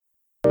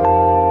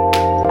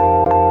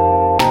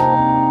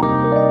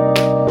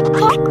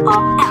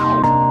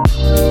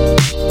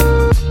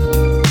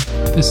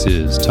This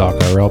is Talk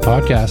RL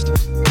Podcast.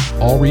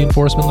 All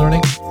reinforcement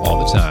learning,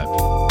 all the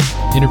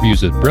time.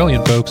 Interviews with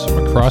brilliant folks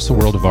from across the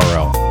world of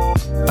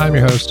RL. I'm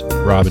your host,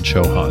 Robin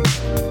Chauhan.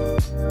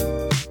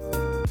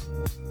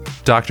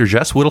 Dr.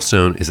 Jess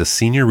Whittlestone is a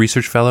senior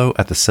research fellow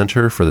at the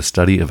Center for the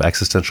Study of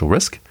Existential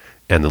Risk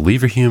and the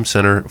Leverhulme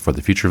Center for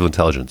the Future of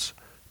Intelligence,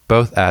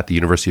 both at the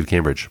University of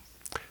Cambridge.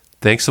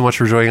 Thanks so much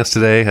for joining us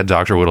today,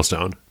 Dr.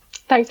 Whittlestone.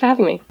 Thanks for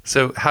having me.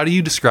 So how do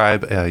you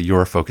describe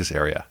your focus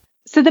area?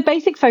 So the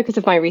basic focus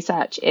of my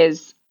research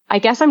is, I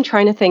guess I'm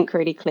trying to think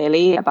really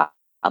clearly about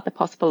the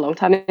possible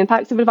long-term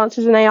impacts of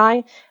advances in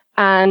AI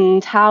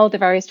and how the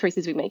various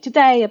choices we make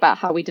today about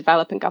how we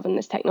develop and govern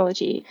this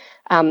technology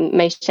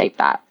may shape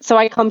that. So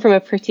I come from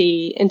a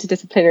pretty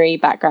interdisciplinary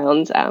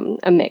background,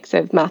 a mix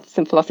of maths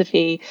and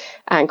philosophy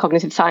and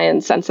cognitive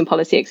science and some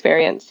policy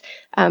experience.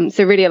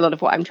 So really a lot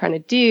of what I'm trying to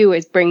do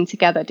is bring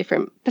together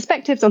different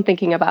perspectives on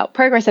thinking about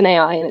progress in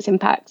AI and its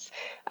impacts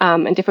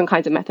and different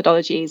kinds of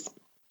methodologies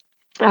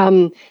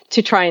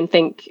to try and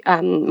think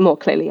more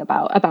clearly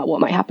about what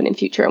might happen in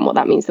future and what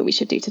that means that we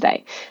should do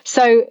today.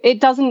 So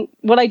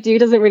what I do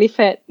doesn't really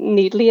fit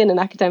neatly in an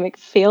academic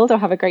field or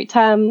have a great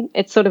term.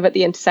 It's sort of at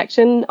the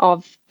intersection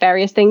of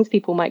various things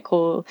people might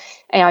call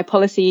AI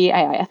policy,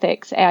 AI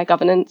ethics, AI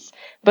governance,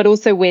 but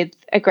also with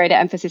a greater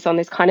emphasis on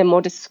this kind of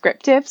more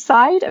descriptive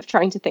side of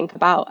trying to think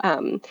about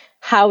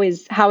how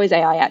is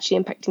AI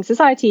actually impacting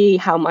society?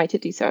 How might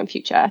it do so in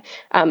future?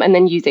 And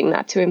then using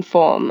that to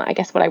inform, I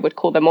guess, what I would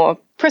call the more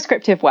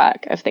prescriptive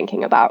work of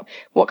thinking about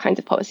what kinds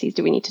of policies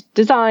do we need to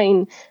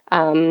design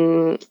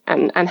and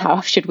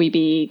how should we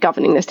be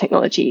governing this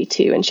technology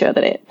to ensure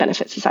that it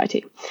benefits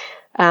society.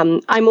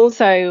 I'm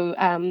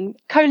also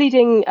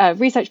co-leading a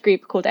research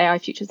group called AI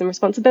Futures and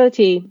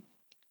Responsibility,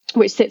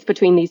 which sits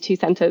between these two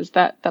centers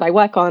that I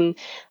work on,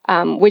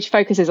 which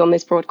focuses on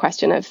this broad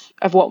question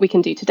of what we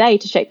can do today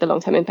to shape the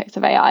long-term impacts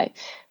of AI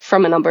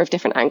from a number of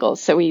different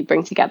angles. So we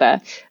bring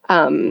together,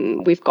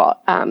 we've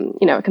got,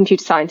 a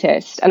computer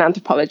scientist, an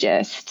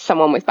anthropologist,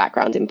 someone with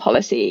background in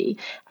policy,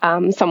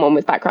 someone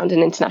with background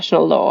in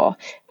international law,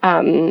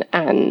 and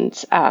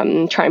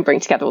try and bring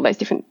together all those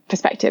different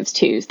perspectives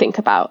to think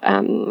about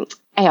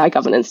AI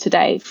governance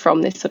today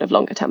from this sort of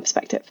longer-term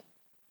perspective.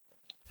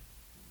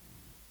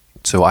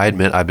 So I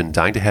admit I've been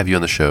dying to have you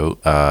on the show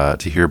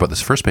to hear about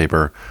this first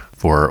paper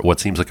for what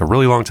seems like a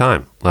really long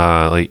time,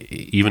 like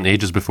even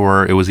ages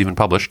before it was even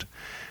published.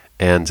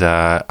 And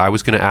I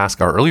was going to ask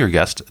our earlier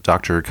guest,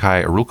 Dr.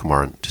 Kai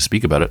Arulkumaran, to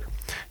speak about it.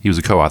 He was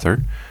a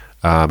co-author,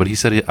 but he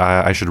said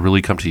I should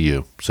really come to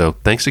you. So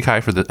thanks to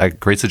Kai for the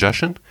great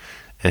suggestion.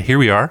 And here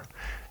we are.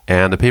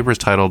 And the paper is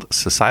titled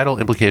Societal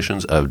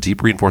Implications of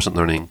Deep Reinforcement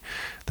Learning.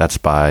 That's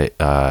by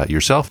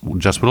yourself,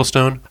 Jess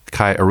Whittlestone,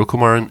 Kai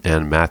Arulkumaran,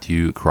 and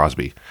Matthew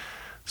Crosby.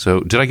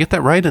 So did I get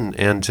that right?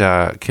 And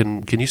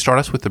can you start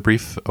us with a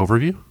brief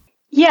overview?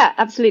 Yeah,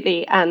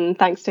 absolutely. And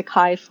thanks to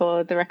Kai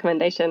for the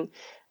recommendation.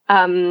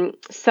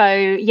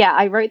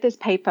 I wrote this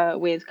paper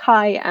with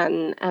Kai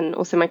and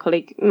also my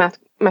colleague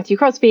Matthew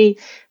Crosby.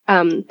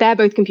 They're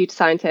both computer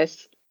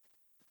scientists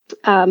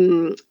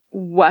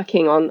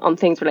working on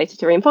things related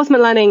to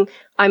reinforcement learning.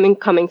 I'm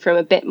coming from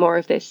a bit more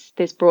of this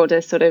broader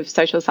sort of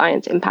social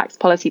science impacts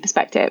policy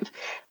perspective.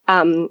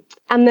 And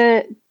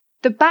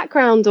the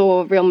background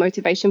or real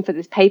motivation for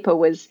this paper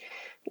was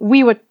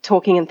we were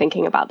talking and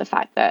thinking about the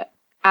fact that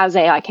as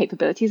AI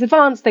capabilities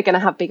advance, they're going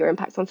to have bigger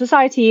impacts on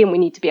society, and we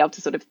need to be able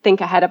to sort of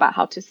think ahead about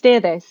how to steer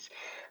this.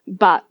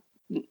 But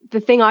the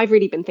thing I've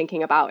really been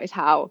thinking about is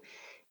how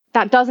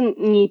that doesn't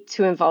need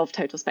to involve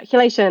total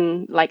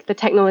speculation. Like the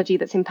technology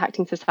that's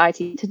impacting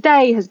society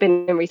today has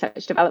been in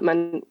research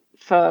development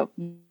for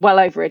well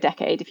over a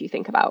decade, if you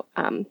think about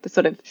the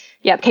sort of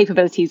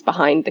capabilities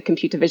behind the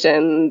computer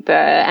vision, the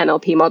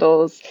NLP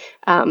models,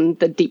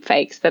 the deep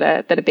fakes that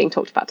are being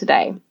talked about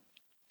today.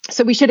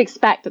 So we should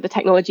expect that the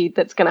technology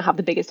that's going to have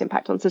the biggest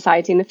impact on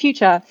society in the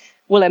future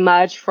will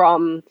emerge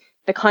from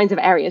the kinds of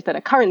areas that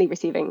are currently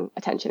receiving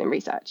attention in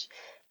research.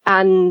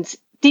 And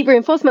deep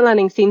reinforcement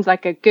learning seems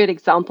like a good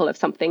example of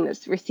something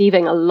that's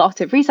receiving a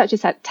lot of research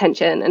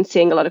attention and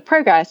seeing a lot of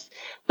progress,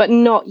 but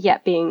not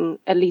yet being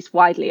at least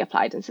widely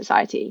applied in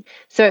society.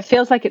 So it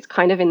feels like it's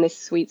kind of in this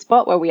sweet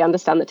spot where we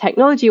understand the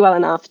technology well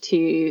enough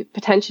to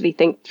potentially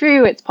think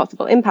through its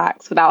possible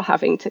impacts without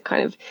having to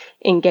kind of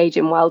engage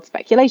in wild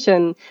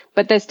speculation.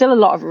 But there's still a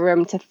lot of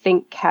room to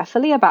think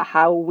carefully about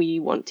how we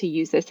want to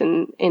use this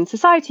in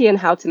society and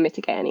how to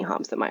mitigate any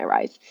harms that might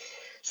arise.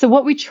 So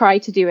what we try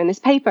to do in this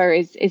paper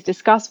is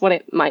discuss what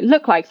it might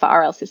look like for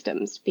RL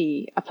systems to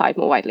be applied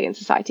more widely in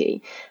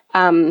society.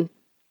 And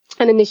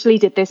initially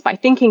did this by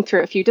thinking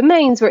through a few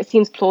domains where it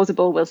seems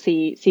plausible we'll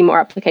see more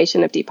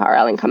application of deep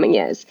RL in coming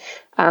years.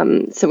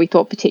 So we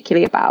thought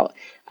particularly about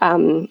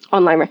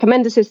online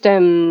recommender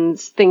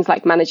systems, things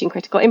like managing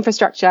critical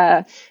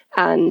infrastructure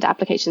and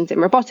applications in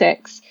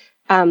robotics,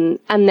 and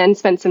then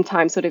spent some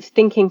time sort of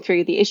thinking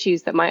through the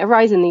issues that might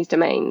arise in these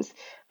domains,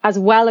 as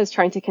well as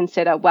trying to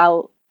consider,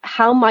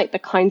 how might the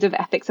kinds of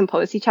ethics and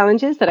policy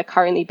challenges that are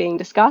currently being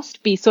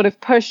discussed be sort of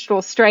pushed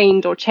or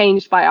strained or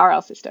changed by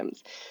RL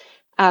systems?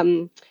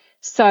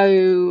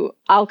 So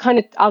I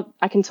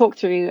can talk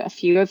through a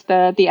few of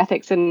the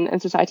ethics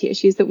and society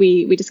issues that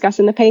we discuss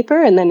in the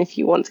paper, and then if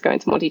you want to go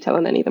into more detail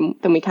on any of them,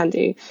 then we can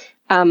do.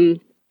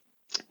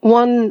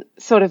 One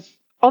sort of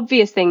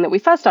obvious thing that we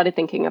first started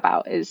thinking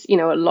about is, a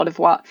lot of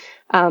what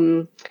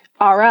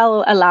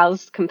RL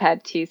allows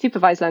compared to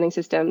supervised learning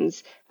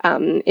systems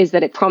is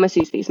that it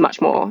promises these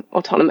much more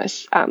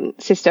autonomous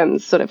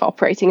systems sort of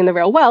operating in the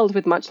real world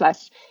with much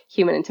less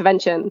human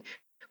intervention,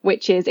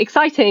 which is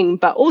exciting,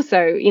 but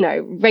also,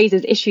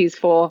 raises issues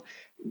for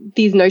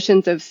these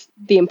notions of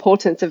the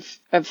importance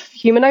of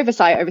human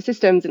oversight over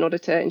systems in order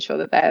to ensure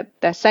that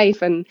they're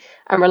safe and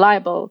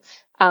reliable.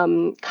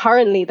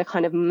 Currently, the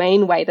kind of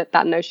main way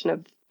that notion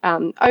of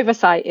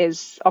oversight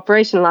is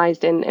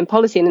operationalized in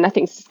policy and in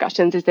ethics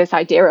discussions is this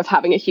idea of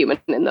having a human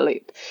in the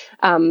loop,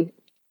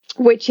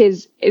 which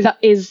is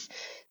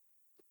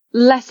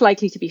less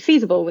likely to be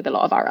feasible with a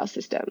lot of RL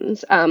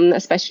systems,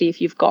 especially if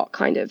you've got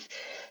kind of,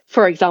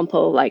 for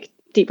example, like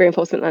deep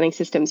reinforcement learning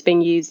systems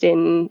being used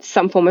in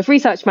some form of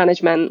research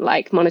management,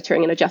 like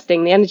monitoring and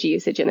adjusting the energy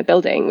usage in a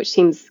building, which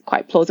seems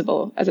quite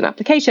plausible as an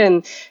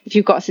application. If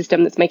you've got a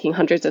system that's making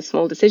hundreds of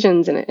small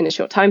decisions in a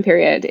short time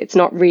period, it's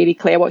not really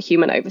clear what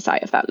human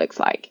oversight of that looks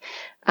like.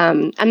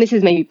 And this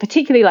is maybe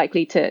particularly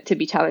likely to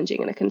be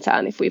challenging and a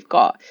concern if we've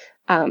got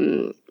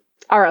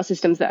RL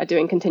systems that are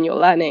doing continual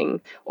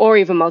learning, or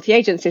even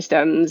multi-agent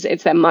systems.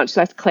 It's then much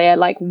less clear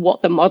like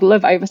what the model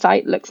of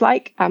oversight looks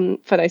like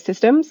for those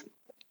systems.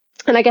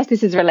 And I guess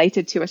this is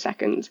related to a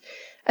second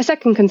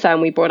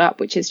concern we brought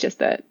up, which is just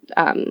that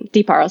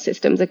deep RL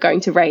systems are going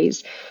to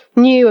raise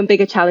new and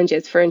bigger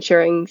challenges for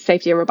ensuring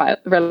safety and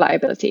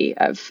reliability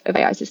of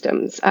AI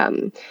systems,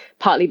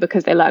 partly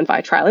because they learn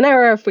via trial and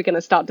error. If we're going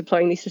to start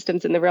deploying these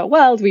systems in the real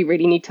world, we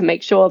really need to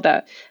make sure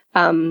that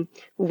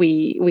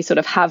we sort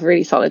of have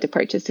really solid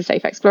approaches to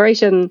safe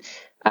exploration.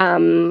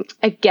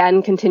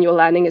 Again, continual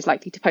learning is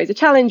likely to pose a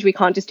challenge. We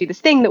can't just do this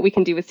thing that we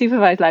can do with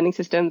supervised learning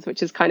systems,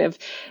 which is kind of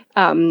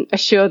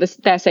assure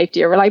their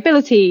safety or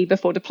reliability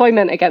before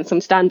deployment against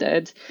some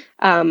standard.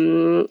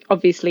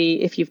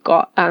 Obviously, if you've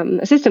got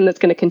a system that's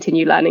going to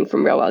continue learning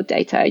from real world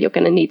data, you're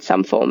going to need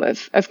some form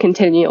of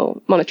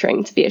continual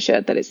monitoring to be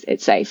assured that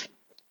it's safe.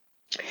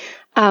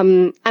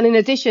 And in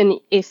addition,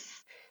 if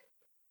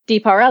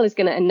Deep RL is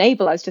going to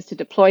enable us just to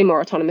deploy more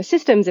autonomous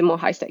systems in more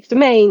high-stakes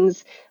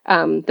domains.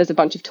 There's a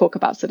bunch of talk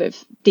about sort of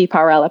Deep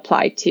RL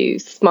applied to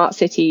smart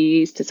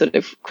cities, to sort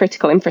of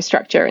critical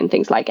infrastructure and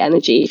things like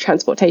energy,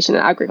 transportation,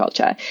 and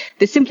agriculture.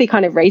 This simply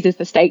kind of raises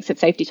the stakes of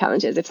safety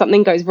challenges. If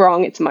something goes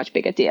wrong, it's a much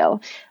bigger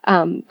deal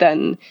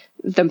than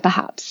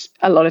perhaps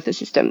a lot of the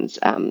systems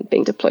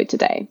being deployed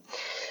today.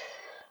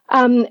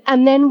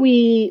 And then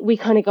we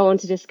kind of go on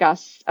to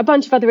discuss a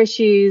bunch of other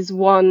issues.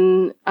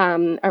 One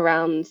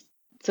around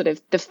sort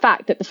of the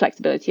fact that the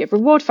flexibility of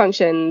reward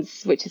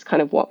functions, which is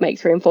kind of what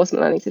makes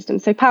reinforcement learning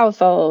systems so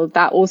powerful,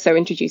 that also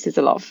introduces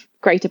a lot of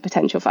greater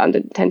potential for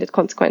unintended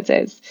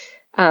consequences.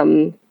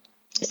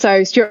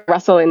 So Stuart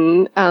Russell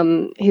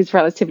in his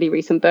relatively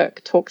recent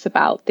book talks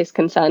about this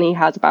concern he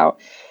has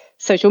about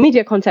social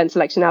media content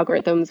selection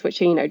algorithms,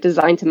 which are,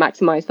 designed to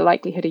maximize the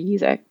likelihood a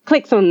user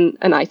clicks on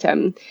an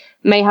item,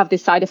 may have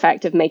this side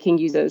effect of making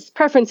users'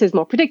 preferences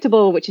more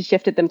predictable, which has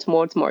shifted them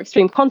towards more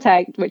extreme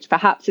content, which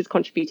perhaps is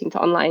contributing to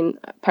online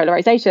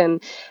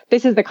polarization.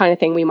 This is the kind of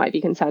thing we might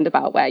be concerned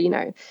about where,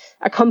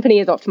 a company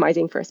is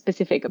optimizing for a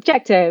specific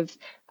objective.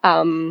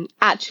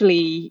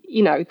 Actually,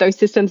 those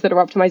systems that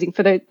are optimizing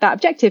for that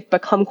objective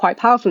become quite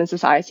powerful in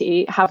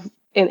society, have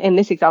in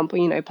this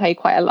example, play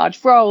quite a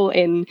large role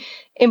in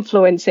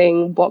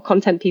influencing what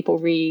content people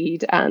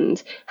read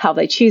and how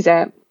they choose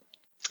it,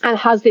 and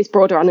has this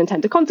broader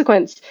unintended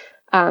consequence,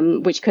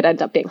 which could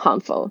end up being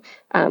harmful.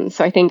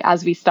 So I think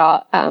as we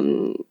start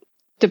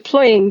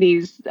deploying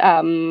these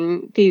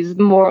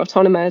more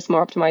autonomous,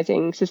 more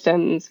optimizing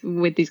systems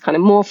with these kind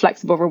of more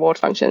flexible reward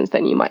functions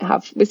than you might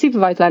have with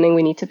supervised learning,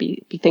 we need to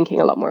be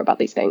thinking a lot more about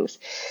these things.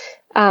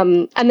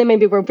 And then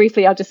maybe real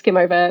briefly, I'll just skim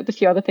over the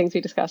few other things we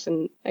discussed.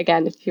 And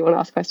again, if you want to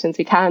ask questions,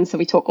 we can. So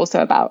we talk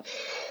also about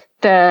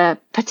the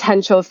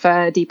potential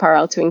for Deep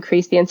RL to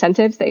increase the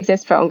incentives that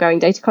exist for ongoing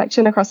data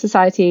collection across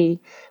society.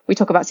 We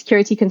talk about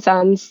security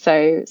concerns.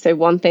 So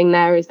one thing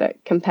there is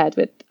that compared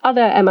with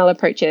other ML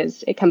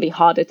approaches, it can be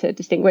harder to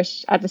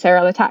distinguish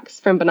adversarial attacks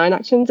from benign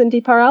actions in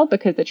Deep RL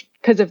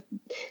because of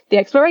the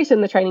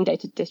exploration, the training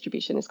data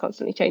distribution is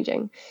constantly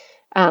changing.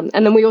 And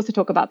then we also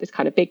talk about this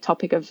kind of big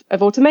topic of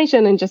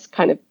automation, and just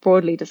kind of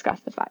broadly discuss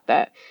the fact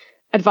that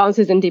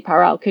advances in Deep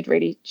RL could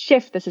really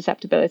shift the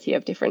susceptibility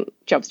of different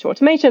jobs to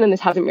automation. And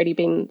this hasn't really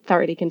been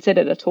thoroughly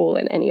considered at all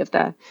in any of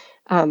the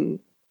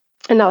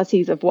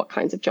analyses of what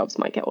kinds of jobs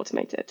might get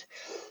automated.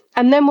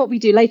 And then what we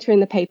do later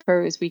in the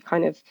paper is we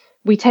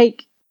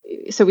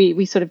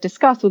sort of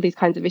discuss all these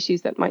kinds of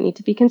issues that might need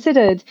to be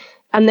considered.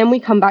 And then we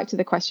come back to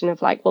the question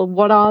of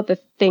what are the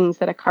things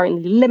that are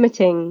currently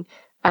limiting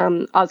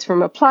us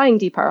from applying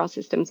Deep RL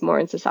systems more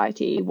in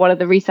society? What are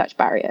the research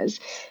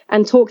barriers?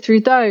 And talk through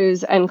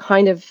those and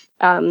kind of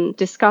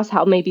discuss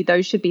how maybe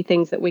those should be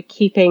things that we're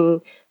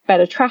keeping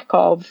better track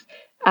of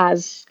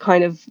as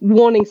kind of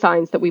warning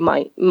signs that we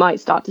might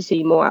start to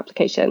see more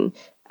application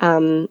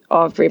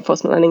of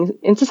reinforcement learning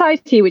in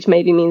society, which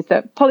maybe means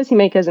that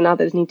policymakers and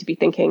others need to be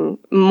thinking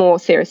more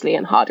seriously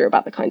and harder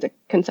about the kinds of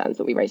concerns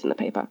that we raise in the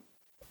paper.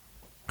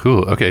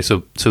 Cool. Okay,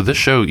 so this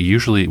show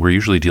we're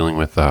usually dealing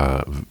with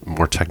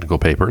more technical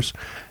papers,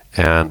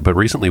 but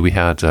recently we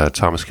had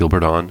Thomas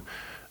Gilbert on,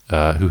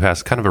 who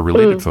has kind of a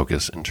related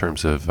focus in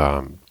terms of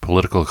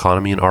political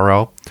economy in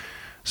RL.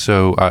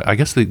 So I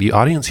guess the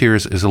audience here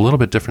is a little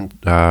bit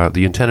different.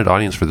 The intended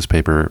audience for this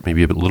paper may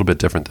be a little bit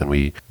different than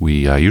we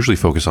usually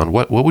focus on.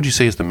 What would you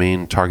say is the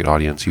main target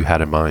audience you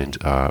had in mind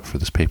for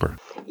this paper?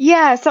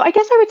 Yeah, so I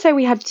guess I would say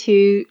we have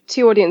two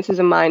audiences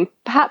in mind.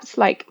 Perhaps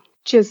like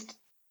just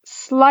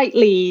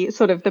slightly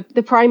sort of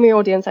the primary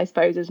audience, I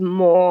suppose, is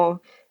more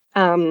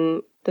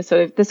the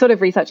sort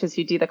of researchers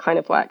who do the kind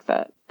of work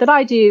that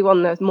I do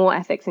on the more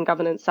ethics and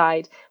governance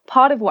side.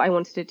 Part of what I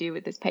wanted to do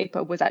with this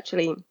paper was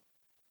actually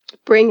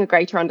bring a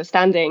greater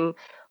understanding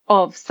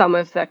of some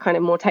of the kind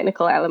of more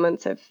technical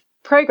elements of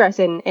progress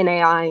in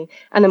AI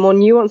and a more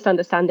nuanced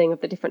understanding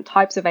of the different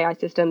types of AI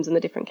systems and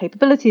the different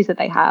capabilities that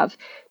they have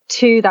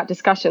to that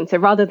discussion. So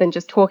rather than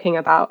just talking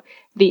about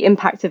the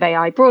impact of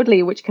AI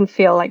broadly, which can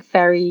feel like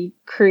very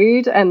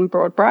crude and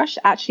broad brush,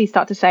 actually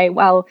start to say,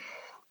 well,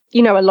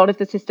 you know, a lot of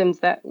the systems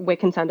that we're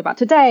concerned about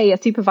today are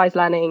supervised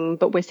learning,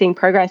 but we're seeing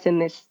progress in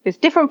this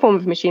different form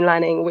of machine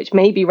learning, which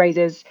maybe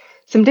raises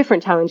some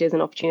different challenges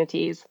and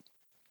opportunities.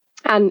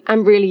 And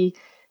really,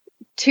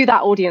 to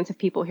that audience of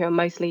people who are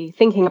mostly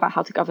thinking about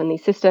how to govern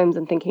these systems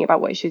and thinking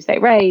about what issues they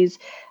raise,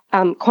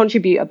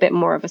 contribute a bit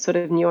more of a sort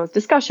of nuanced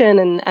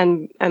discussion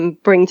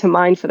and bring to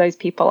mind for those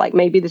people, like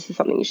maybe this is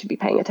something you should be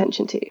paying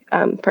attention to,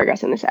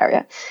 progress in this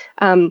area.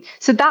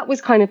 So that was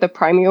kind of the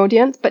primary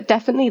audience, but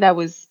definitely there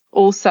was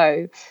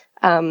also,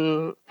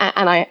 and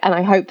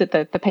I hope that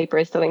the paper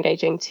is still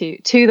engaging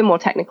to the more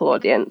technical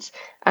audience,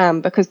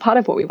 because part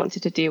of what we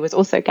wanted to do was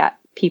also get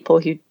people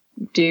who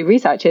do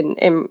research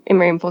in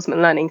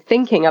reinforcement learning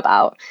thinking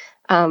about,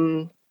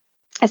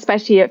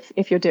 especially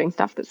if you're doing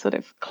stuff that's sort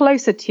of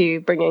closer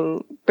to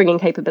bringing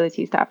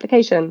capabilities to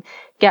application,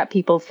 get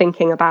people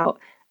thinking about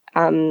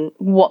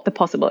what the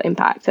possible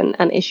impacts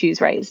and issues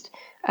raised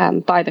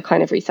by the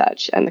kind of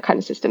research and the kind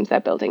of systems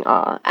they're building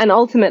are. And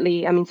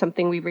ultimately, I mean,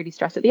 something we really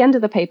stress at the end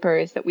of the paper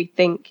is that we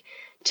think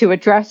to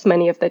address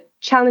many of the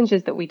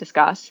challenges that we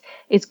discuss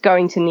is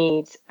going to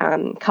need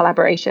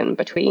collaboration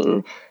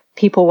between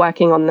people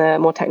working on the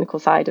more technical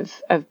side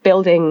of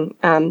building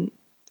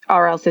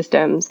RL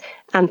systems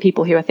and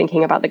people who are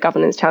thinking about the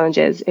governance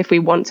challenges. If we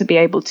want to be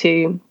able to,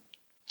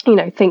 you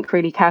know, think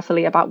really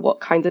carefully about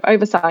what kinds of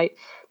oversight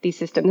these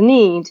systems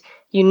need,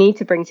 you need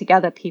to bring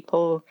together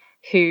people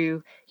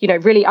who, you know,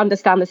 really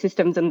understand the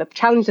systems and the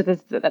challenges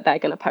that they're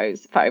going to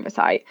pose for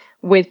oversight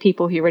with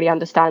people who really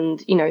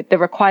understand, you know, the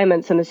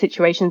requirements and the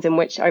situations in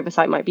which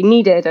oversight might be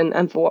needed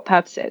and for what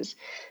purposes.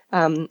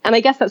 And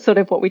I guess that's sort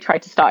of what we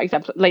tried to start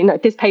exemplifying. You know,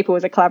 this paper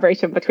was a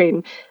collaboration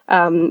between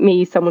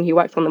me, someone who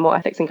works on the more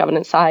ethics and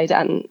governance side,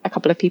 and a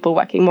couple of people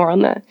working more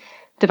on the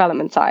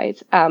development side.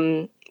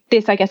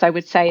 This, I guess I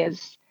would say,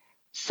 is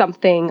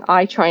something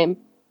I try and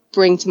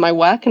bring to my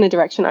work in a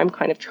direction I'm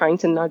kind of trying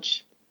to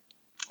nudge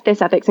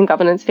this ethics and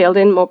governance field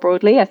in more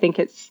broadly. I think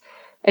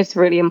it's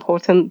really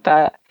important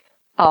that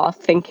our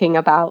thinking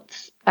about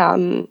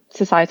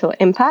societal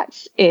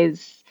impacts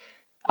is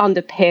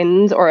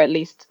underpinned, or at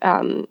least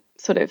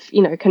sort of,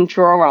 you know, can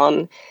draw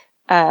on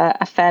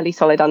a fairly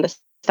solid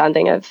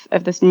understanding of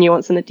this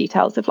nuance and the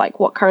details of like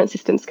what current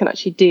systems can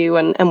actually do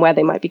and where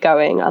they might be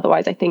going.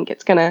 Otherwise, I think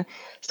it's going to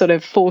sort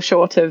of fall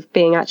short of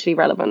being actually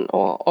relevant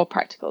or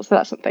practical. So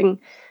that's something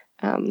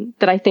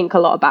that I think a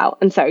lot about.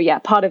 And so, yeah,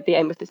 part of the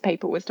aim of this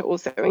paper was to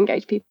also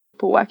engage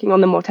people working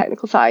on the more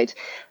technical side,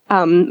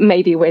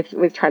 maybe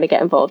with trying to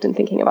get involved in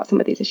thinking about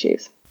some of these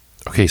issues.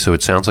 Okay, so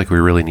it sounds like we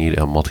really need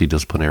a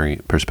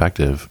multidisciplinary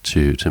perspective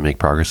to make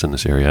progress in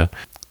this area.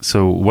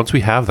 So once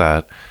we have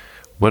that,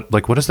 what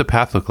does the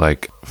path look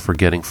like for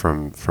getting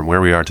from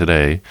where we are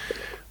today,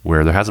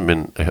 where there hasn't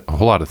been a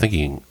whole lot of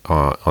thinking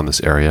on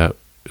this area,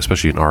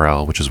 especially in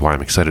RL, which is why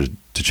I'm excited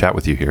to chat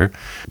with you here,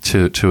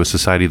 to a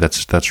society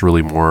that's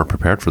really more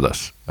prepared for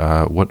this?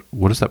 What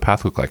does that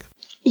path look like?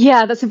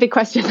 Yeah, that's a big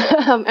question,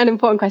 an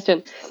important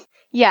question.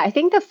 Yeah, I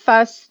think the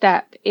first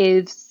step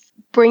is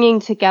bringing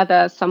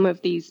together some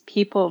of these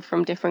people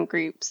from different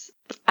groups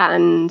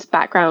and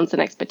backgrounds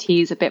and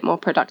expertise a bit more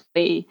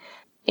productively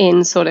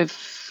in sort of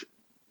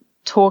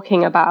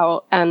talking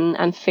about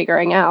and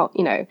figuring out,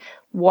 you know,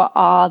 what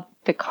are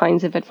the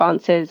kinds of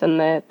advances and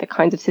the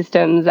kinds of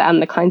systems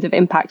and the kinds of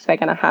impacts they're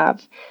going to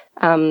have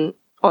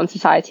on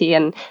society.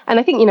 And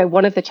I think, you know,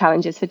 one of the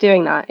challenges for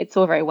doing that, it's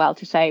all very well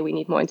to say we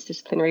need more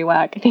interdisciplinary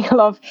work. I think a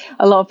lot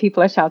of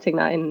people are shouting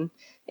that in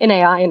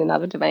AI and in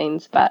other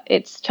domains, but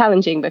it's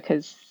challenging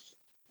because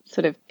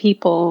sort of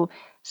people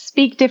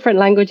speak different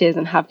languages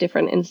and have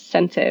different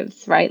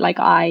incentives, right? Like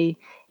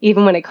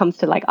even when it comes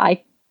to like,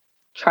 I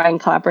try and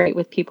collaborate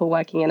with people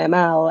working in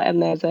ML,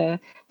 and there's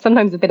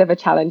sometimes a bit of a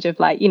challenge of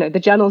like, the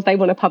journals they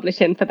want to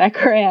publish in for their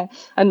career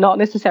are not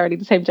necessarily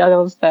the same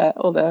journals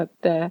or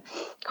the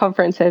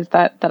conferences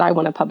that I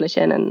want to publish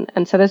in.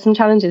 And so there's some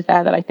challenges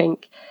there that I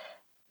think,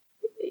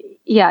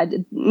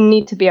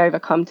 need to be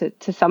overcome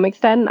to some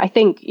extent. I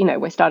think,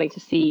 we're starting to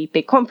see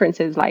big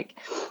conferences like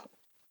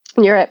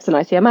Europe's and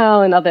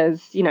ICML and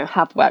others,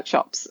 have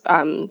workshops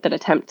that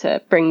attempt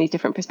to bring these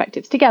different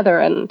perspectives together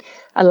and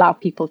allow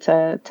people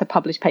to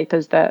publish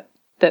papers that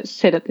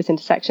sit at this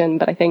intersection.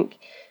 But I think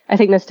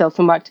there's still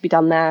some work to be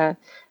done there.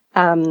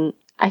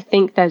 I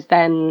think there's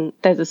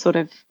a sort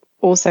of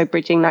also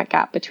bridging that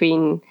gap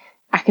between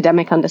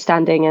academic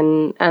understanding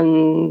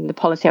and the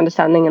policy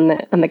understanding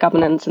and the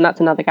governance, and that's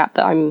another gap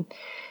that I'm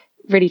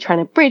really trying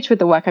to bridge with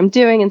the work I'm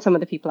doing and some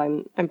of the people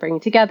I'm bringing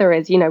together.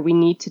 Is we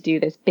need to do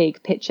this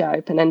big picture,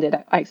 open-ended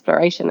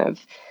exploration of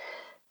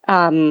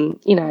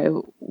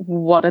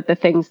what are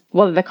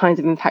the kinds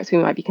of impacts we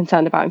might be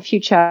concerned about in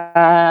future,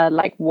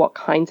 like what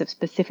kinds of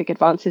specific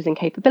advances and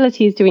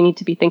capabilities do we need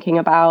to be thinking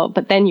about.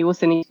 But then you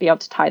also need to be able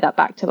to tie that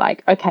back to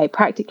like, okay,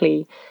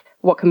 practically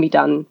what can be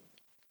done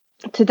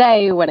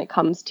today when it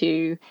comes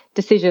to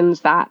decisions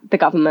that the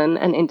government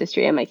and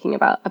industry are making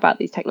about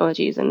these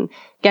technologies, and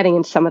getting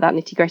into some of that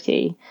nitty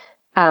gritty.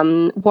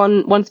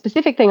 One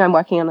specific thing I'm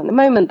working on at the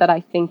moment that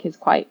I think is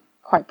quite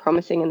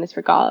promising in this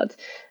regard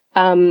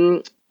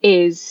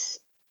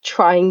is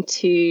trying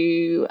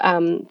to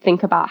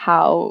think about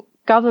how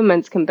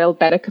governments can build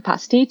better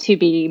capacity to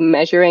be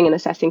measuring and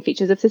assessing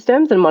features of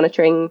systems and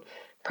monitoring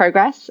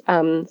progress.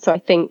 So I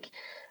think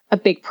a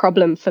big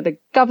problem for the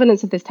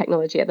governance of this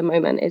technology at the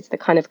moment is the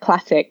kind of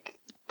classic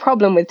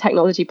problem with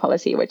technology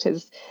policy, which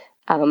is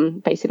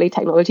basically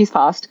technology's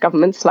fast,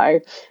 government's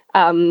slow,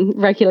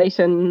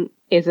 regulation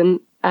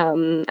isn't,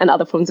 and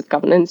other forms of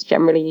governance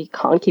generally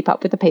can't keep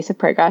up with the pace of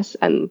progress.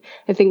 And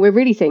I think we're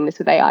really seeing this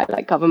with AI,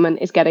 like government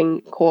is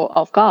getting caught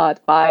off guard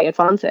by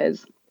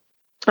advances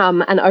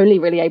and only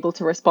really able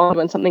to respond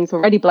when something's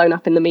already blown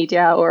up in the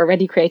media or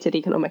already created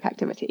economic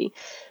activity.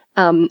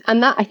 And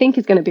that I think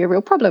is going to be a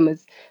real problem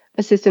as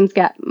systems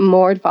get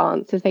more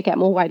advanced, as they get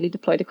more widely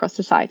deployed across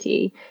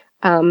society.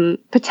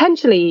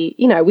 Potentially,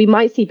 we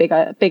might see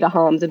bigger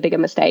harms and bigger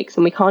mistakes,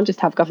 and we can't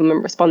just have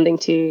government responding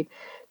to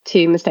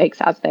mistakes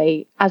as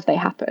they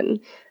happen.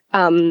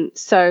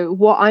 So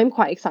what I'm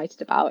quite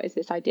excited about is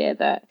this idea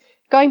that,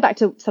 going back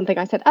to something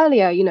I said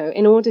earlier,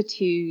 in order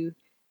to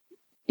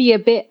be a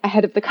bit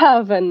ahead of the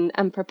curve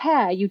and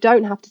prepare, you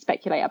don't have to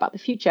speculate about the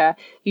future.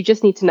 You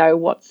just need to know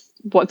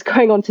what's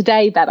going on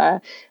today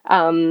better,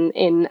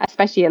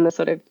 especially in the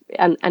sort of,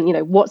 and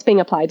what's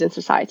being applied in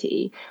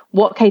society,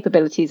 what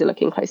capabilities are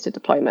looking close to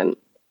deployment.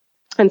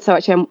 And so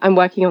actually I'm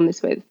working on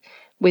this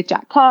with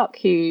Jack Clark,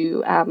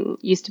 who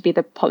used to be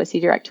the policy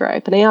director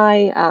at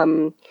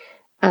OpenAI,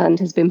 and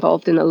has been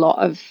involved in a lot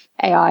of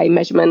AI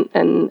measurement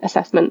and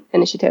assessment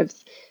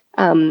initiatives,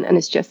 and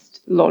has just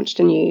launched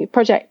a new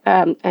project,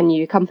 a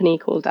new company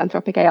called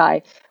Anthropic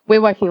AI.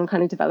 We're working on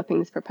kind of developing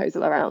this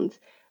proposal around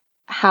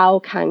how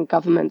can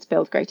governments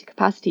build greater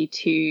capacity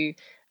to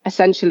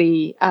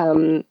essentially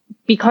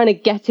be kind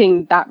of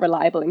getting that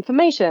reliable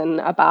information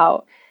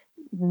about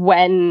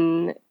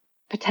when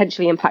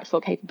potentially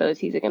impactful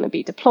capabilities are going to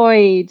be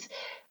deployed,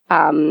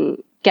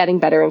 getting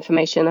better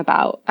information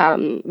about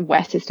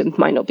where systems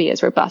might not be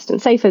as robust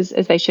and safe as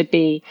they should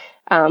be,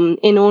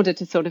 in order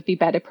to sort of be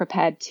better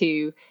prepared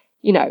to,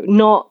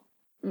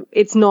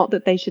 it's not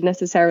that they should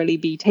necessarily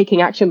be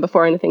taking action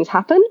before anything's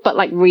happened, but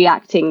like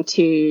reacting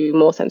to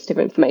more sensitive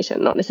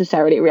information, not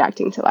necessarily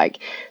reacting to like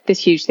this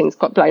huge thing's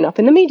got blown up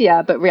in the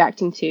media, but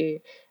reacting to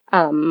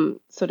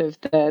sort of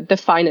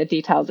the finer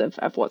details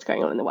of what's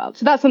going on in the world.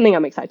 So that's something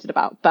I'm excited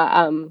about.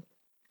 But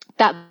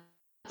that's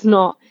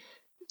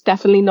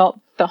definitely not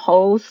the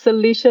whole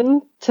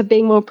solution to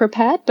being more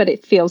prepared, but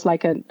it feels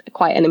like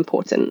quite an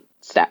important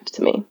step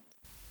to me.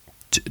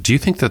 Do you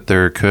think that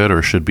there could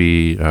or should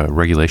be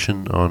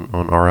regulation on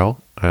RL?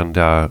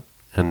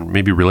 And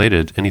maybe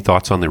related, any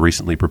thoughts on the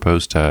recently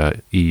proposed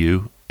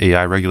EU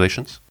AI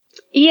regulations?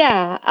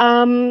 Yeah,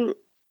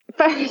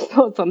 various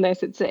thoughts on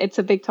this. It's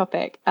a big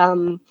topic.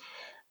 I'll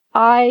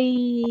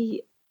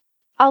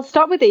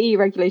start with the EU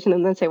regulation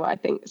and then say what I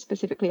think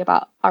specifically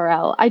about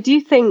RL. I do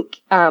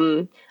think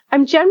I'm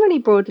generally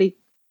broadly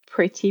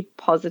pretty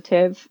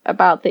positive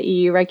about the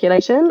EU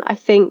regulation. I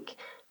think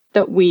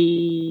that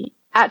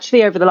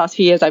actually, over the last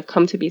few years, I've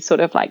come to be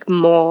sort of like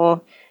more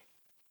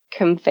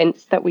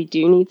convinced that we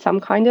do need some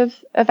kind of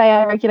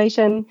AI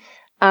regulation.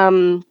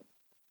 I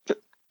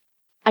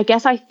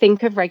guess I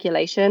think of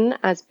regulation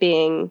as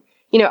being,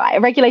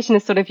 regulation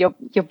is sort of your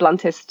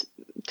bluntest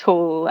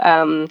tool.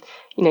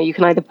 You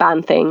can either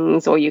ban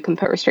things or you can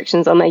put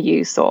restrictions on their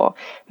use or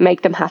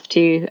make them have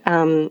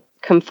to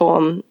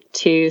conform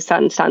to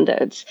certain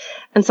standards.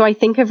 And so I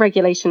think of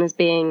regulation as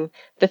being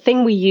the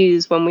thing we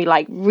use when we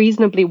like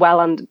reasonably well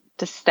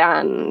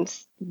understand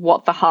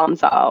what the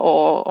harms are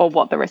or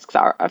what the risks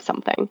are of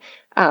something.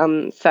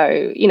 So,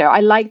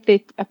 I like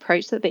the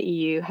approach that the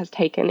EU has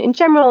taken in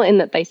general, in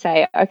that they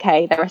say,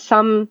 okay, there are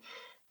some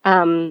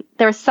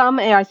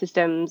AI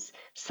systems,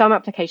 some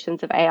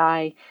applications of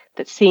AI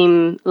that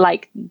seem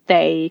like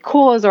they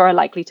cause or are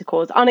likely to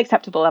cause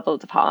unacceptable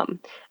levels of harm.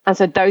 And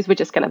so those we're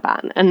just going to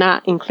ban. And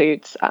that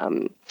includes,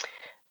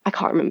 I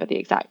can't remember the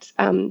exact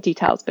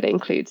details, but it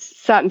includes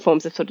certain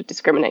forms of sort of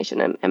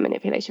discrimination and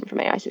manipulation from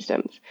AI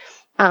systems.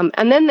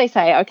 And then they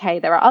say, okay,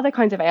 there are other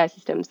kinds of AI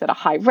systems that are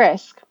high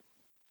risk.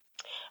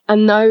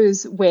 And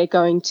those we're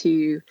going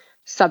to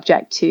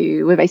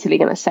we're basically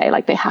going to say,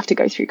 like, they have to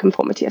go through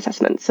conformity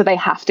assessments. So they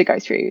have to go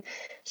through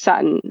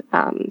certain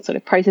sort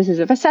of processes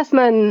of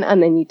assessment,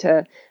 and they need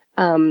to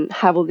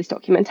have all this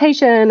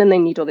documentation, and they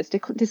need all this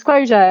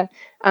disclosure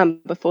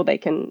before they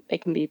can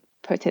be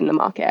put in the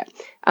market.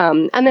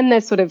 And then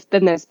there's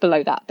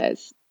below that,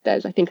 there's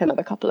I think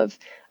another couple of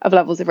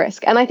levels of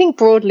risk. And I think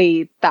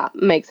broadly that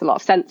makes a lot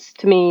of sense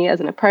to me as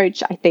an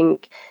approach. I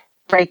think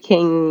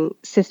breaking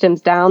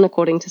systems down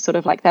according to sort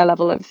of like their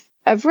level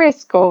of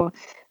risk or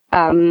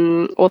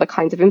the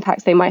kinds of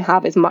impacts they might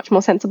have is much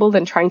more sensible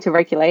than trying to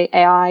regulate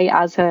AI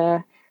as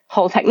a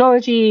whole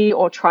technology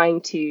or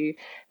trying to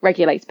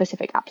regulate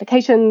specific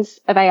applications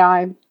of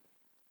AI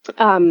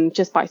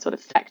just by sort of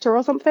sector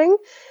or something.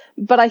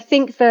 But I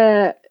think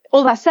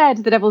all that said,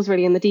 the devil's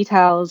really in the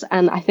details,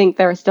 and I think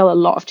there are still a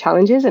lot of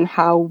challenges in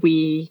how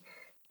we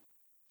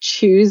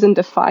choose and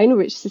define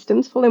which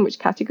systems fall in which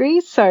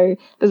categories. So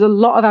there's a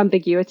lot of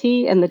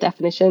ambiguity in the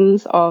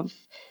definitions of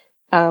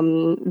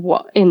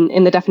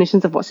in the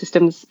definitions of what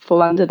systems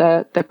fall under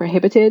the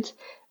prohibited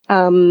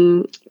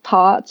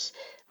part.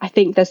 I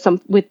think there's some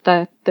with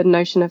the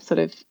notion of sort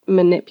of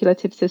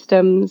manipulative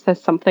systems.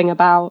 There's something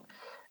about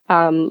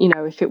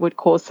if it would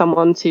cause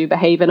someone to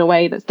behave in a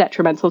way that's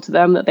detrimental to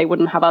them that they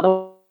wouldn't have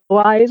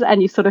otherwise,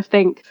 and you sort of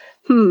think,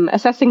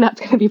 assessing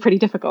that's going to be pretty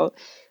difficult.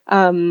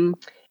 And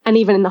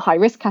even in the high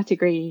risk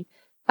category,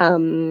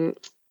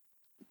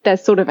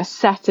 there's sort of a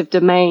set of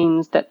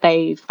domains that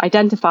they've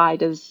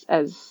identified as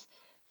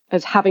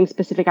having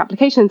specific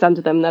applications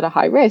under them that are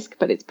high risk,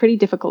 but it's pretty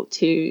difficult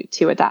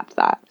to adapt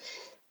that.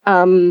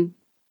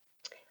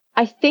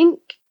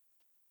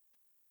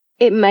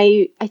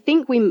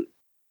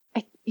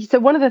 So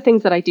one of the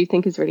things that I do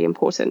think is really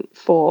important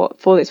for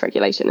this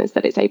regulation is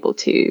that it's able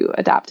to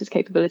adapt as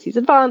capabilities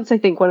advance. I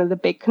think one of the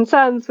big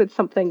concerns with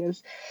something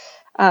as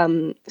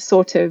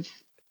sort of,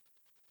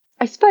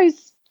 I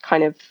suppose,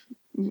 kind of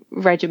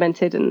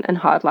regimented and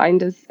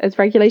hardlined as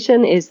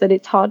regulation is that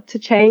it's hard to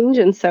change,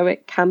 and so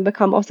it can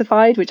become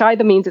ossified, which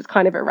either means it's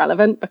kind of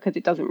irrelevant because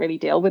it doesn't really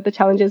deal with the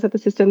challenges of the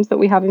systems that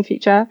we have in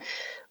future,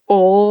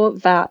 or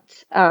that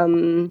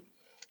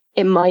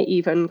it might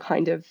even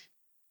kind of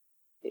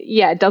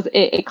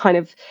it kind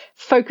of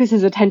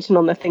focuses attention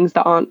on the things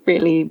that aren't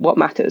really what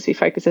matters. We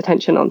focus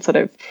attention on sort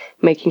of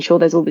making sure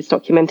there's all this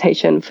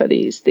documentation for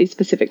these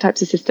specific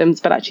types of systems,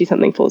 but actually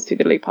something falls through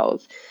the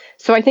loopholes.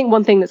 So I think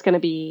one thing that's going to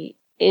be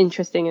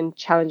interesting and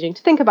challenging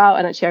to think about,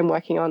 and actually I'm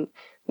working on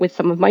with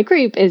some of my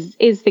group, is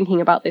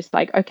thinking about this,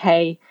 like,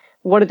 okay,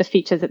 what are the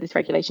features that this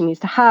regulation needs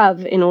to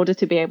have in order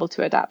to be able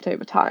to adapt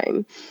over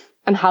time?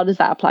 And how does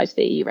that apply to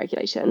the EU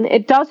regulation?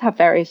 It does have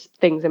various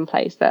things in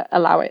place that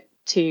allow it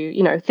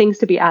to, things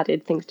to be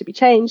added, things to be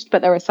changed,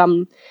 but there are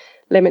some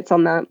limits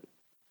on that.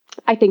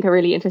 I think a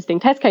really interesting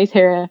test case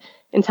here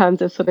in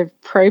terms of sort of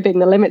probing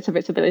the limits of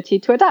its ability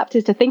to adapt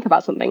is to think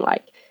about something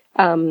like,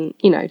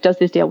 does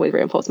this deal with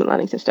reinforcement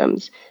learning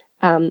systems?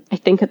 I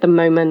think at the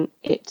moment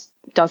it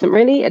doesn't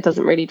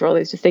really draw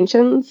those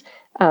distinctions.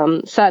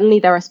 Certainly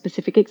there are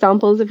specific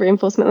examples of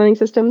reinforcement learning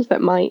systems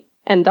that might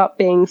end up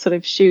being sort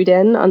of shooed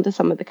in under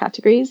some of the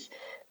categories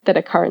that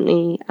are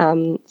currently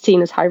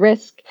seen as high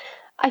risk.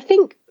 I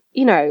think,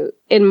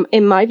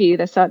 in my view,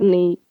 there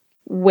certainly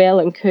will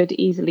and could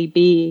easily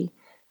be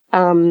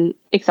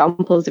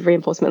examples of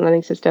reinforcement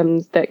learning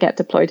systems that get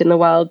deployed in the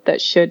world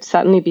that should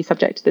certainly be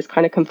subject to this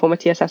kind of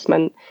conformity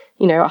assessment,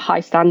 a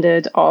high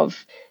standard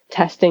of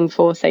testing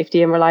for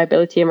safety and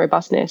reliability and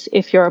robustness.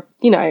 If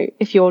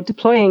you're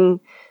deploying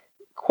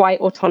quite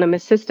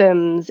autonomous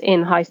systems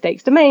in high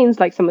stakes domains,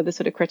 like some of the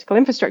sort of critical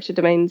infrastructure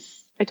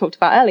domains I talked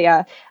about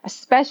earlier,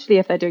 especially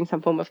if they're doing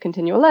some form of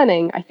continual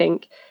learning, I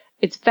think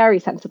it's very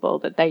sensible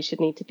that they should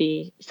need to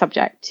be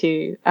subject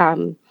to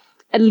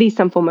at least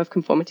some form of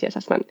conformity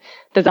assessment.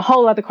 There's a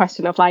whole other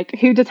question of like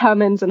who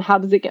determines and how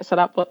does it get set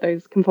up, what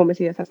those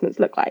conformity assessments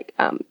look like.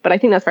 But I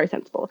think that's very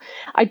sensible.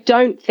 I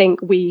don't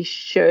think we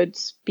should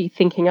be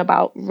thinking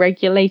about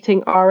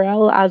regulating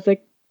RL as a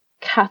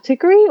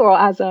category or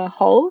as a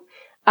whole.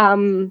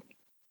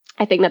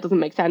 I think that doesn't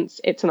make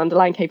sense. It's an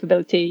underlying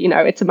capability,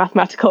 it's a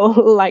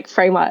mathematical like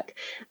framework.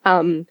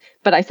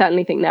 But I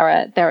certainly think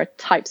there are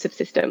types of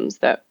systems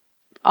that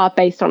are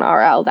based on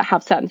RL that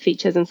have certain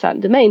features and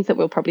certain domains that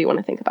we'll probably want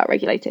to think about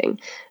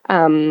regulating.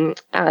 And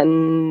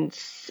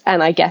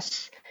I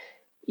guess,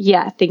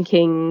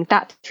 thinking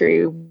that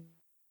through,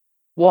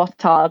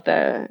 what are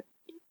the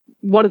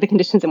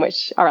conditions in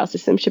which RL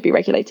systems should be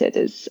regulated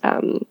is,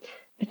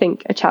 I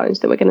think, a challenge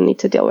that we're going to need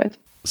to deal with.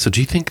 So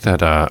do you think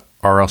that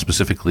RL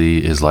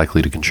specifically is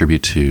likely to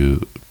contribute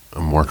to a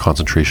more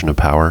concentration of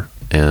power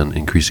and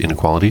increased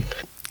inequality?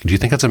 Do you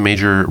think that's a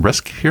major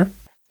risk here?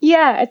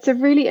 Yeah, it's a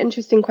really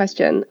interesting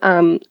question.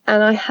 And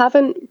I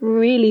haven't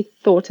really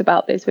thought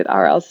about this with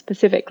RL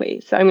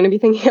specifically. So I'm going to be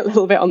thinking a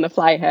little bit on the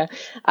fly here.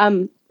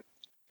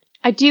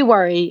 I do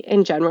worry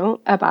in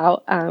general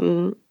about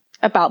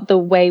the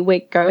way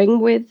we're going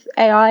with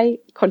AI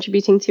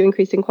contributing to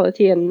increasing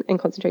quality and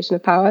concentration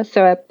of power.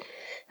 So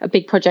a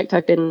big project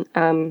I've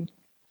been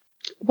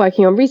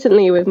working on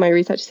recently with my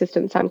research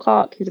assistant, Sam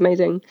Clark, who's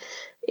amazing,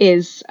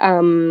 is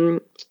trying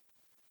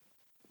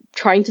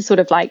to sort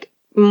of like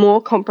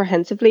more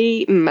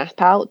comprehensively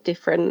map out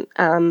different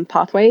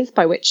pathways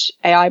by which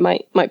AI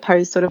might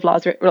pose sort of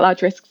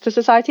large risks to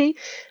society.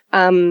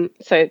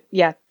 So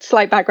yeah,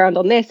 slight background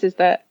on this is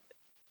that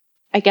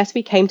I guess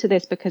we came to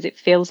this because it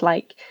feels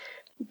like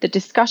the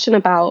discussion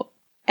about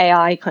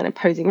AI kind of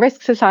posing risk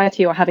to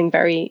society or having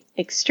very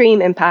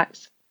extreme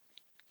impacts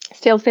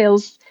still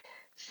feels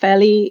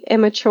fairly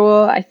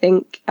immature. I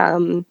think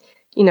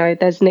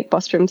there's Nick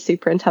Bostrom's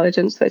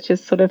superintelligence, which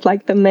is sort of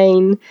like the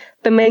main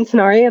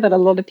scenario that a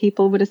lot of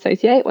people would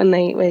associate when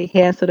they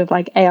hear sort of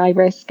like AI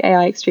risk,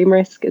 AI extreme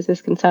risk, is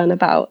this concern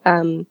about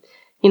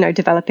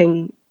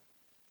developing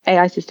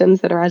AI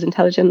systems that are as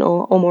intelligent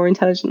or more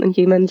intelligent than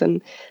humans,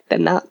 and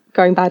then that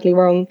going badly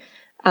wrong.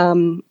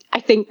 I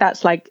think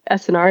that's like a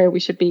scenario we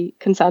should be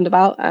concerned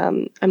about.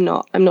 I'm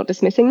not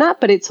dismissing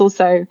that, but it's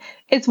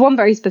one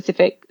very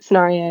specific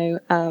scenario,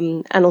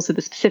 and also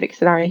the specific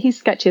scenario he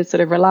sketches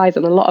sort of relies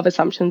on a lot of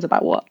assumptions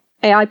about what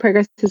AI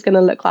progress is going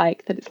to look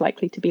like, that it's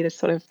likely to be this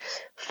sort of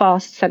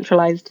fast,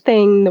 centralized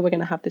thing, that we're going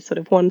to have this sort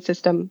of one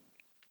system.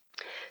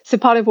 So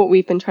part of what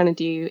we've been trying to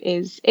do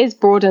is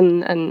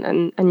broaden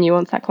and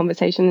nuance that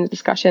conversation and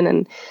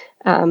discussion,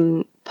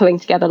 and pulling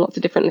together lots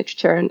of different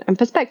literature and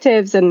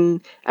perspectives.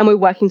 And we're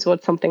working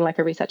towards something like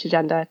a research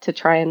agenda to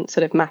try and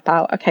sort of map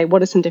out, okay,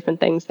 what are some different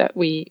things that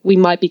we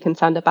might be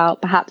concerned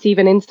about, perhaps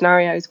even in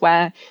scenarios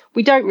where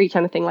we don't reach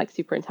anything like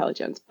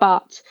superintelligence,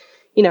 but,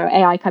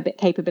 AI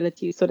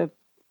capabilities sort of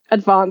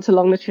advance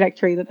along the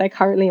trajectory that they're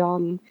currently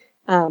on,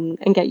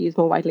 and get used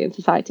more widely in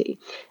society.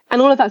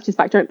 And all of that's just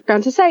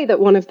background to say that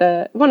one of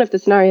the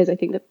scenarios I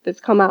think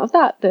that's come out of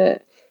that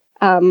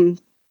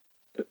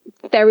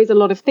there is a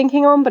lot of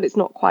thinking on, but it's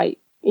not quite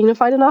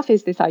unified enough,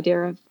 is this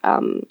idea of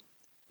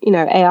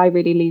AI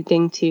really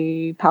leading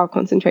to power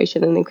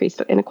concentration and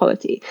increased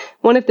inequality.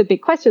 One of the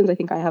big questions I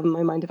think I have in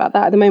my mind about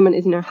that at the moment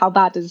is, how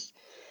bad does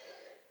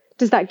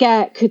that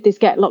get? Could this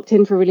get locked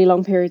in for really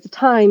long periods of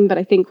time? But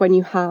I think when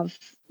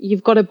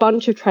you've got a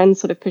bunch of trends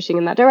sort of pushing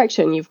in that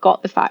direction. You've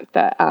got the fact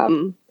that,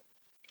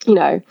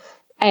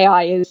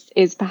 AI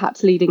is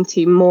perhaps leading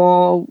to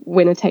more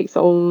winner takes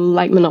all,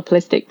 like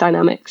monopolistic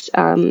dynamics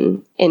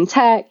in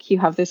tech. You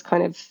have this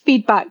kind of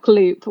feedback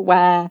loop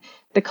where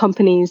the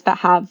companies that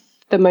have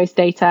the most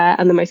data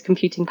and the most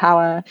computing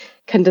power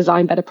can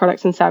design better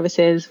products and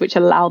services, which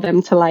allow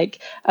them to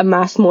like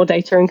amass more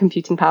data and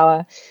computing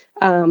power.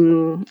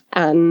 And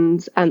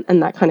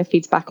that kind of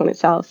feeds back on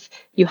itself.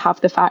 You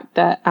have the fact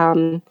that,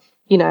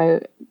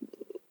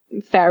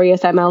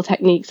 various ML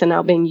techniques are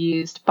now being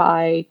used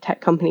by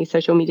tech companies,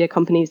 social media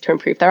companies, to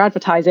improve their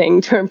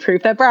advertising, to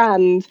improve their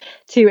brand,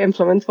 to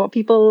influence what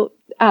people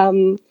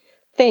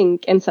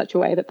think in such a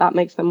way that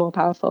makes them more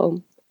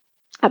powerful.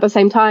 At the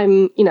same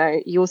time,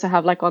 you also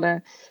have, like, on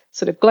a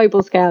sort of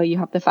global scale, you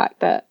have the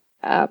fact that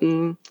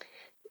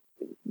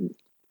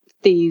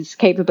these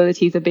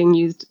capabilities are being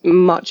used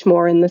much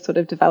more in the sort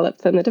of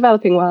developed than the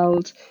developing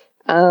world,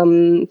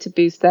 to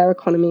boost their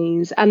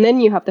economies. And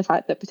then you have the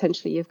fact that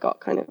potentially you've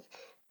got kind of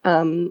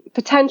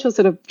potential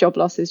sort of job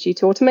losses due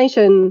to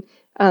automation,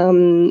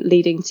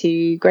 leading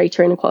to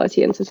greater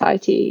inequality in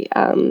society,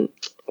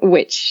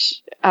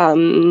 which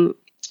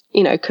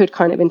could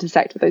kind of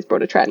intersect with those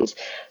broader trends.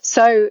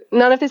 So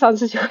none of this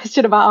answers your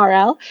question about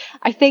RL.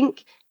 I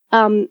think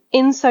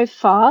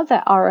insofar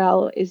that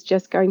RL is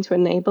just going to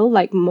enable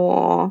like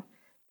more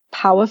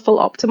powerful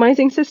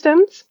optimizing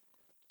systems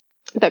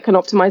that can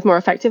optimize more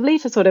effectively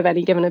for sort of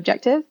any given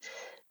objective,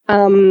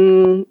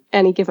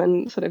 any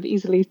given sort of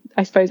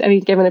any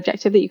given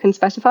objective that you can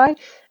specify.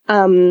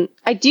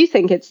 I do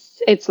think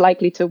it's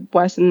likely to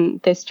worsen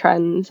this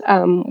trend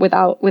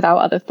without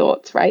other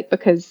thoughts, right?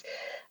 Because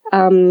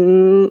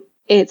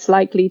it's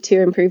likely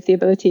to improve the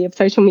ability of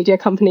social media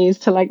companies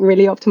to like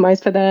really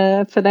optimize for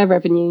their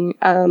revenue,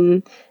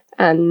 and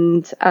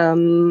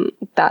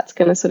that's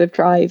going to sort of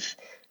drive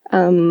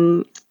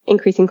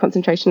increasing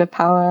concentration of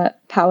power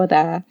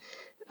there.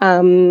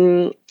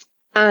 And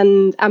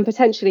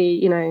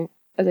potentially,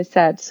 as I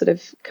said, sort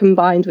of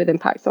combined with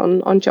impacts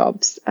on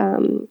jobs,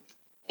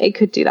 it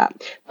could do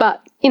that.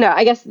 But,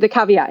 I guess the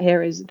caveat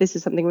here is this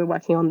is something we're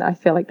working on that I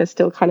feel like there's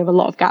still kind of a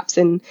lot of gaps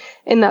in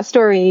that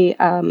story,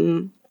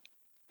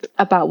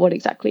 about what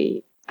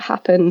exactly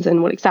happens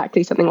and what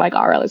exactly something like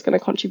RL is going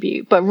to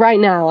contribute. But right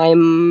now,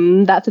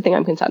 that's the thing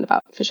I'm concerned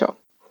about for sure.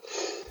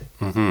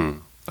 Mm-hmm.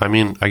 I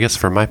mean, I guess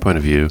from my point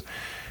of view,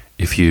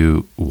 if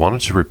you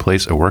wanted to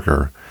replace a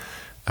worker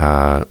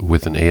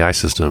with an AI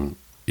system,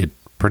 it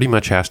pretty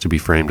much has to be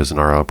framed as an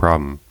RL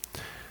problem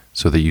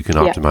so that you can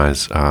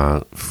optimize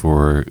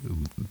for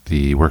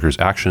the worker's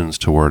actions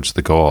towards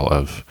the goal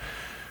of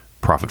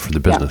profit for the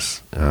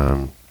business.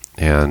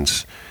 And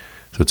so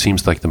it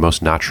seems like the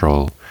most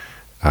natural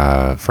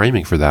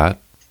framing for that.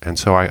 And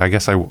so I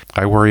guess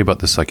I worry about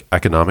this like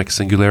economic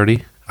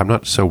singularity. I'm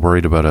not so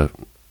worried about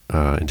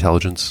a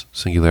intelligence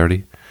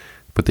singularity,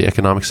 but the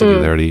economic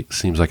singularity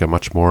seems like a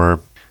much more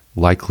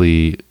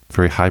likely,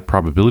 very high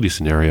probability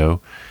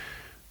scenario,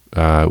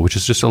 which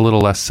is just a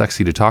little less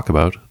sexy to talk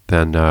about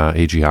than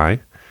AGI.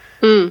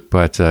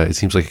 But it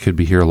seems like it could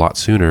be here a lot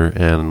sooner.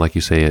 And like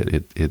you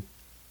say,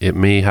 it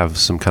may have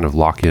some kind of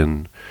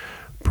lock-in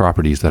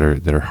properties that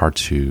are hard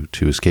to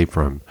escape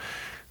from.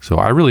 So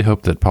I really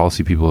hope that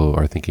policy people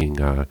are thinking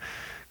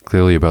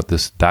clearly about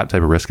that type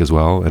of risk as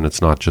well, and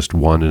it's not just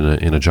one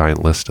in a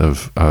giant list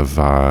of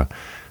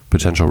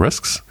potential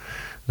risks.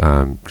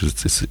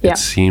 Because it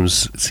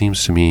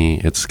seems to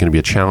me it's going to be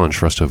a challenge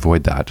for us to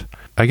avoid that.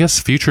 I guess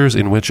futures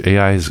in which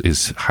AI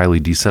is highly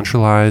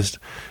decentralized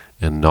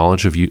and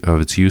knowledge of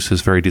its use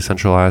is very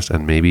decentralized,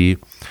 and maybe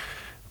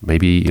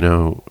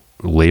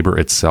labor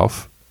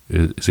itself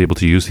is able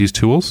to use these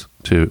tools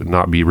to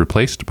not be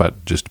replaced,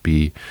 but just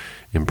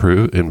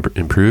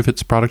improve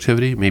its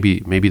productivity.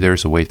 Maybe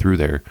there's a way through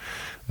there.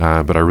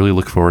 But I really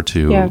look forward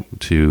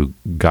to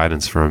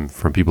guidance from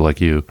people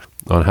like you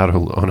on how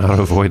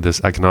to avoid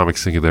this economic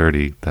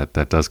singularity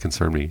that does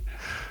concern me.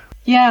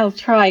 Yeah, I'll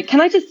try. Can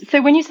I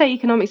so when you say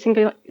economic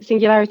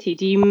singularity,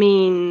 do you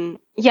mean,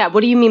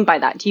 what do you mean by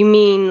that? Do you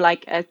mean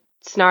like a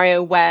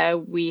scenario where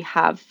we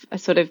have a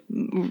sort of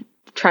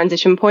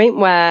transition point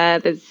where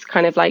there's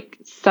kind of like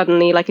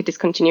suddenly like a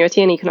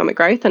discontinuity in economic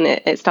growth and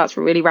it starts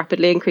really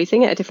rapidly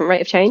increasing at a different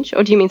rate of change?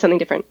 Or do you mean something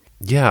different?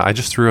 Yeah, I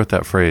just threw out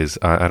that phrase.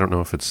 I don't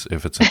know if it's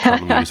a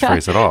commonly used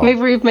phrase at all. Maybe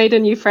we've made a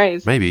new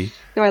phrase. Maybe.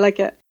 No, I like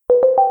it.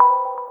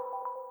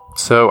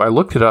 So I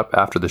looked it up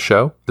after the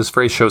show. This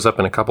phrase shows up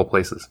in a couple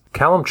places.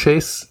 Callum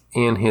Chase,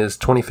 in his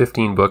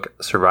 2015 book,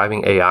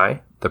 Surviving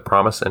AI, The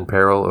Promise and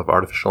Peril of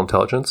Artificial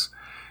Intelligence,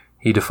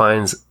 he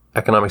defines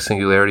economic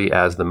singularity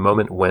as the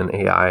moment when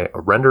AI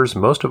renders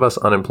most of us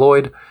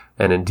unemployed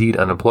and indeed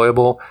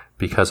unemployable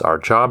because our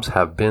jobs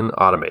have been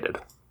automated.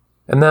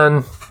 And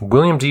then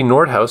William D.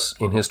 Nordhaus,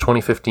 in his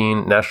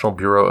 2015 National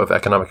Bureau of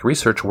Economic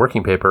Research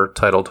working paper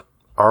titled,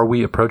 Are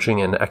We Approaching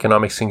an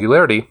Economic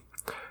Singularity?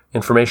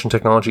 Information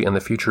Technology and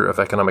the Future of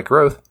Economic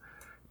Growth,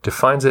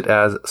 defines it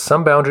as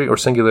some boundary or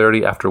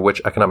singularity after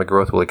which economic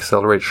growth will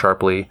accelerate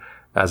sharply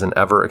as an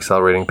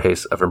ever-accelerating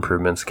pace of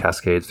improvements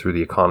cascades through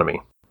the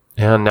economy.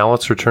 And now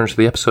let's return to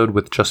the episode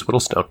with Jess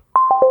Whittlestone.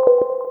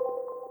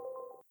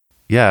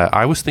 Yeah,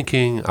 I was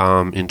thinking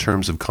in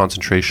terms of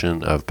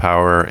concentration of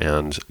power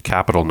and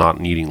capital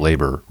not needing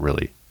labor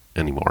really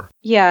anymore.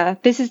 Yeah,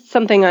 this is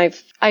something I've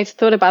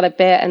thought about a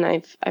bit, and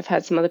I've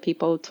heard some other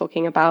people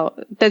talking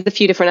about. There's a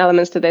few different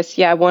elements to this.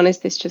 Yeah, one is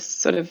this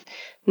just sort of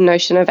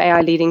notion of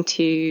AI leading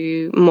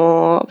to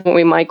more what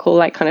we might call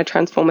like kind of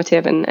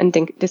transformative and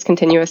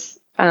discontinuous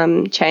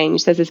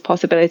change. There's this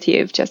possibility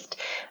of just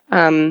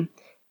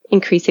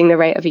increasing the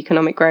rate of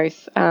economic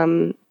growth,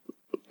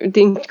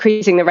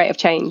 increasing the rate of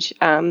change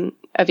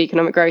of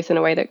economic growth in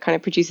a way that kind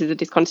of produces a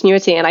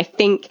discontinuity. And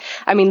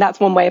I mean, that's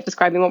one way of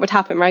describing what would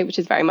happen, right? Which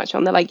is very much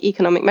on the like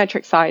economic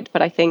metric side.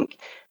 But I think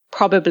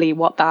probably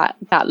what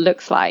that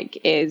looks like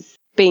is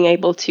being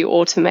able to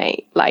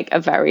automate like a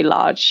very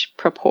large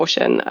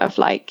proportion of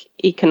like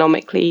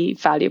economically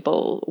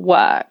valuable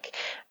work.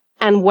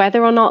 And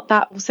whether or not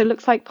that also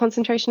looks like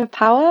concentration of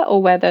power,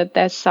 or whether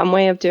there's some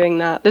way of doing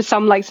that. There's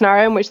some like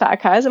scenario in which that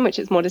occurs, in which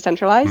it's more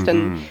decentralized,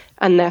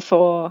 and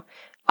therefore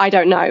I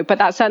don't know. But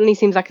that certainly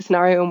seems like a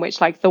scenario in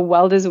which like the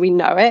world as we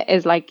know it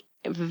is like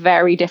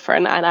very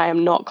different, and I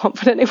am not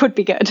confident it would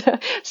be good.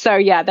 So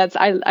yeah,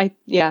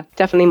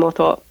 definitely more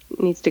thought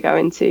needs to go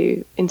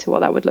into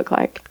what that would look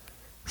like.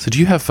 So do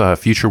you have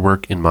future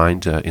work in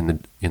mind in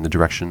the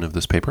direction of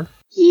this paper?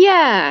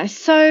 Yeah,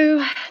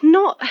 so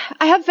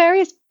I have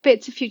various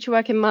bits of future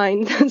work in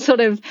mind that sort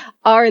of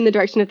are in the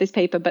direction of this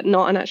paper, but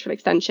not an actual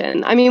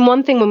extension. I mean,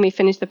 one thing when we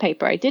finished the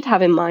paper I did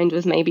have in mind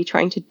was maybe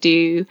trying to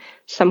do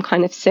some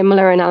kind of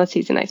similar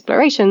analyses and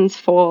explorations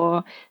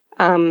for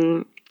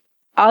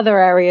other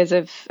areas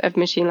of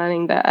machine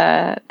learning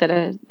that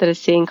are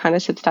seeing kind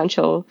of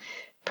substantial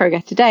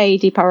progress today.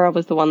 DeepRL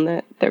was the one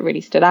that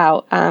really stood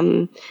out.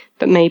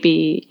 But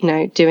maybe,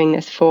 doing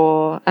this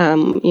for,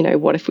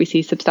 what if we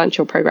see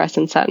substantial progress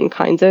in certain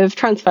kinds of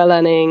transfer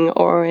learning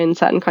or in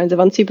certain kinds of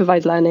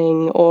unsupervised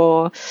learning,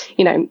 or,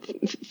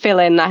 fill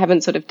in. I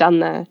haven't sort of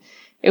done it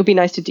would be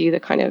nice to do the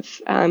kind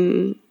of,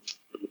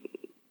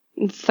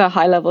 the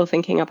high level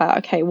thinking about,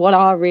 okay, what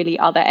are really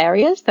other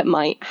areas that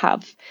might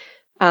have,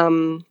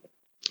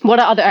 what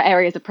are other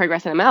areas of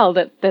progress in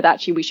ML that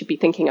actually we should be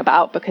thinking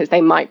about because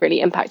they might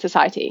really impact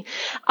society?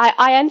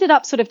 I ended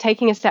up sort of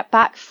taking a step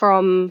back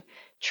from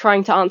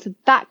trying to answer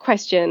that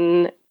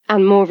question,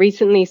 and more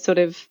recently sort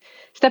of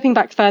stepping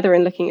back further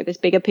and looking at this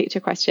bigger picture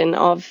question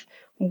of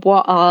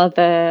what are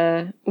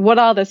the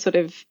sort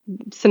of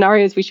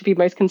scenarios we should be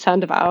most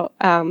concerned about,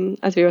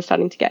 as we were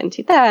starting to get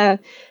into there,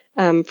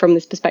 from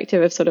this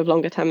perspective of sort of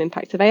longer term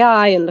impacts of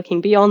AI and looking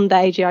beyond the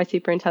AGI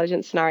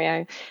superintelligence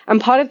scenario. And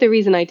part of the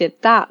reason I did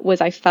that was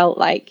I felt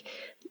like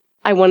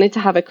I wanted to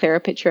have a clearer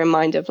picture in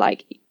mind of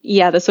like,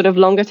 the sort of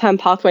longer term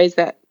pathways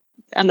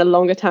and the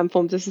longer term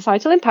forms of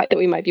societal impact that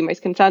we might be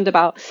most concerned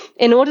about,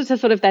 in order to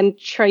sort of then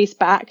trace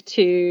back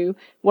to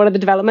what are the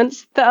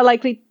developments that are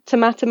likely to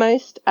matter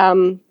most.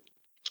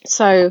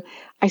 So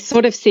I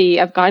sort of see,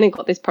 I've kind of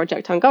got this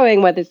project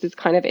ongoing where there's this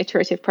kind of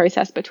iterative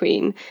process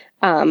between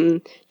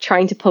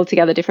trying to pull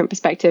together different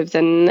perspectives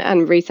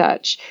and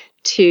research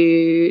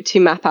to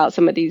map out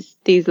some of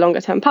these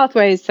longer term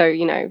pathways. So,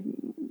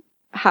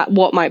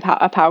 what might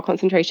a power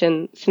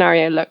concentration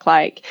scenario look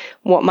like?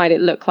 What might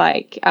it look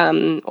like?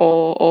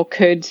 Or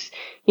could,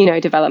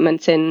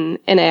 developments in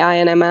AI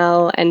and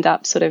ML end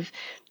up sort of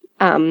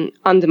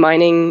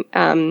undermining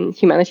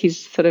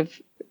humanity's sort of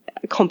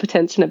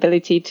competence and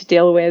ability to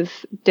deal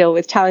with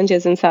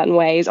challenges in certain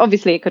ways?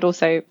 Obviously, it could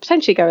also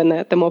potentially go in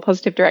the more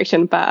positive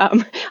direction, but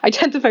I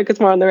tend to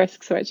focus more on the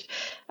risks, which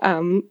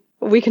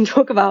we can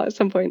talk about at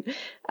some point.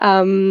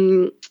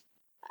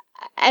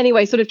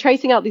 Anyway, sort of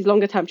tracing out these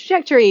longer term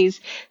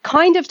trajectories,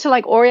 kind of to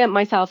like orient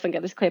myself and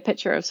get this clear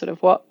picture of sort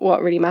of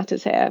what really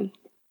matters here.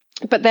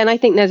 But then I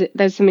think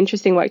there's some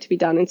interesting work to be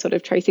done in sort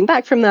of tracing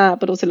back from that,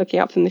 but also looking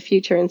up from the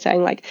future and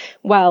saying like,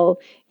 well,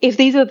 if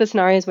these are the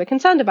scenarios we're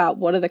concerned about,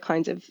 what are the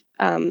kinds of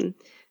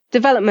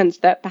developments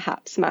that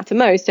perhaps matter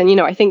most?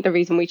 And, I think the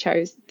reason we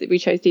chose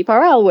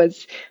DeepRL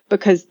was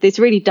because this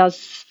really does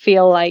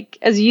feel like,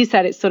 as you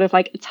said, it's sort of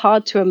like, it's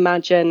hard to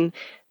imagine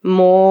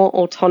more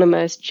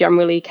autonomous,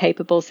 generally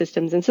capable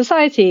systems in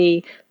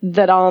society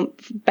that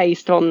aren't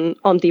based on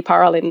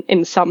DeepRL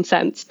in some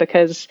sense,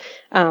 because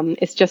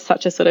it's just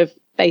such a sort of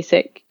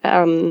basic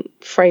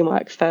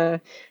framework for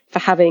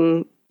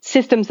having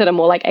systems that are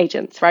more like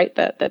agents, right?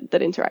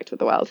 That interact with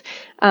the world.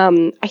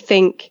 I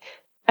think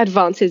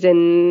advances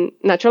in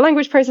natural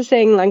language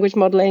processing, language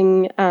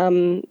modeling,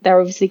 they're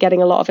obviously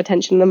getting a lot of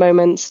attention at the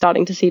moment,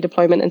 starting to see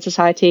deployment in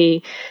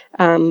society,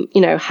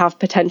 have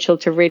potential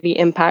to really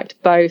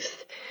impact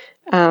both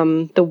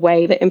the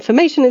way that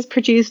information is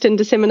produced and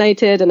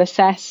disseminated and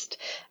assessed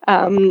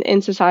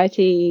in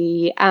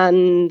society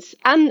and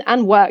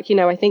work.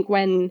 I think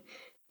when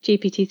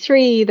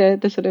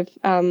GPT-3, the sort of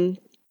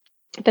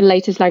the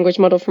latest language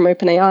model from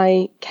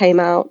OpenAI came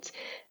out,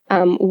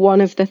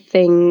 one of the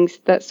things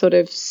that sort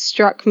of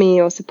struck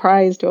me or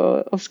surprised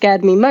or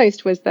scared me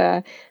most was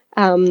the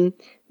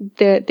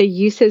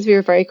uses we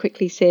were very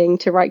quickly seeing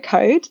to write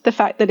code. The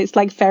fact that it's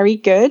like very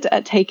good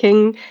at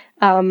taking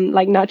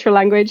like natural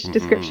language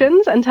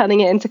descriptions and turning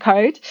it into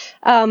code,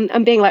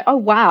 and being like, oh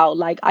wow,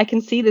 like I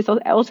can see this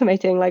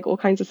automating like all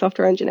kinds of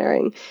software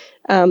engineering.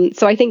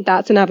 So I think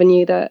that's an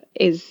avenue that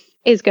is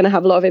going to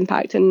have a lot of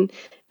impact and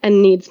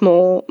needs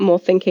more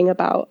thinking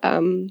about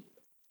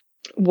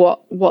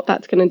what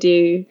that's going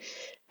to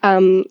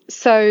do.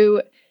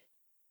 So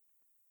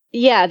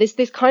yeah,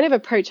 this kind of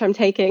approach I'm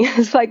taking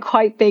is like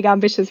quite big,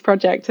 ambitious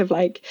project of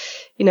like,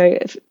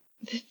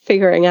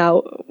 figuring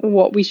out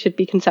what we should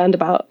be concerned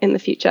about in the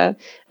future.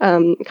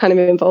 Kind of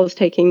involves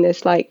taking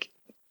this like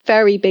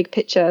very big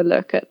picture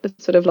look at the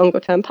sort of longer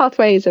term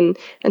pathways and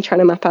trying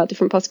to map out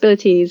different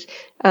possibilities.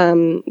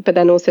 But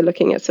then also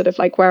looking at sort of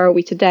like, where are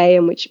we today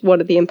and what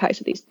are the impacts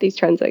that these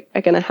trends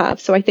are going to have.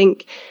 So I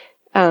think,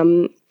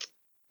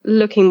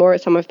 looking more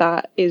at some of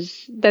that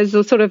there's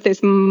a sort of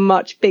this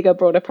much bigger,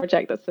 broader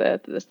project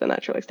that's the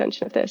natural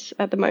extension of this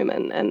at the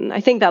moment. And I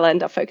think they'll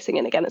end up focusing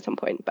in again at some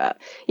point. But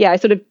yeah, I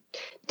sort of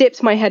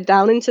dipped my head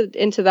down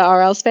into the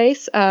RL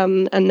space.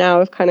 And now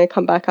I've kind of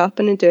come back up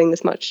and are doing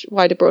this much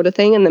wider, broader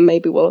thing. And then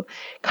maybe we'll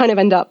kind of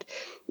end up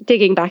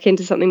digging back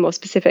into something more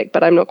specific,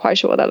 but I'm not quite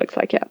sure what that looks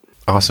like yet.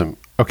 Awesome.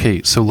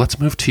 Okay, so let's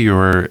move to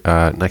your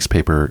next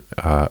paper,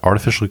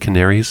 Artificial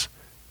Canaries,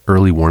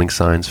 Early Warning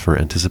Signs for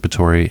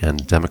Anticipatory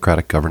and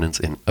Democratic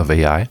Governance of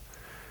AI.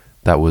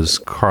 That was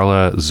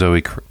Carla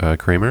Zoe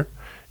Kramer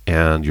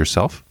and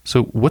yourself.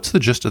 So what's the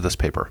gist of this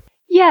paper?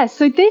 Yeah,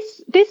 so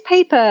this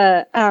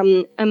paper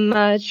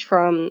emerged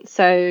from,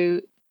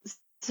 so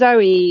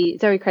Zoe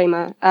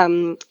Kramer,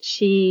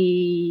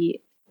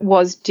 she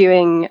was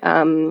doing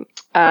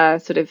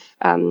sort of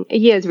a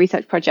year's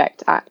research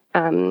project at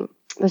the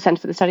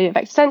Center for the Study of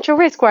Existential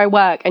Risk, where I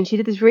work, and she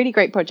did this really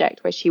great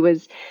project where she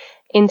was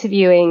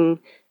interviewing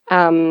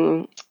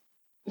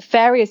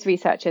various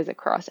researchers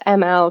across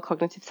ML,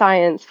 cognitive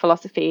science,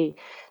 philosophy,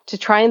 to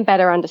try and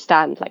better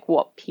understand like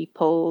what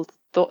people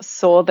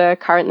saw the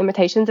current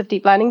limitations of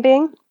deep learning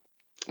being,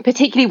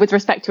 particularly with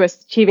respect to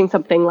achieving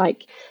something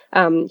like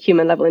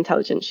human level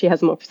intelligence. She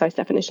has a more precise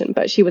definition,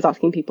 but she was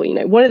asking people,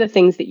 what are the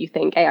things that you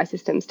think AI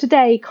systems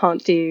today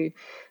can't do?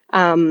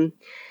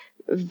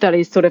 That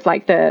is sort of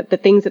like the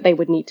things that they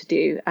would need to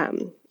do.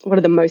 What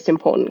are the most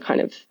important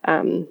kind of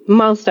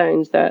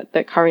milestones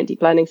that current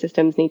deep learning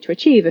systems need to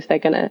achieve if they're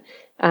going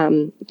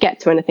to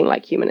get to anything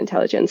like human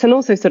intelligence? And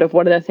also sort of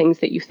what are the things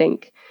that you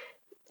think,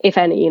 if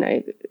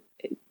any,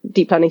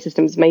 deep learning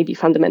systems maybe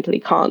fundamentally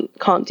can't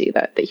do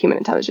that human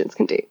intelligence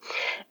can do.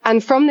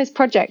 And from this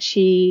project,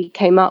 she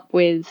came up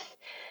with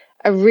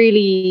a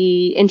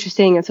really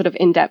interesting and sort of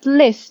in-depth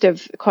list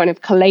of kind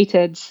of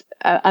collated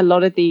a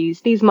lot of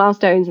these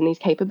milestones and these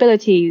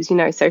capabilities,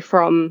 so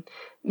from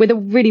with a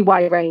really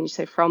wide range.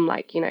 So from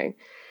like,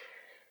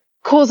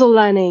 causal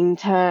learning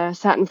to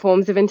certain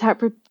forms of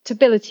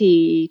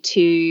interpretability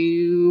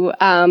to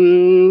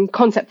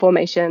concept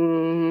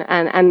formation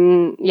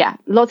and yeah,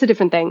 lots of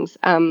different things.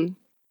 And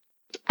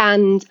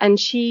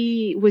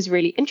she was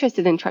really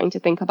interested in trying to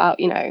think about,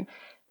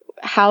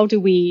 how do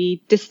we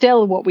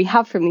distill what we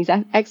have from these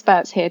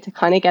experts here to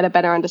kind of get a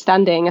better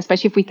understanding,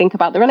 especially if we think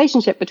about the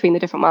relationship between the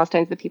different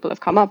milestones that people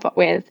have come up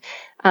with.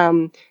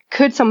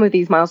 Could some of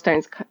these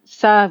milestones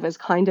serve as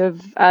kind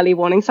of early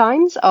warning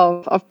signs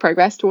of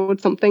progress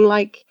towards something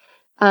like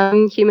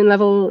human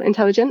level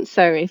intelligence?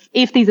 So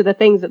if these are the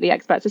things that the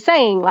experts are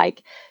saying,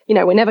 like,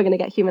 we're never going to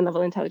get human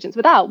level intelligence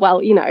without, well,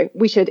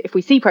 we should, if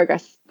we see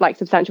progress, like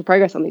substantial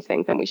progress on these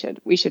things, then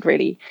we should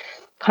really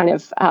kind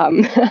of,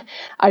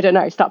 I don't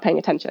know, start paying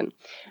attention.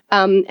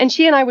 And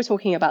she and I were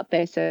talking about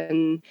this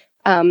and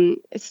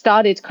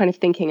started kind of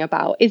thinking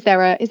about, is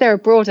there a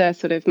broader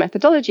sort of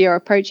methodology or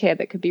approach here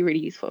that could be really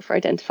useful for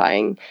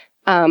identifying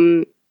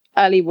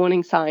early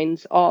warning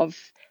signs of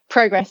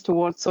progress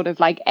towards sort of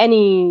like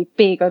any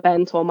big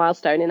event or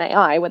milestone in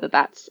AI, whether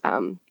that's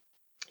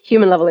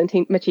human level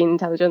machine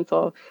intelligence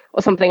or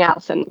something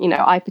else. And,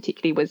 I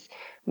particularly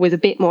was a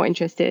bit more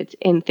interested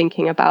in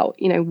thinking about,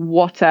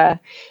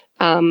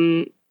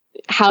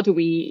 how do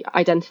we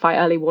identify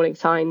early warning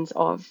signs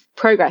of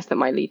progress that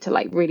might lead to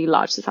like really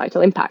large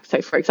societal impact?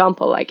 So for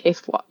example, like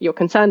if what you're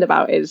concerned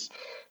about is,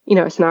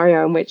 a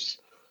scenario in which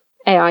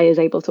AI is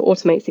able to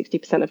automate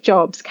 60% of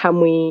jobs, can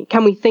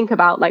we think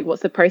about like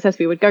what's the process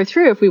we would go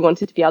through if we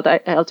wanted to be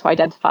able to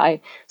identify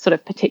sort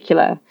of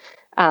particular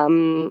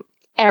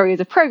areas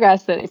of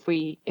progress that if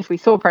we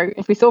saw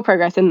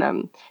progress in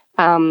them,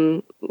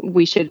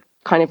 we should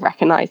kind of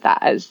recognize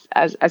that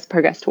as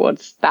progress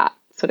towards that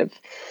sort of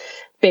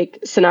big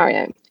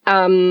scenario.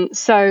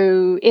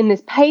 So in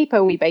this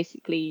paper, we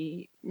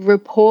basically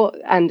report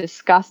and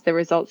discuss the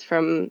results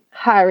from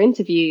her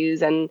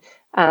interviews and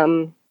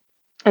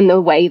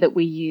the way that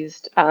we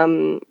used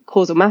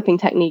causal mapping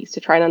techniques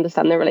to try and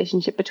understand the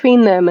relationship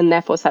between them, and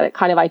therefore so that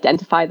kind of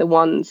identify the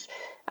ones,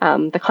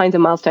 the kinds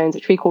of milestones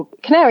which we call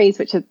canaries,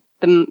 which are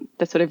the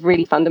sort of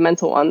really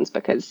fundamental ones,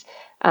 because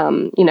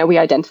we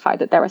identified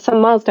that there are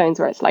some milestones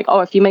where it's like,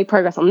 oh, if you make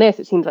progress on this,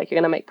 it seems like you're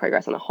going to make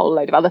progress on a whole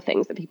load of other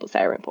things that people say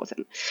are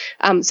important.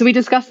 So we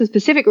discussed the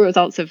specific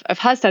results of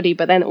her study,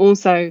 but then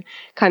also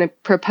kind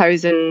of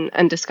propose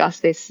and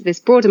discuss this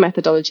broader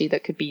methodology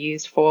that could be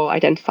used for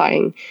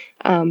identifying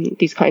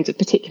these kinds of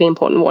particularly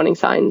important warning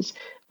signs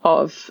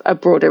of a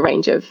broader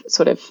range of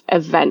sort of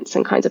events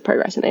and kinds of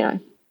progress in AI.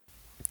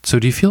 So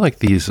do you feel like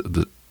these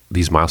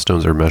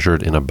milestones are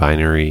measured in a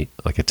binary,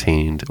 like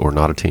attained or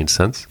not attained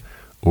sense?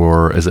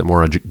 Or is it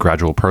more a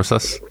gradual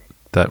process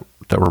that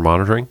we're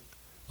monitoring?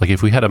 Like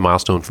if we had a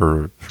milestone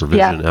for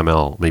vision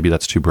ML, maybe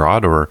that's too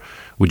broad, or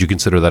would you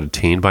consider that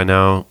attained by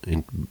now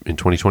in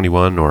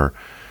 2021 or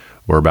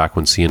back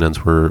when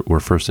CNNs were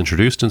first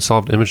introduced and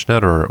solved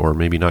ImageNet, or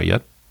maybe not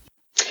yet?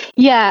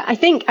 Yeah,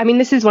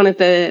 this is one of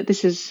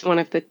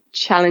the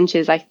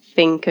challenges, I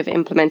think, of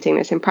implementing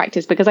this in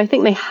practice, because I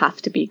think they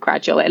have to be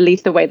gradual, at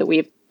least the way that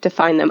we've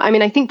defined them.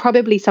 I think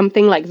probably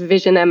something like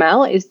Vision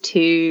ML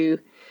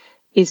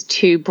is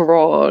too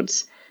broad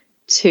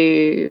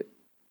to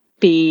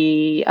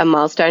be a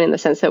milestone in the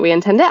sense that we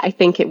intend it. I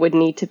think it would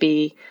need to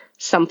be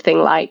something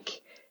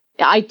like,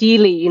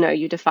 ideally,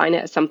 you define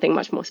it as something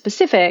much more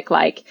specific,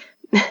 like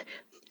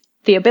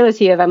the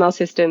ability of ML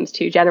systems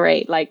to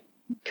generate like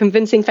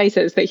convincing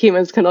faces that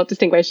humans cannot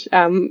distinguish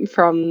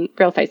from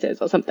real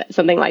faces or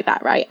something like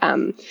that, right?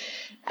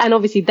 And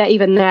obviously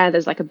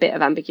there's like a bit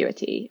of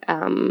ambiguity,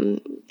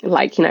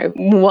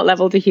 what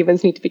level do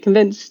humans need to be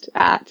convinced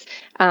at?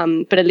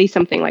 But at least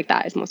something like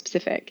that is more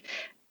specific.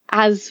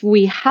 As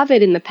we have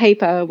it in the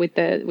paper with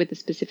the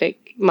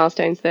specific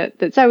milestones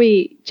that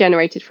Zoe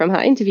generated from her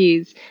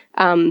interviews,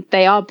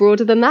 they are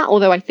broader than that,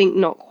 although I think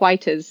not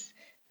quite as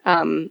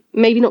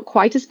maybe not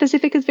quite as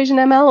specific as Vision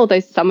ML,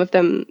 although some of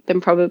them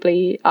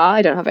probably are.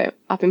 I don't have it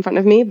up in front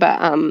of me, but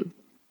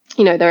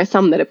there are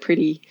some that are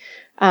pretty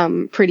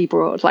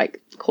broad, like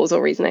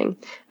causal reasoning.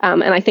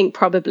 And I think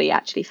probably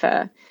an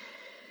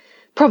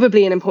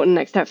important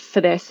next step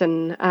for this,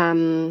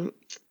 and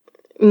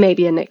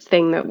maybe a next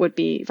thing that would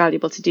be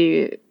valuable to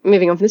do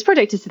moving on from this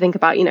project, is to think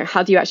about,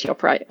 how do you actually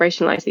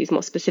operationalize these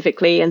more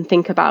specifically, and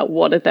think about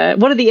what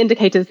are the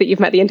indicators that you've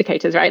met the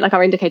indicators, right? Like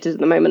our indicators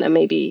at the moment are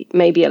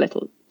maybe a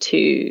little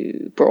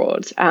too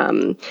broad.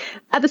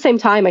 At the same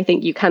time, I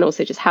think you can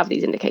also just have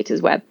these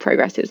indicators where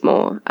progress is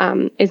more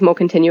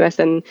continuous,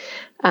 and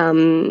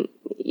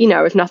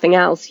if nothing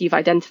else, you've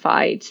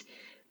identified.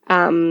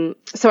 So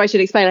I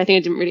should explain. I think I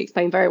didn't really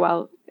explain very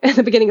well at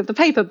the beginning of the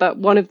paper, but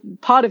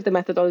part of the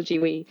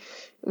methodology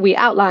we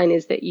outline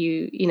is that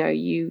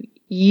you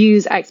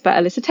use expert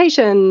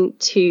elicitation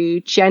to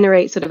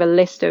generate sort of a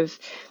list of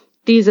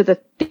these are the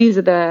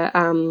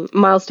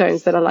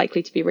milestones that are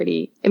likely to be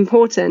really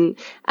important,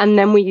 and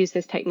then we use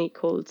this technique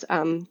called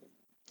a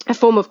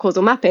form of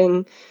causal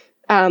mapping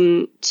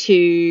and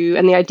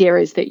the idea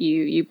is that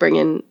you bring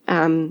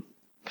in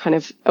kind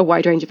of a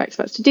wide range of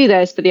experts to do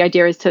this, but the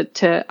idea is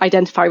to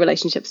identify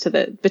relationships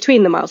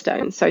between the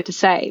milestones. So to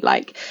say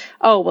like,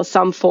 oh, well,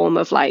 some form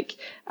of like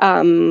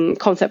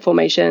concept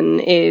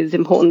formation is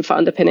important for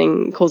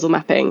underpinning causal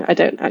mapping. I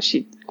don't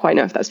actually quite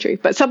know if that's true,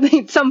 but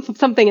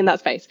something in that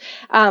space.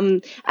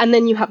 And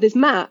then you have this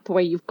map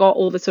where you've got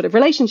all the sort of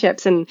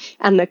relationships and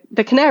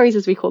the canaries,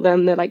 as we call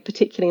them, the like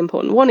particularly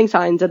important warning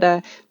signs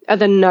are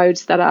the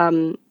nodes that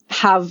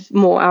have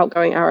more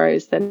outgoing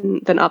arrows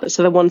than others.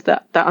 So the ones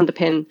that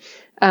underpin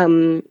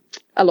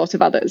a lot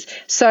of others.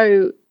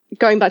 So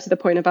going back to the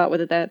point about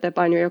whether they're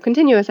binary or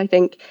continuous, I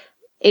think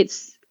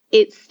it's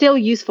still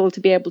useful to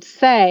be able to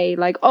say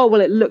like, oh, well,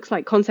 it looks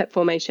like concept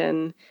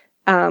formation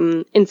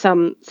in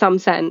some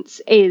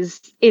sense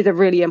is a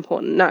really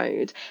important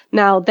node.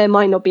 Now, there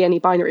might not be any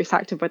binary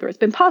fact of whether it's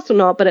been passed or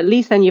not, but at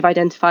least then you've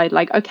identified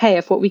like, okay,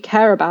 if what we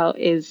care about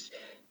is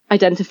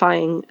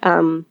identifying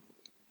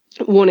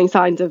warning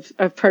signs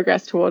of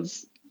progress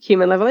towards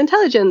human level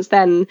intelligence,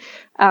 then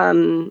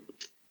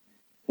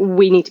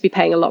we need to be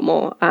paying a lot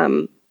more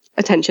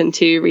attention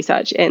to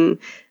research in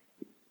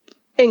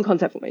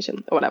concept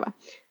formation or whatever.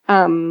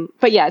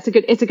 But yeah, it's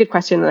a good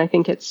question, and I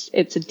think it's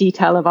a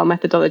detail of our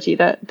methodology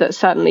that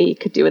certainly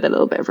could do with a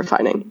little bit of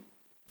refining.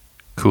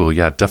 Cool.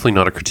 Yeah, definitely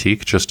not a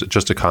critique.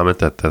 Just a comment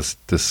that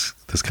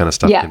this kind of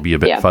stuff can be a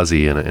bit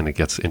fuzzy, and it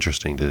gets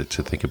interesting to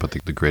think about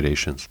the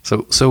gradations.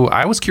 So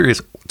I was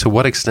curious to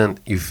what extent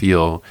you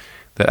feel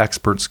that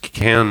experts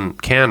can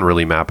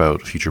really map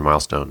out future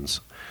milestones.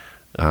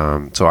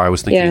 So I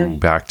was thinking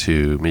back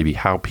to maybe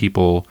how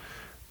people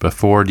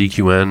before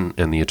DQN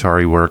and the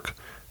Atari work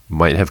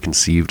might have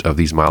conceived of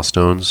these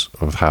milestones,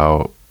 of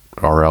how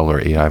RL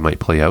or AI might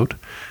play out,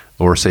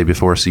 or say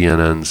before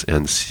CNNs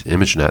and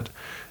ImageNet,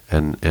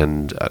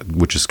 and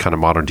which is kind of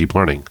modern deep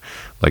learning.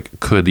 Like,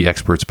 could the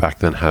experts back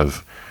then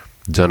have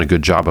done a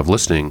good job of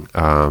listing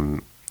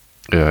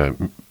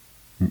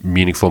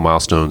meaningful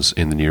milestones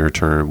in the near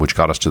term, which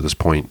got us to this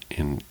point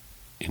in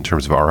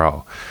terms of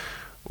RL?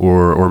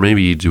 Or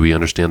maybe do we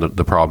understand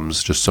the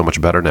problems just so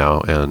much better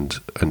now, and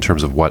in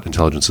terms of what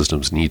intelligent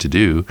systems need to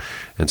do,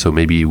 and so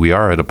maybe we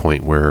are at a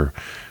point where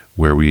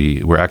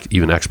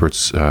even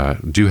experts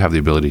do have the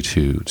ability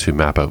to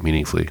map out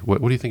meaningfully.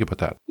 What do you think about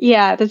that?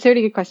 Yeah, that's a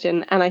really good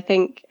question, and I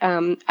think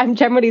I'm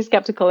generally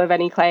skeptical of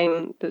any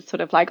claim that's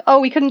sort of like, oh,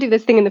 we couldn't do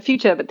this thing in the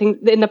future, but things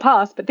in the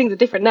past, but things are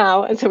different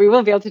now, and so we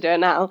will be able to do it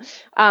now.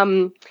 I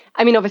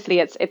mean, obviously,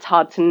 it's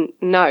hard to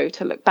know,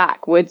 to look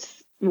back.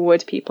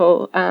 Would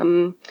people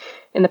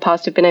in the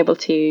past have been able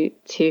to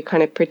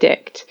kind of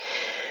predict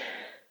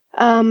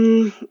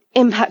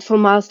impactful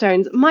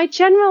milestones? My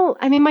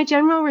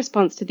general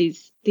response to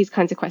these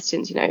kinds of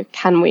questions,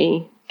 can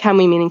we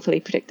meaningfully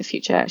predict the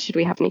future? Should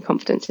we have any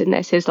confidence in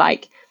this? Is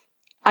like,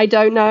 I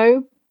don't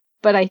know,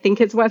 but I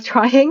think it's worth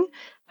trying.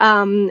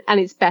 And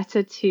it's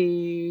better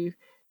to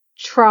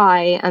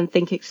try and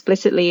think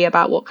explicitly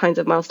about what kinds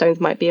of milestones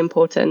might be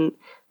important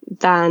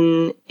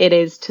than it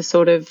is to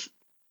sort of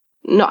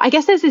I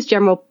guess there's this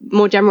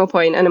more general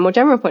point, and a more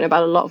general point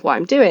about a lot of what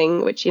I'm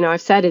doing, which, I've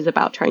said is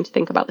about trying to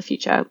think about the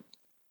future.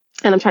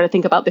 And I'm trying to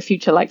think about the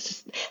future, like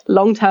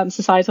long-term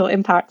societal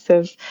impacts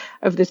of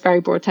this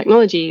very broad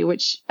technology,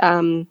 which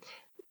I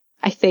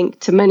think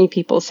to many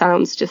people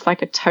sounds just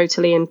like a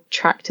totally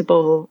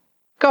intractable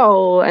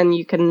goal, and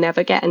you can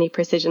never get any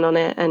precision on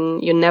it,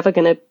 and you're never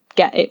going to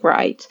get it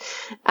right.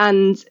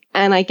 And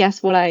I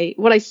guess what I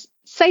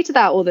say to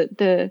that, or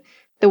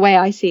the way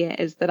I see it,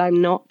 is that I'm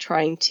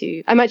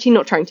actually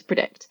not trying to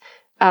predict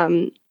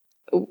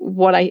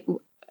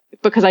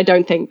because I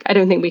don't think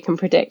we can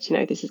predict,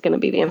 this is going to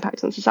be the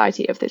impact on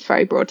society of this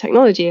very broad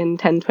technology in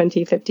 10,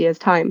 20, 50 years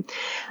time.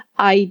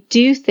 I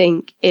do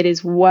think it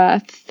is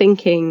worth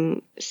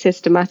thinking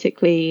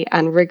systematically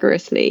and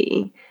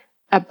rigorously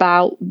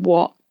about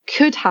what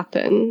could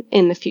happen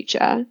in the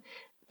future,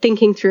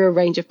 thinking through a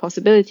range of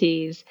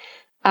possibilities,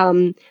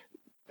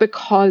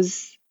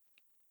 because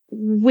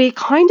we're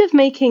kind of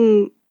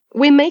making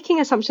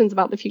assumptions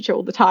about the future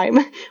all the time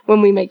when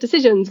we make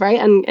decisions, right?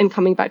 And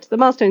coming back to the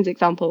milestones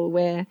example,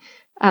 where,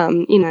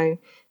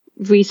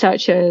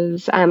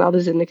 researchers and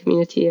others in the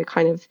community are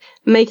kind of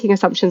making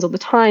assumptions all the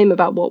time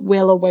about what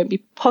will or won't be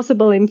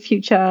possible in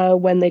future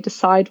when they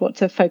decide what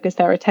to focus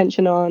their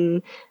attention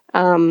on,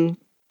 when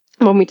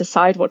we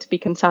decide what to be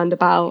concerned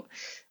about.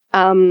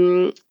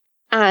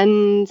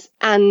 And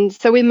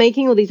so we're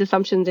making all these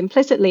assumptions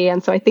implicitly.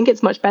 And so I think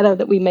it's much better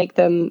that we make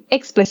them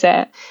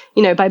explicit,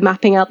 by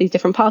mapping out these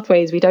different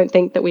pathways. We don't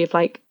think that we've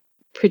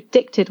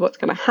predicted what's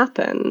going to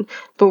happen,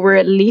 but we're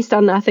at least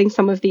unearthing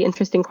some of the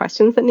interesting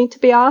questions that need to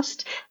be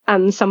asked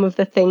and some of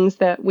the things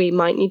that we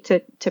might need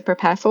to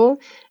prepare for.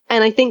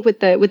 And I think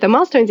with the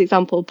milestones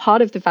example,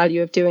 part of the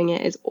value of doing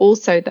it is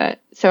also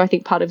that, so I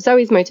think part of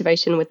Zoe's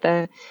motivation with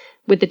the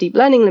deep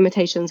learning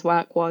limitations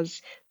work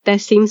was there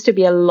seems to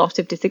be a lot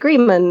of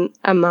disagreement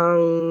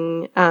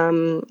among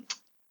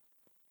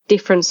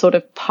different sort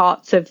of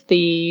parts of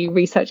the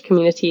research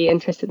community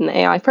interested in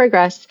AI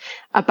progress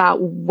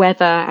about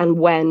whether and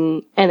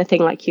when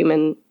anything like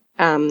human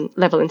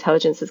level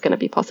intelligence is going to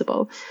be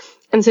possible.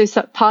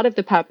 so part of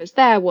the purpose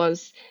there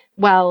was,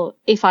 well,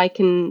 if I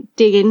can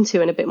dig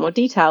into in a bit more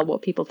detail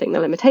what people think the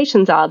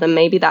limitations are, then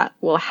maybe that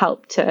will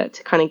help to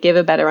kind of give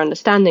a better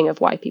understanding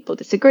of why people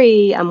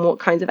disagree and what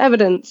kinds of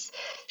evidence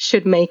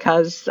should make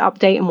us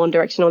update in one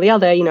direction or the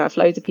other. You know, if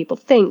loads of people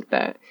think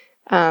that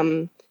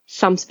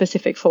some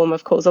specific form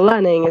of causal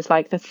learning is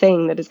like the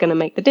thing that is going to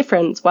make the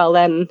difference, well,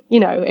 then, you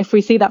know, if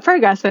we see that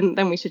progress,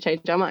 then we should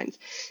change our minds.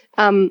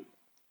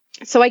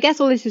 So I guess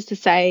all this is to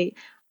say,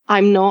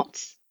 I'm not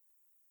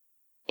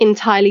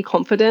entirely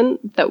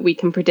confident that we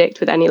can predict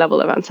with any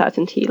level of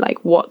uncertainty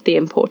like what the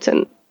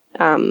important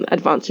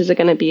advances are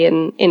going to be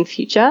in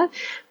future,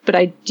 but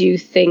I do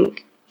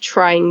think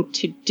trying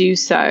to do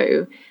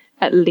so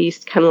at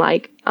least can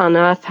like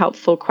unearth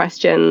helpful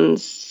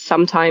questions,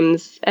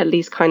 sometimes at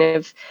least kind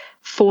of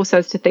force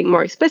us to think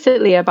more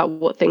explicitly about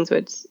what things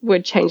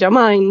would change our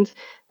mind.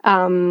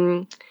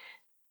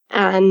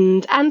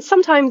 And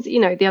sometimes, you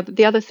know,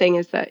 the other thing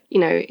is that, you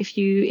know, if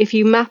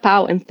you map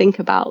out and think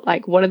about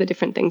like what are the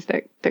different things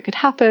that could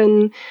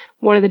happen,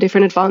 what are the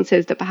different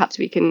advances that perhaps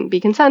we can be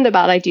concerned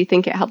about, I do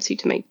think it helps you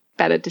to make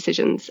better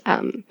decisions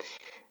in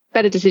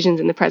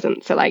the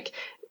present. So like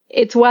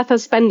it's worth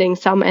us spending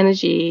some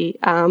energy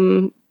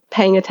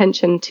paying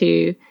attention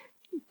to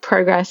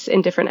progress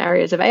in different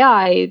areas of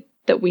AI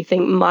that we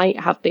think might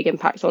have big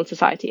impacts on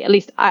society. At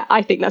least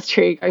I think that's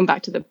true, going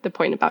back to the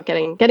point about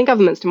getting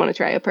governments to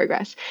monitor AI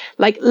progress.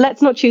 Like,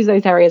 let's not choose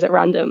those areas at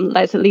random.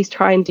 Let's at least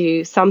try and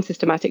do some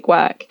systematic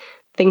work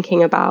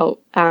thinking about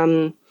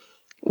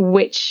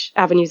which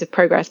avenues of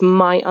progress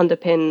might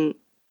underpin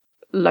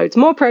loads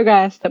more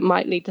progress that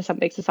might lead to some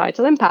big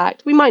societal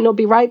impact. We might not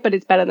be right, but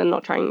it's better than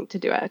not trying to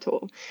do it at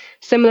all.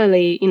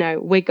 Similarly, you know,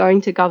 we're going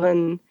to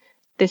govern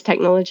this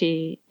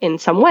technology in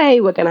some way.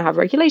 We're going to have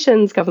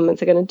regulations.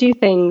 Governments are going to do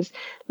things.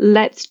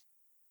 Let's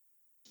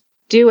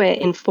do it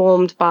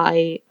informed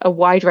by a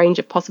wide range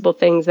of possible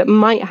things that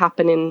might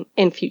happen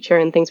in future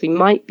and things we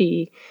might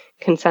be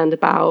concerned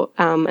about,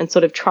 and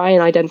sort of try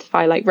and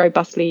identify like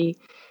robustly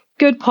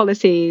good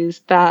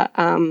policies that,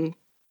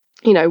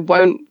 you know,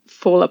 won't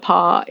fall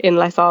apart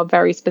unless our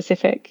very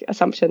specific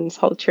assumptions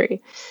hold true.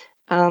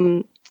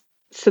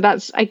 So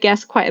that's, I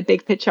guess, quite a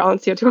big picture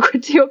answer to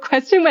your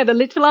question, where the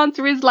literal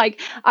answer is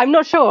like, I'm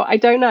not sure. I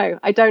don't know.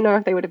 I don't know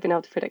if they would have been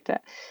able to predict it.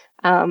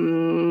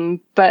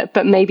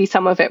 But maybe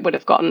some of it would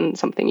have gotten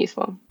something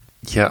useful.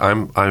 Yeah,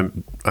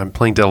 I'm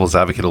playing devil's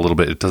advocate a little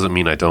bit. It doesn't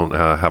mean I don't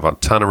have a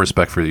ton of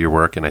respect for your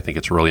work, and I think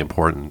it's really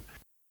important.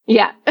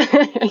 Yeah.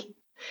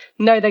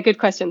 No, they're good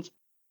questions.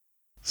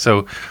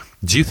 So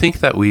do you think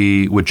that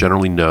we would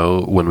generally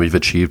know when we've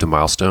achieved a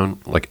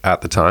milestone, like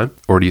at the time?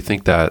 Or do you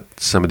think that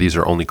some of these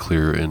are only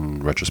clear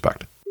in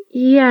retrospect?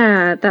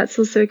 Yeah, that's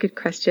also a good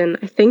question.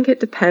 I think it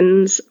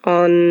depends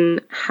on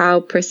how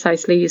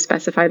precisely you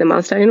specify the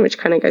milestone, which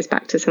kind of goes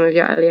back to some of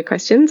your earlier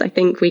questions. I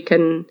think we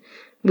can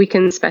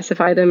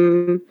specify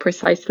them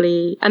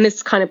precisely, and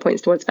this kind of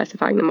points towards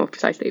specifying them more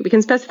precisely. We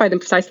can specify them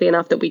precisely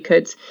enough that we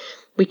could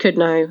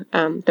know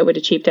that we'd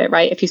achieved it,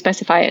 right? If you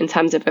specify it in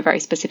terms of a very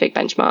specific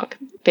benchmark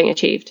being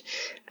achieved,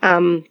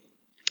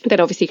 then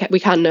obviously we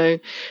can know.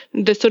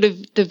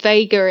 The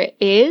vaguer it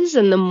is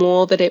and the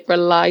more that it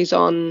relies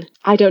on,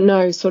 I don't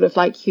know, sort of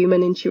like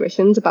human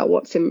intuitions about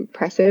what's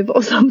impressive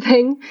or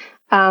something,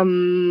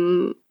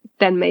 then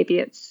maybe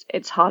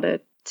it's harder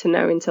to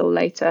know until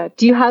later.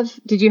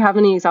 Did you have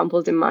any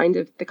examples in mind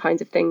of the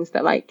kinds of things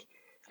that, like,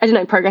 I don't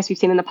know, progress we've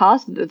seen in the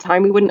past at the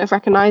time we wouldn't have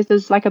recognized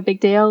as like a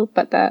big deal,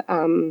 but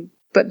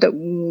that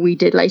we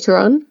did later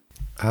on?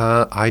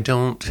 I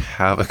don't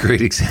have a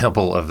great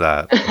example of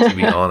that, to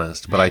be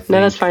honest. But I think,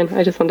 no, that's fine.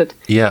 I just wondered.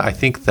 Yeah, I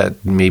think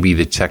that maybe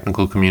the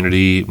technical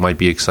community might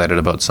be excited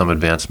about some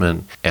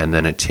advancement, and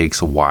then it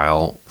takes a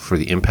while for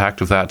the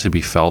impact of that to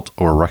be felt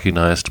or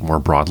recognized more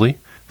broadly.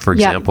 For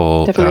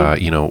example,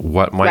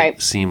 what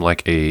might seem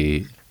like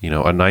a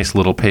nice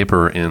little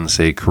paper in,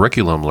 say,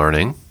 curriculum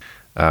learning.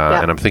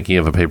 And I'm thinking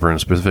of a paper in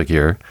specific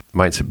here,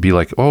 might be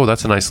like, oh,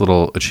 that's a nice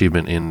little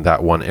achievement in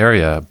that one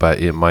area, but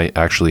it might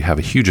actually have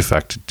a huge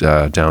effect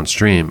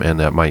downstream, and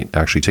that might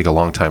actually take a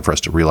long time for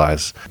us to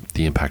realize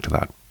the impact of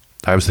that.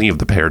 I was thinking of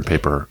the paired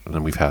paper, and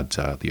then we've had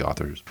the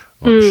authors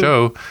on the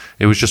show.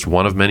 It was just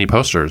one of many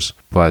posters,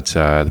 but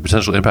the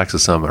potential impacts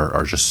of some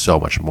are just so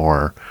much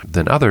more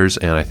than others,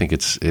 and I think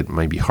it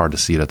might be hard to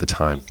see it at the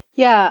time.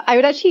 Yeah,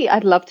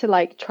 I'd love to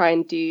like try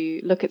and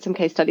look at some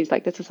case studies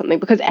like this or something,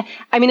 because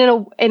I mean,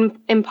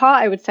 in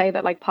part, I would say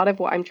that like part of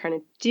what I'm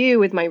trying to do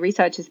with my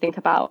research is think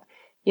about,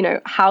 you know,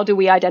 how do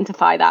we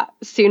identify that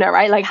sooner,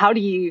 right? Like, how do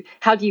you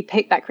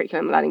pick that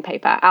curriculum learning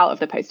paper out of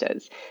the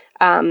posters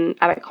at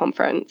a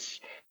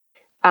conference?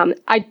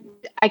 I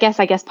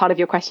guess part of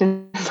your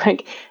question is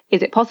like,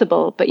 is it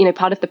possible? But, you know,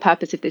 part of the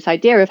purpose of this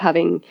idea of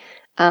having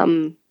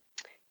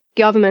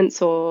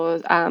governments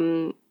or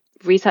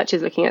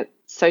researchers looking at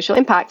social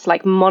impacts,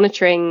 like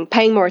monitoring,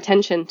 paying more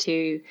attention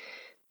to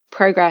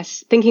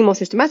progress, thinking more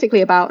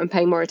systematically about and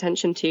paying more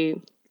attention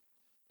to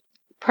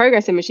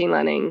progress in machine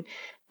learning,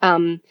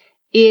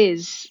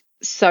 is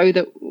so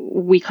that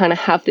we kind of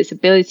have this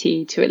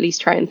ability to at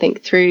least try and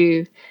think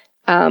through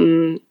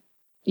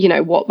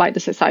what might the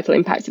societal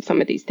impacts of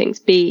some of these things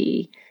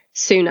be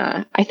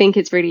sooner. I think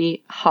it's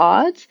really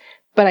hard,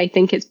 but I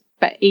think it's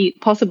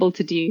possible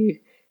to do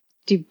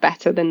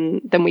better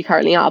than we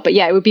currently are. But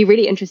yeah, it would be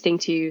really interesting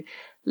to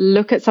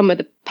look at some of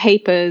the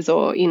papers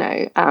or,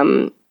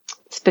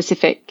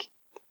 specific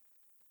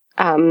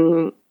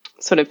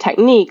sort of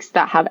techniques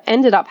that have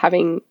ended up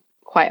having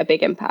quite a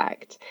big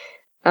impact.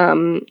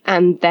 And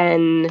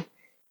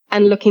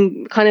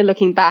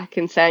looking back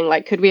and saying,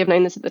 like, could we have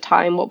known this at the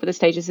time? What were the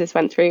stages this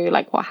went through?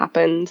 Like, what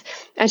happened?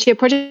 Actually, a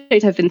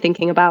project I've been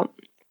thinking about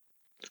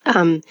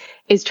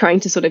is trying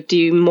to sort of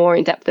do more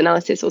in-depth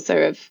analysis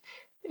also of,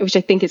 which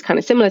I think is kind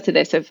of similar to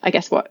this, of, I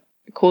guess, what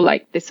I call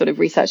like this sort of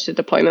research to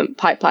deployment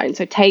pipeline.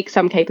 So take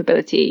some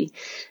capability,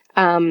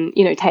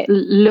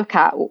 look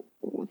at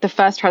the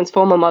first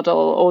transformer model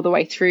all the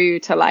way through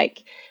to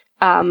like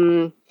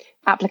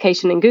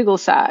application in Google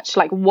search.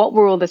 Like, what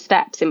were all the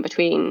steps in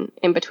between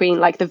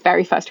like the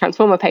very first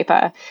transformer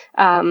paper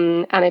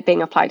and it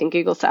being applied in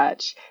Google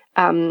search?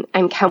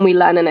 And can we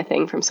learn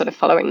anything from sort of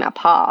following that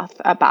path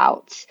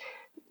about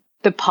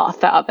the path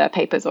that other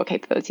papers or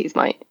capabilities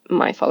might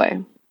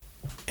follow?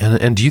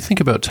 And do you think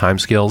about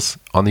timescales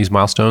on these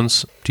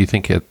milestones? Do you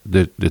think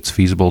that it's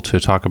feasible to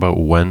talk about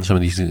when some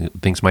of these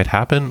things might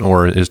happen,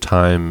 or is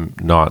time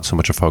not so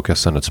much a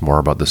focus and it's more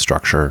about the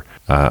structure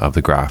of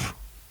the graph?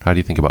 How do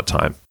you think about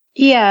time?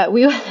 Yeah,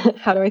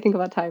 how do I think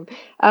about time?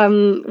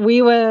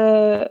 We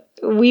were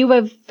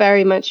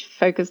very much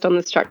focused on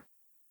the structure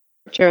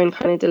and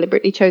kind of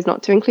deliberately chose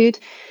not to include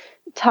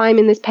time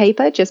in this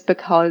paper just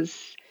because,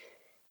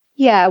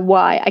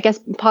 why? I guess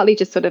partly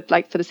just sort of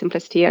like for the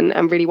simplicity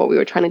and really what we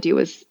were trying to do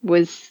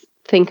was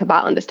think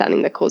about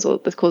understanding the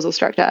causal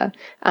structure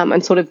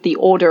and sort of the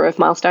order of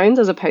milestones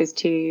as opposed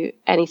to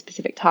any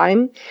specific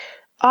time.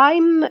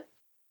 I'm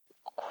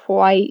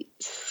quite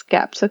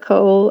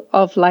skeptical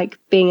of like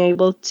being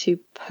able to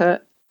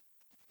put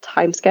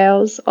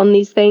timescales on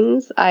these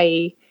things.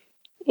 I,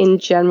 in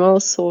general,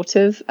 sort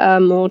of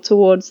more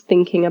towards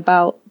thinking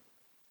about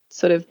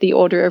sort of the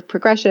order of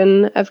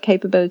progression of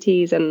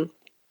capabilities and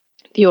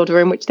the order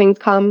in which things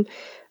come,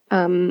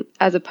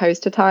 as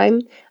opposed to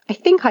time. I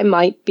think I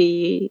might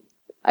be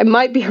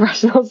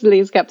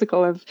irrationally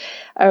skeptical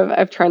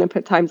of trying to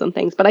put times on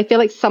things, but I feel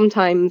like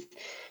sometimes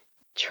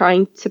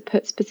trying to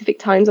put specific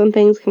times on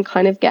things can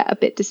kind of get a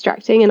bit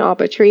distracting and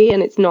arbitrary,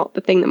 and it's not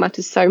the thing that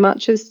matters so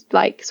much as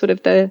like sort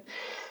of the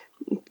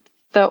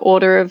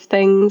order of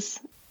things.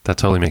 That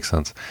totally makes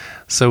sense.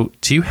 So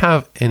do you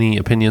have any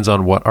opinions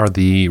on what are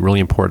the really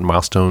important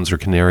milestones or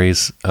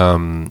canaries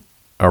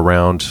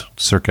around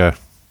circa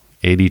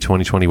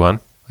 2021?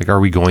 Like, are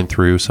we going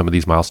through some of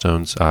these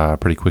milestones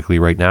pretty quickly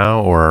right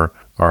now, or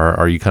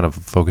are you kind of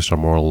focused on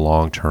more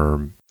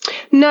long-term?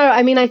 No,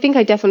 I mean, I think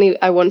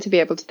I want to be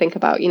able to think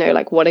about,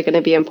 like what are going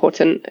to be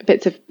important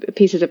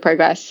pieces of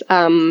progress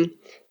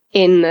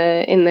in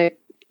the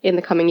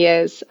coming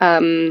years.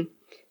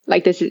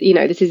 Like this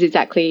is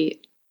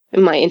exactly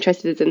my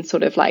interest is in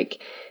sort of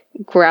like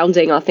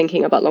grounding our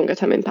thinking about longer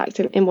term impact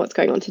in what's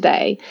going on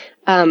today.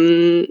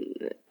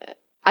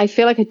 I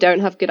feel like I don't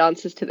have good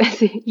answers to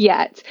this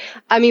yet.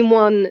 I mean,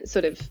 one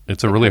sort of...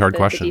 It's a really hard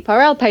question. The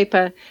DeepRL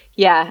paper,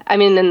 yeah. I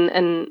mean,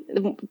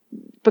 and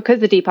because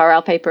the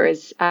DeepRL paper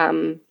is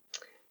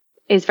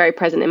very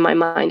present in my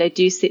mind, I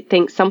do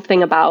think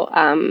something about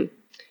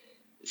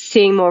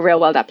seeing more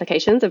real-world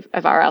applications of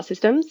RL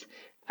systems,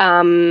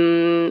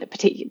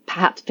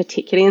 perhaps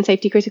particularly in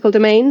safety-critical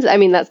domains. I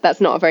mean,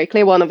 that's not a very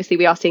clear one. Obviously,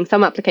 we are seeing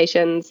some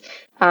applications.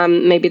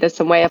 Maybe there's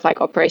some way of like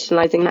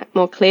operationalizing that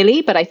more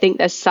clearly, but I think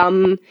there's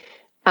some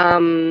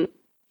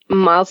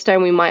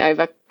milestone we might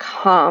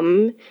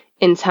overcome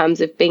in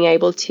terms of being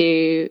able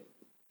to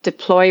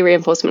deploy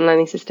reinforcement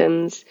learning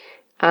systems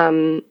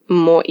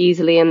more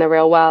easily in the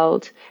real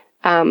world,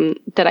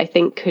 that I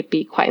think could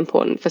be quite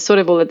important for sort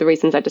of all of the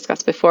reasons I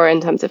discussed before, in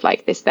terms of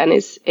like this then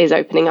is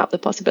opening up the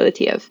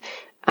possibility of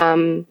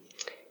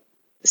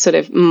sort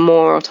of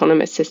more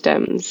autonomous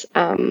systems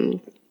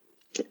that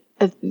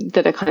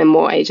are kind of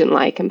more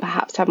agent-like and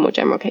perhaps have more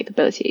general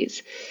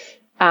capabilities.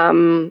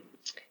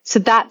 So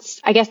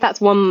I guess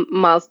that's one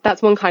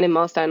kind of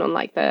milestone on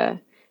like the,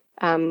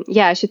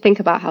 I should think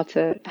about how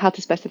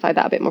to specify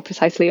that a bit more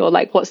precisely, or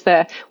like what's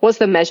the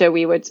measure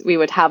we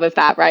would have of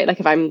that, right? Like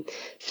if I'm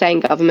saying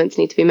governments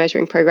need to be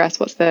measuring progress,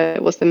 what's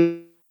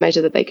the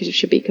measure that they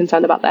should be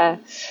concerned about there?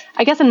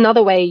 I guess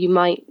another way you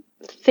might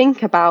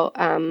think about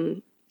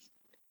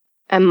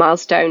a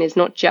milestone is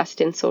not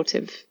just in sort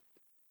of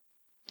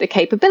the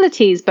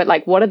capabilities, but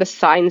like what are the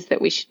signs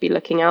that we should be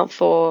looking out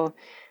for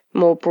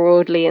more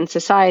broadly in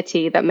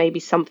society that maybe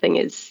something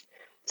is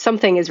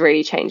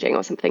really changing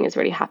or something is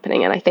really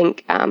happening. And I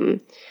think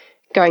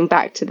going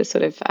back to the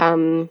sort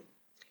of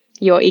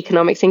your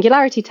economic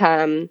singularity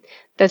term,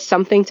 there's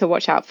something to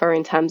watch out for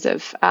in terms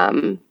of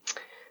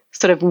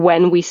sort of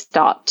when we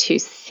start to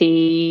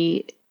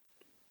see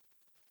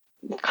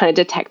kind of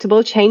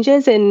detectable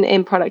changes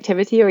in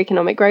productivity or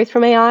economic growth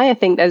from AI. I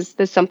think there's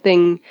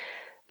something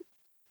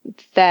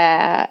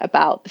there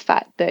about the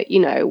fact that,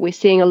 we're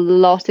seeing a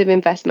lot of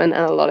investment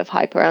and a lot of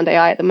hype around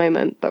AI at the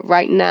moment, but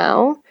right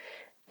now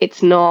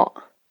it's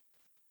not,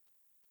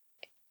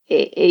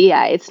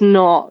 it's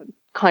not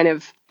kind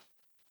of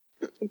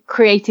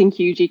creating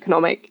huge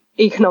economic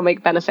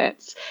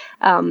benefits.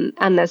 And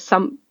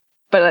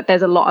but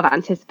there's a lot of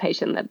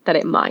anticipation that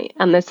it might.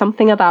 And there's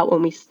something about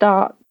when we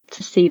start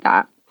to see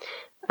that,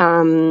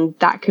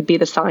 that could be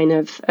the sign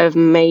of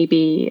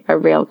maybe a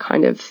real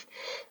kind of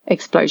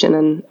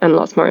explosion and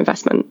lots more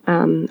investment,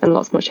 and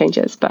lots more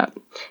changes. But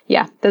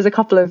yeah, there's a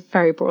couple of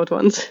very broad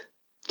ones.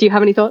 Do you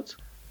have any thoughts?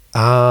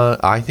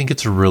 I think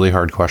it's a really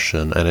hard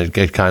question, and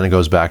it kind of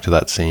goes back to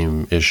that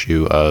same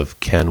issue of,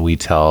 can we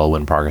tell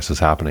when progress is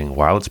happening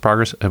while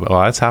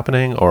it's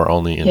happening, or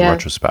only in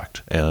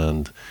retrospect?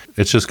 And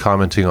it's just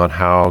commenting on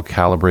how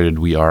calibrated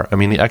we are. I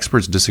mean, the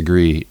experts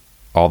disagree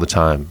all the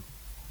time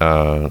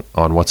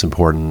on what's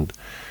important,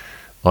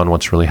 on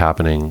what's really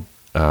happening.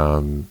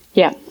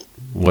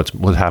 What's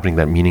happening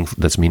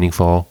that's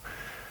meaningful.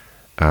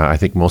 I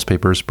think most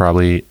papers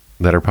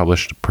that are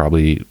published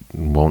probably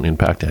won't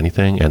impact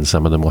anything, and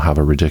some of them will have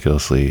a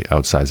ridiculously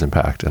outsized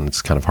impact, and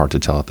it's kind of hard to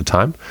tell at the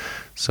time.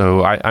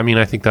 So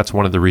I think that's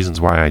one of the reasons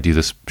why I do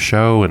this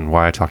show and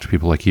why I talk to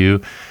people like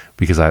you,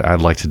 because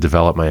I'd like to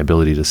develop my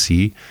ability to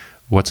see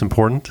what's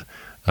important,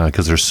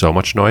 because there's so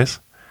much noise.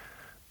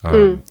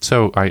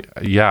 So I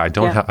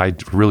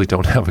really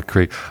don't have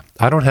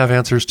I don't have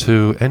answers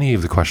to any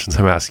of the questions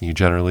I'm asking you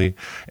generally,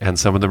 and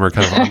some of them are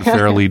kind of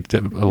unfairly,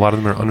 a lot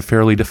of them are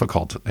unfairly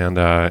difficult, and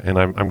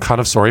I'm kind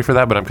of sorry for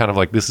that, but I'm kind of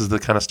like, this is the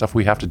kind of stuff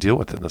we have to deal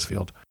with in this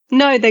field.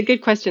 No, they're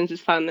good questions. It's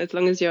fun as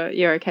long as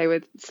you're okay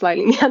with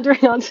slightly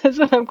meandering answers,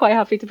 and I'm quite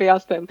happy to be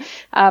asked them.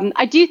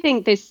 I do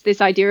think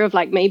this idea of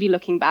like maybe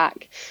looking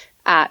back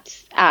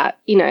at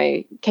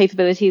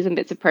capabilities and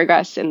bits of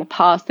progress in the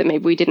past that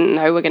maybe we didn't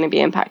know were going to be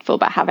impactful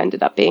but have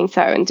ended up being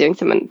so, and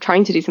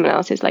trying to do some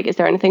analysis, like, is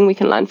there anything we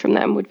can learn from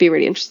them, would be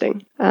really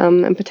interesting,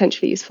 and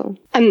potentially useful.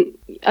 And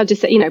I'll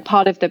just say,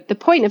 part of the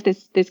point of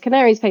this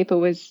Canaries paper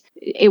was,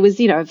 it was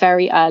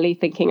very early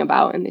thinking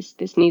about, and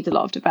this needs a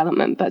lot of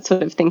development, but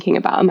sort of thinking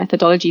about a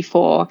methodology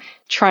for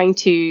trying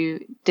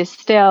to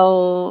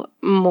distill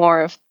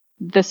more of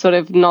the sort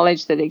of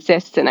knowledge that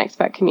exists in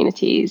expert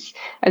communities.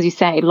 As you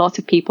say, lots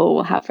of people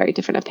will have very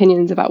different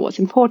opinions about what's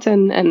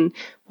important and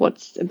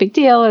what's a big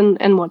deal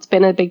and what's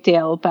been a big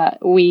deal.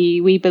 But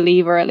we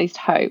believe, or at least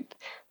hope,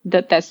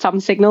 that there's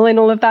some signal in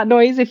all of that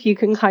noise if you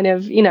can kind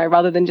of,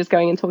 rather than just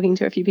going and talking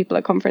to a few people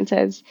at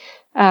conferences.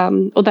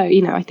 Although,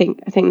 I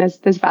think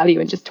there's value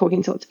in just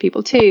talking to lots of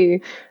people too,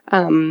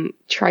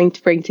 trying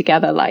to bring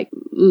together like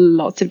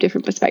lots of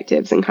different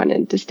perspectives and kind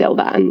of distill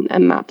that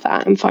and map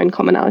that and find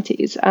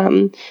commonalities.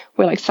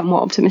 We're like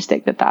somewhat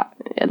optimistic that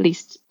at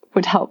least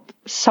would help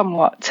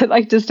somewhat to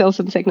like distill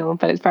some signal,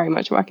 but it's very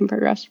much a work in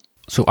progress.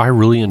 So I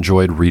really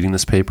enjoyed reading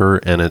this paper,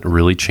 and it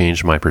really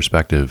changed my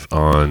perspective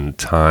on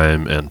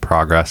time and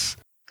progress.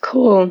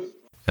 Cool.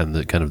 And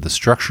the kind of the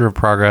structure of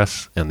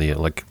progress, and the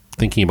like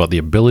thinking about the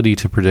ability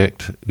to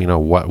predict,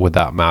 what would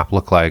that map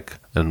look like,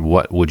 and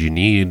what would you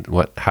need?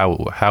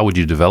 How would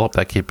you develop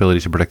that capability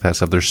to predict that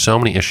stuff? There's so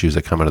many issues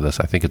that come out of this.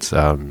 I think it's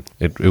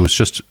it was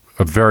just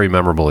a very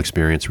memorable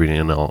experience reading,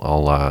 and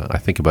I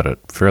think about it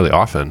fairly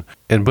often.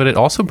 But it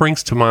also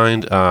brings to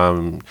mind,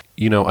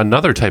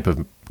 another type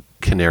of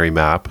canary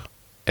map.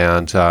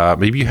 And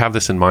maybe you have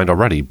this in mind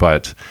already,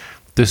 but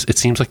it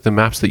seems like the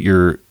maps that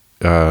you're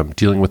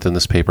dealing with in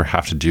this paper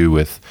have to do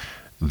with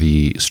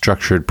the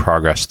structured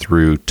progress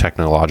through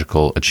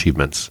technological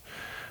achievements.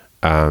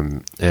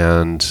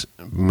 And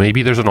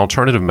maybe there's an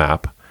alternative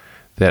map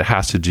that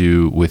has to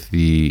do with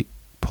the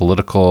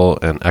political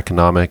and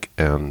economic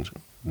and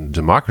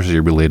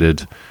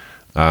democracy-related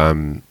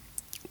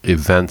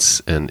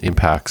events and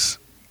impacts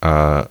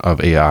of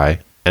AI,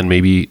 and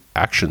maybe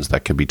actions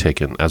that could be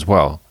taken as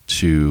well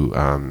to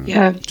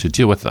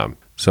deal with them.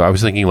 So I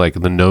was thinking like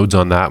the nodes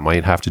on that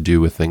might have to do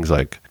with things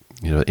like,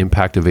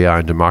 impact of AI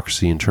on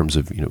democracy in terms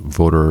of,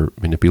 voter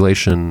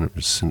manipulation,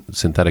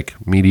 synthetic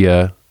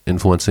media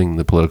influencing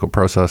the political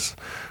process,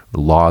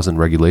 laws and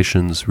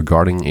regulations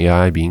regarding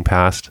AI being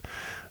passed,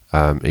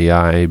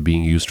 AI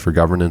being used for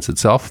governance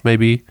itself,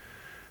 maybe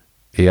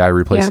AI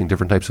replacing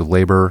different types of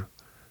labor.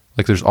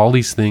 Like there's all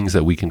these things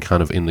that we can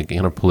kind of in the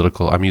kind of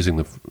political,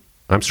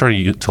 I'm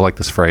starting to like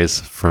this phrase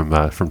from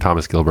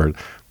Thomas Gilbert,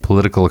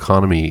 political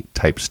economy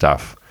type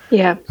stuff.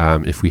 Yeah.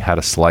 If we had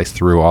to slice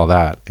through all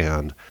that,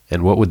 and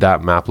what would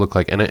that map look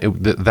like? And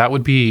that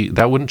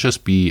wouldn't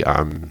just be.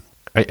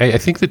 I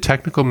think the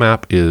technical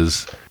map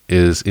is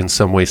in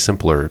some way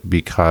simpler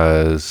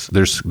because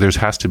there's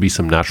has to be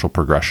some natural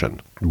progression,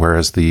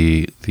 whereas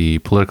the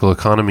political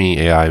economy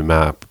AI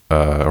map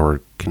or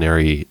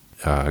canary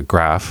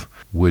graph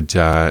would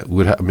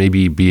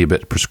maybe be a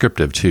bit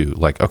prescriptive too.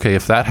 Like, okay,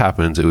 if that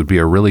happens, it would be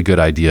a really good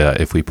idea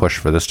if we push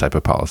for this type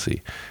of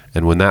policy.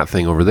 And when that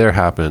thing over there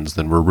happens,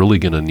 then we're really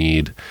going to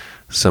need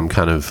some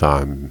kind of,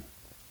 we're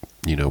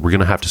going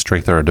to have to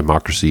strengthen our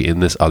democracy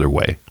in this other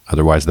way.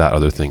 Otherwise, that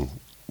other thing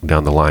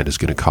down the line is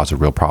going to cause a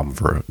real problem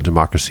for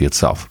democracy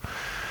itself.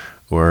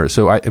 Or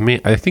so I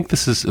mean, I think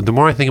this is, the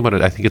more I think about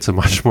it, I think it's a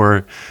much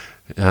more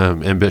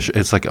ambitious.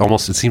 It's like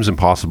almost, it seems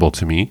impossible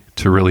to me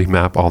to really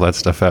map all that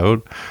stuff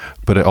out,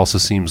 but it also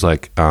seems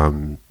like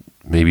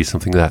maybe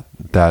something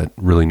that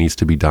really needs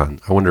to be done.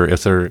 I wonder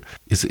if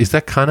is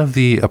that kind of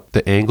the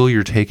angle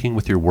you're taking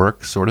with your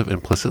work, sort of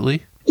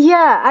implicitly?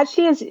 Yeah,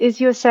 actually, as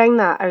you were saying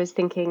that, I was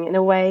thinking, in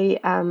a way,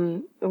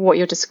 what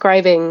you're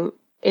describing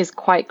is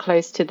quite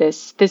close to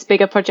this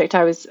bigger project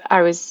I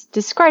was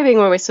describing,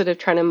 where we're sort of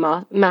trying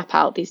to map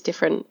out these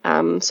different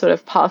sort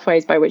of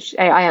pathways by which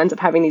AI ends up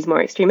having these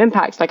more extreme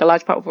impacts. Like, a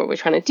large part of what we're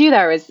trying to do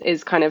there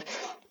is kind of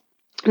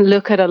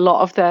look at a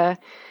lot of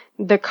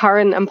the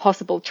current and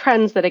possible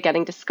trends that are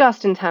getting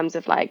discussed in terms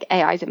of like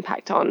AI's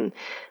impact on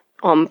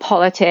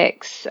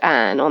politics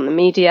and on the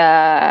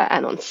media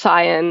and on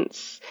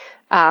science.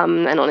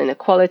 And on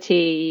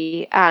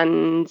inequality,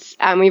 and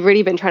we've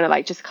really been trying to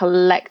like just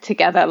collect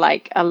together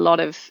like a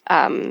lot of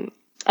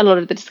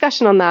the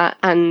discussion on that,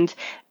 and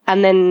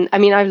then I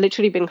mean, I've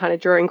literally been kind of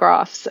drawing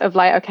graphs of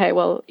like, okay,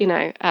 well,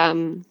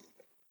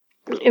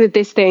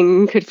 this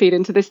thing could feed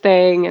into this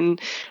thing,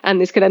 and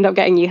this could end up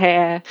getting you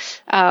here,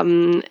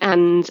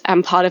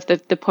 and part of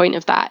the point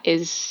of that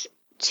is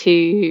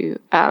to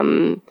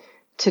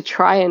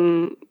try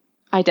and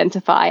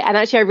identify. And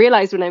actually, I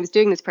realized when I was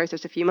doing this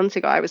process a few months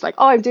ago, I was like,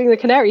 oh, I'm doing the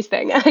canaries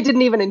thing. I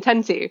didn't even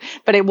intend to,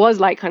 but it was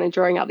like kind of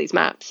drawing out these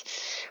maps.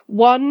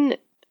 So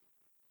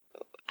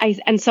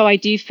I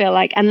do feel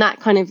like, and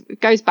that kind of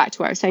goes back to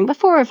what I was saying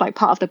before, of like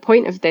part of the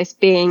point of this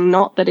being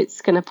not that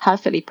it's going to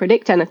perfectly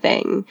predict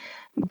anything,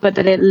 but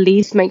that it at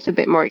least makes a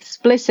bit more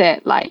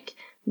explicit, like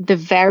the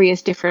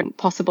various different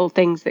possible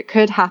things that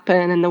could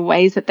happen and the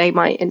ways that they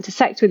might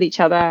intersect with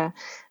each other.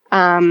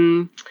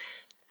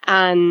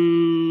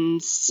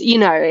 And,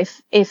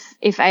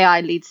 if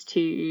AI leads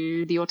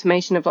to the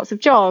automation of lots of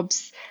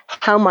jobs,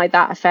 how might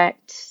that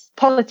affect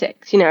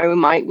politics?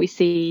 Might we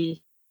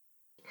see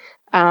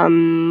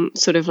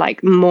sort of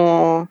like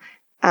more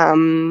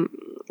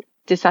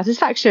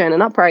dissatisfaction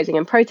and uprising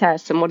and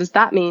protests? And what does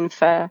that mean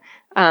for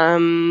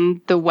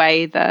the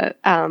way that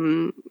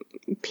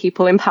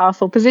people in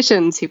powerful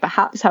positions who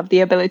perhaps have the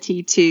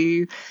ability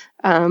to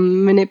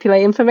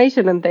manipulate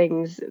information and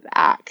things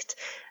act?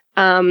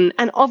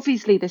 And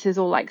obviously this is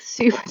all like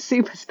super,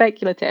 super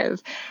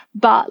speculative,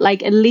 but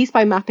like at least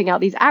by mapping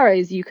out these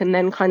arrows, you can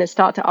then kind of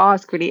start to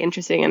ask really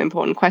interesting and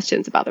important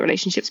questions about the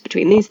relationships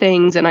between these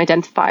things and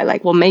identify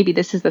like, well, maybe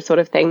this is the sort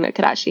of thing that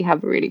could actually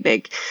have a really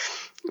big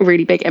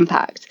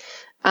impact.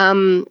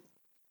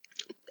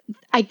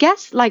 I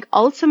guess like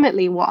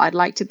ultimately what I'd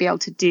like to be able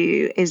to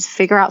do is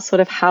figure out sort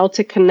of how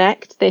to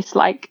connect this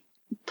like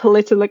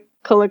political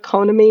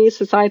economy,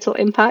 societal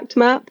impact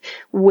map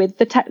with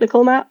the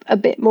technical map a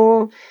bit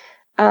more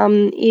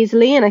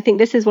easily. And I think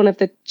this is one of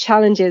the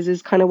challenges,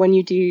 is kind of when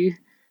you do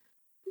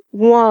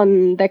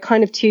one, they're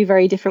kind of two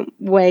very different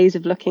ways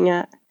of looking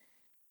at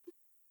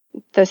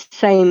the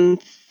same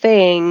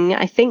thing.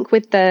 I think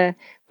with the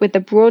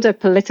broader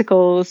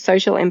political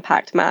social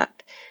impact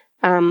map,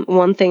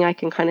 one thing I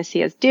can kind of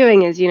see us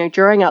doing is,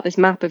 drawing out this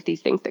map of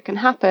these things that could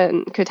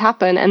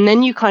happen. And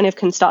then you kind of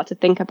can start to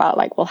think about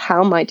like, well,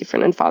 how might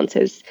different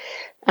advances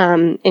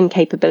in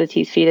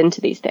capabilities feed into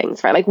these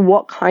things, right? Like,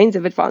 what kinds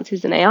of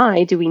advances in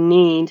AI do we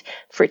need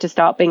for it to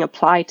start being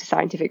applied to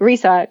scientific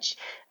research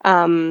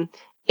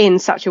in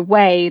such a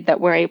way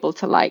that we're able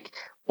to like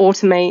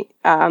automate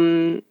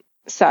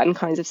certain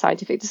kinds of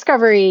scientific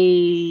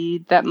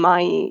discovery that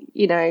might,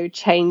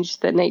 change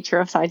the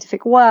nature of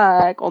scientific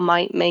work, or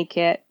might make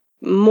it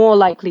more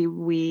likely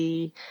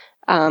we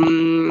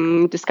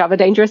discover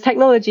dangerous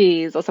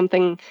technologies or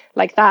something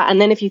like that.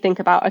 And then if you think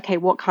about, okay,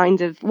 what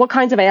kinds of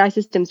AI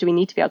systems do we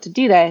need to be able to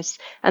do this?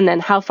 And then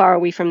how far are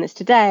we from this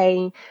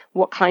today?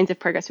 What kinds of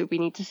progress would we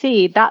need to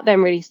see? That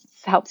then really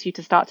helps you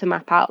to start to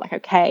map out like,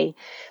 okay,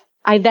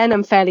 I then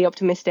am fairly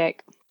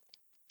optimistic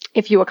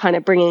if you are kind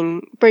of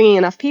bringing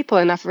enough people,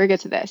 enough rigor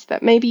to this,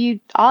 that maybe you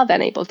are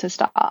then able to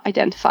start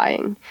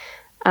identifying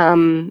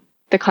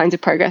the kinds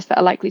of progress that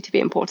are likely to be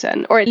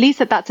important, or at least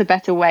that's a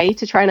better way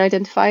to try and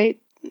identify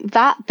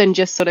that than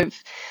just sort of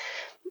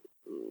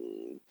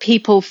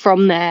people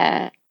from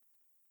their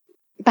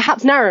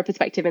perhaps narrower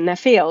perspective in their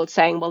field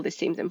saying, well, this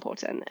seems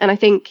important. And I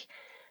think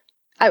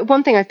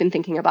one thing I've been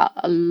thinking about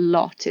a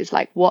lot is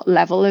like, what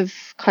level of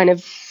kind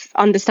of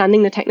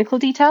understanding the technical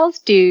details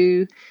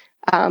do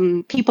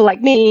people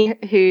like me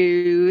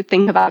who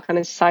think about kind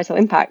of societal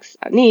impacts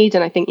need?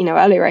 And I think,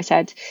 earlier I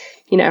said,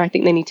 I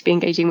think they need to be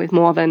engaging with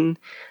more than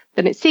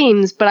it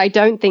seems, but I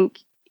think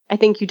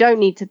you don't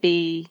need to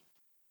be,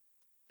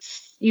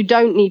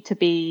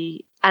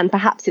 and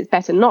perhaps it's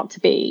better not to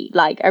be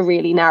like a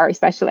really narrow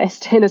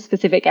specialist in a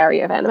specific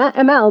area of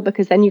ML,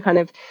 because then you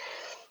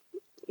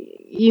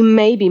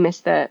maybe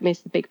miss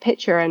the big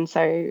picture. And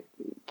so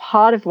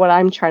part of what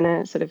I'm trying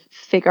to sort of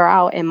figure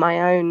out in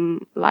my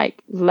own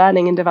like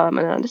learning and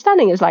development and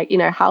understanding is like,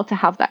 how to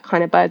have that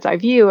kind of bird's eye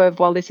view of,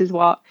 well, this is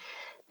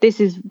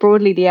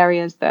broadly the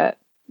areas that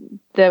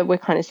we're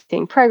kind of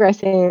seeing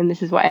progress in.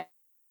 This is what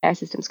AI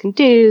systems can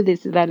do.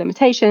 These are their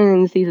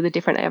limitations. These are the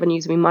different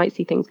avenues we might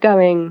see things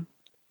going.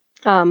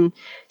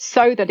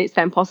 so that it's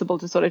then possible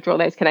to sort of draw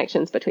those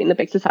connections between the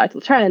big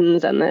societal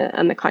trends and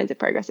the kinds of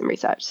progress in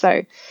research.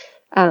 So,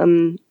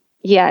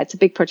 it's a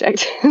big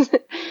project.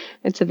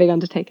 It's a big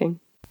undertaking.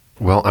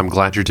 Well, I'm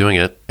glad you're doing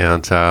it,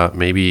 and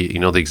maybe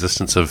the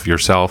existence of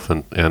yourself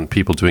and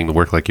people doing the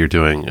work like you're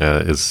doing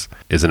is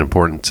an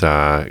important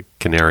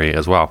canary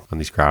as well on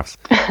these graphs.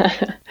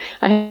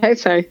 I hope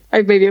so.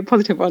 Maybe a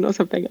positive one or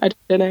something. I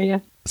don't know. Yeah.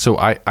 So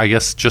I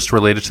guess just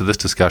related to this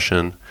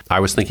discussion, I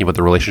was thinking about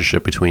the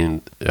relationship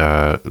between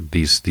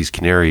these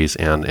canaries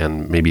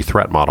and maybe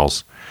threat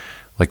models.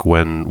 Like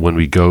when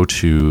we go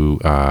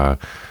to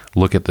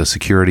look at the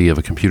security of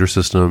a computer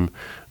system,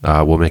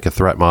 we'll make a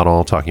threat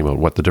model talking about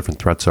what the different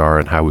threats are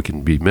and how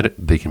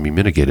they can be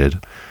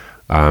mitigated.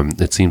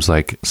 It seems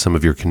like some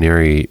of your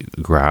canary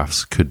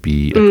graphs could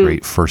be a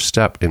great first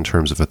step in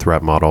terms of a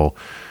threat model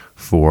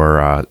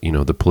for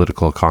the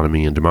political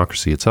economy and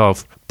democracy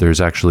itself.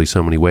 There's actually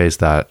so many ways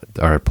that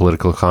our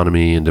political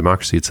economy and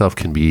democracy itself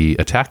can be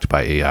attacked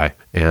by AI.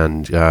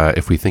 And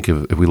if we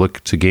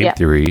look to game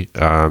theory,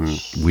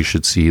 we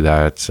should see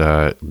that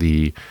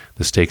the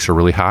stakes are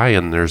really high,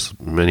 and there's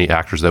many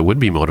actors that would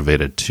be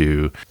motivated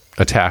to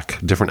attack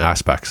different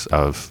aspects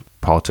of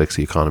politics,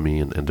 the economy,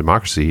 and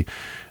democracy.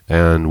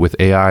 And with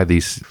AI,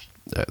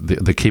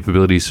 the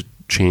capabilities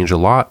change a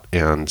lot,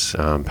 and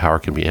power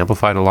can be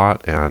amplified a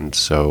lot. And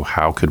so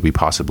how could we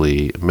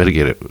possibly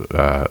mitigate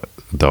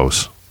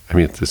those? I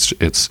mean,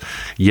 it's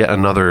yet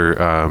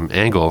another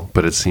angle,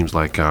 but it seems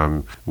like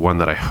one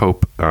that I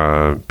hope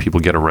people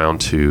get around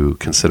to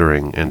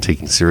considering and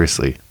taking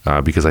seriously,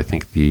 because I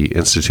think the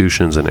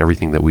institutions and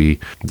everything that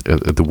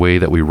the way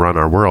that we run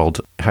our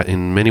world,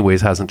 in many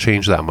ways hasn't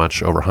changed that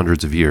much over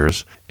hundreds of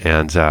years,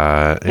 and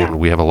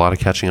we have a lot of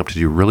catching up to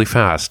do really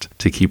fast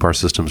to keep our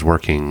systems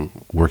working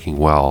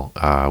well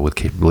with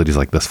capabilities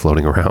like this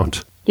floating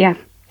around. Yeah.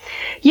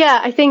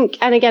 Yeah, I think,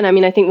 and again, I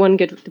mean, I think one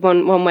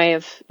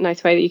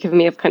nice way that you've given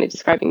me of kind of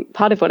describing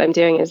part of what I'm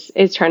doing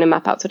is trying to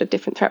map out sort of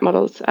different threat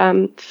models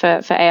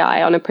for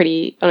AI on a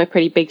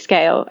pretty big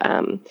scale,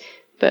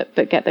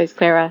 but get those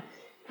clearer.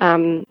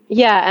 And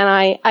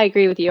I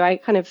agree with you. I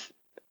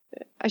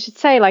should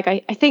say, like,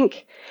 I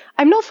think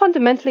I'm not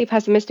fundamentally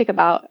pessimistic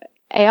about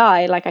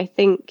AI. Like, I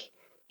think,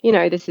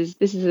 this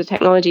is a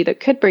technology that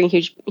could bring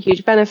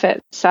huge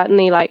benefits,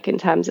 certainly, like in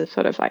terms of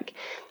sort of like,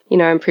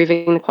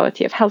 improving the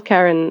quality of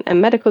healthcare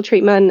and medical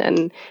treatment,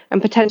 and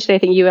potentially, I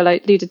think you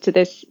alluded to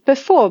this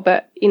before,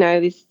 but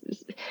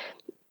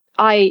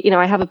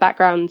I have a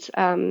background.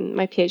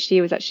 My PhD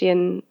was actually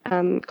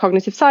in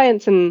cognitive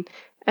science, and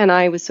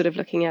I was sort of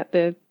looking at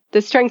the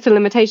strengths and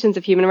limitations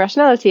of human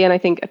rationality. And I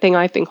think a thing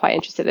I've been quite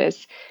interested in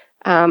is,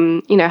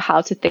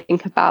 how to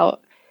think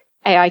about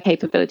AI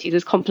capabilities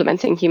as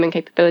complementing human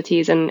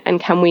capabilities, and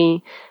can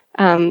we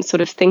sort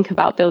of think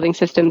about building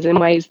systems in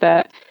ways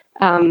that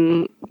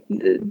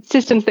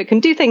systems that can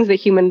do things that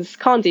humans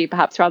can't do,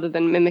 perhaps, rather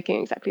than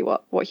mimicking exactly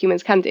what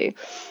humans can do.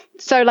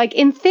 So, like,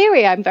 in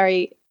theory, I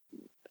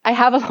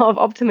have a lot of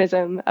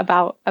optimism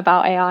about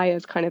AI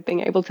as kind of being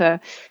able to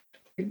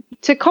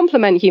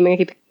complement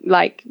human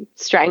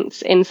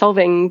strengths in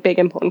solving big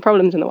important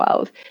problems in the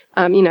world.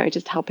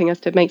 Just helping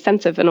us to make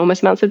sense of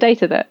enormous amounts of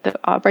data that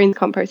our brains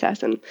can't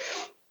process and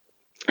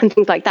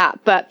things like that.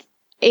 But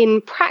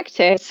in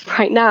practice,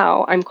 right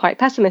now, I'm quite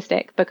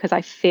pessimistic, because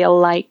I feel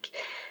like,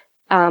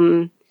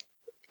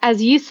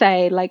 as you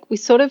say, like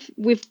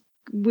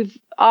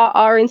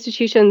our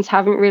institutions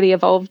haven't really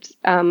evolved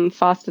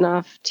fast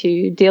enough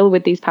to deal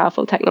with these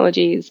powerful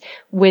technologies.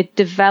 We're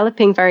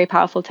developing very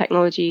powerful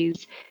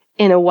technologies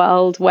in a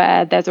world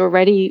where there's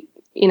already,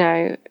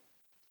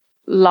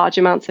 large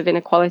amounts of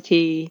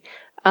inequality.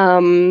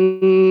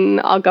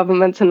 Our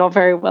governments are not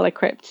very well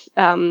equipped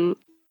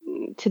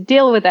to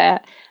deal with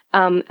it.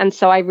 And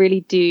so I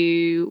really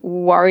do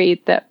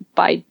worry that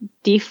by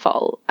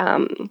default,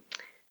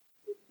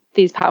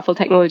 these powerful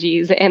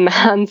technologies in the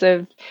hands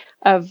of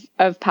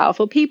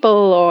powerful people,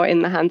 or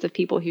in the hands of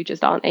people who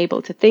just aren't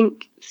able to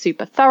think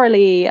super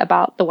thoroughly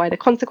about the wider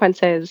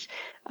consequences,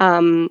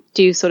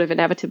 do sort of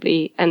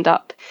inevitably end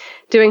up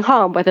doing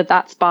harm, whether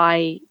that's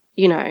by,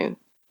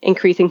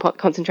 increasing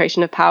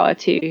concentration of power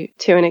to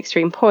an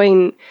extreme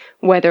point,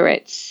 whether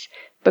it's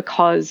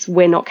because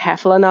we're not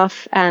careful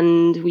enough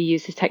and we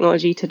use this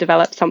technology to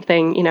develop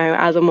something,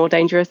 as or more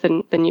dangerous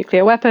than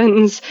nuclear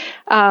weapons,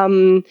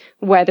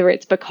 whether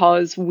it's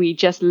because we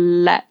just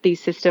let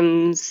these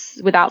systems,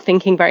 without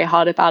thinking very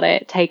hard about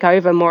it, take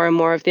over more and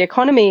more of the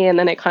economy, and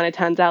then it kind of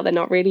turns out they're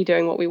not really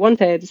doing what we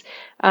wanted,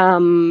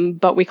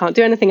 but we can't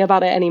do anything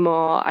about it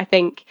anymore. I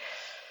think,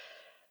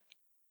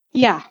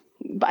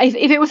 but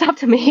if it was up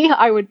to me,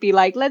 I would be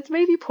like, let's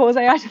maybe pause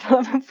AI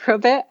development for a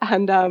bit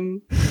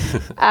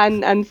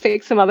and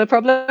fix some other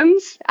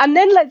problems, and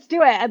then let's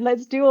do it, and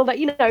let's do all that.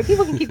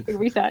 People can keep doing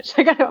research,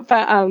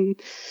 but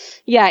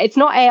it's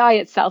not AI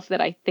itself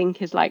that I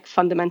think is like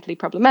fundamentally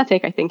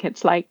problematic. I think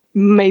it's like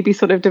maybe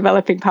sort of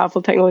developing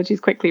powerful technologies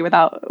quickly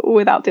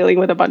without dealing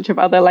with a bunch of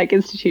other like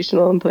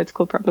institutional and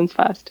political problems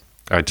first.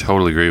 I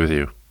totally agree with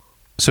you.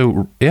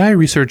 So AI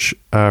research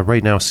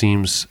right now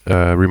seems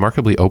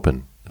remarkably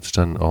open. It's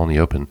done all in the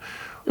open.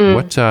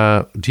 What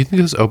do you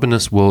think this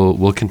openness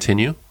will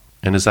continue?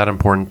 And is that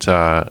important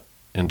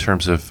in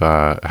terms of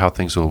how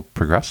things will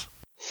progress?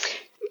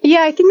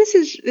 Yeah, I think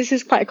this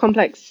is quite a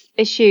complex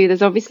issue.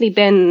 There's obviously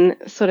been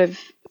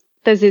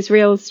there's this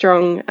real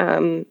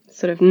strong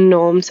sort of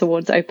norm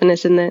towards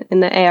openness in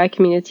the AI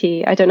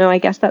community. I don't know. I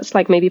guess that's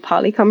like maybe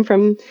partly come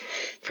from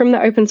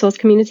the open source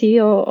community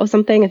or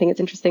something. I think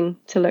it's interesting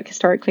to look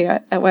historically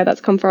at where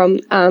that's come from.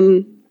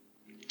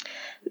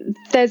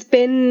 There's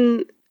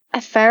been a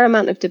fair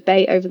amount of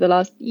debate over the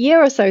last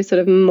year or so, sort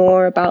of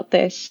more about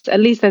this. At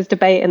least there's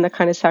debate in the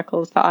kind of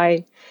circles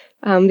that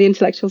the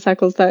intellectual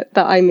circles that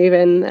I move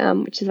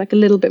in, which is like a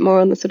little bit more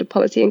on the sort of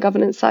policy and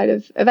governance side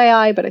of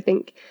AI. But I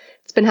think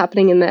it's been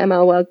happening in the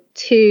ML world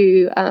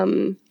too.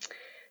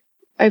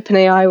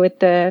 OpenAI with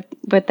their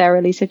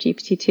release of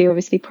GPT-2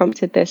 obviously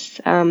prompted this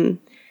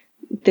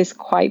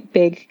quite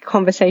big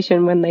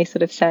conversation when they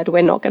sort of said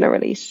we're not going to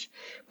release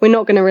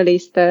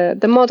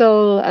the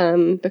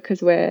model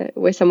because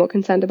we're somewhat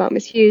concerned about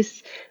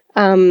misuse.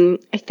 I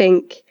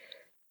think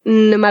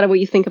no matter what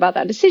you think about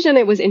that decision,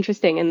 it was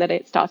interesting in that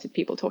it started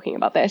people talking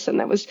about this, and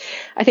they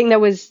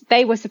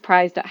were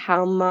surprised at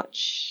how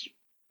much.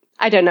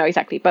 I don't know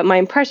exactly, but my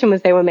impression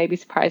was they were maybe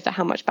surprised at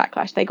how much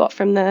backlash they got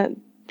from the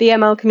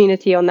ML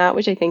community on that,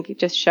 which I think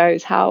just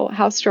shows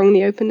how strong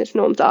the openness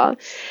norms are.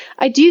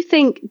 I do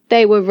think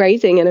they were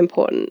raising an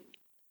important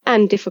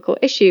and difficult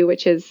issue,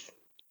 which is,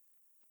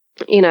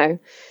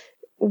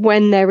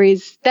 when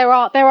there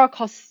are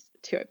costs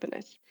to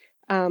openness.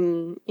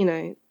 When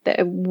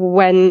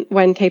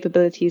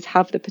capabilities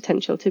have the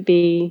potential to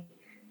be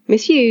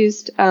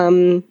misused,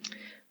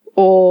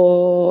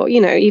 or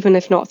even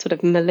if not sort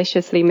of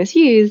maliciously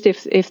misused,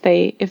 if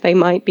they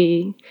might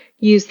be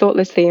used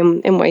thoughtlessly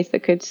in ways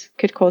that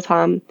could cause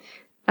harm,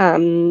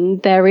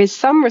 there is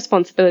some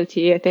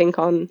responsibility, I think,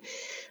 on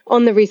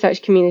the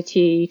research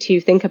community to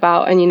think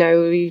about, and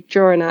we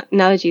draw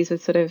analogies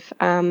with sort of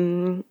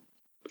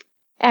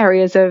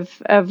areas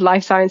of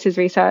life sciences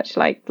research,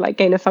 like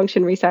gain of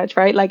function research,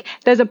 right? Like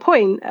there's a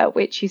point at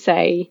which you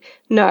say,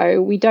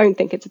 no, we don't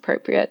think it's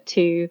appropriate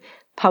to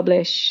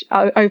publish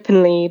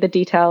openly the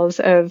details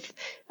of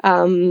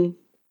how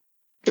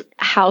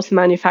to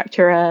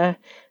manufacture a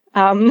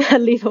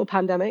lethal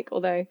pandemic,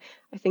 although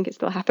I think it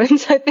still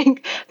happens. I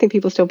think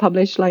people still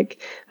publish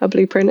like a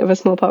blueprint of a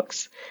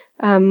smallpox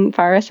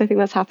virus. I think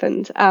that's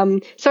happened.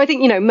 So I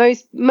think,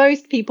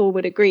 most people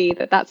would agree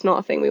that that's not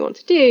a thing we want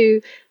to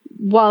do,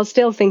 while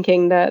still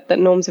thinking that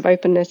norms of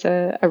openness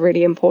are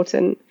really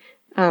important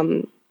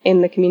in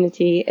the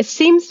community. It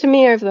seems to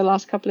me over the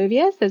last couple of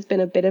years, there's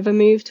been a bit of a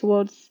move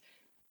towards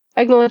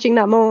acknowledging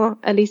that more,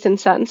 at least in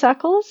certain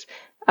circles,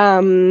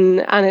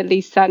 and at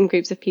least certain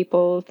groups of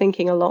people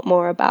thinking a lot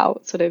more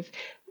about sort of,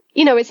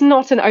 it's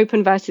not an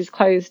open versus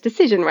closed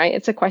decision, right?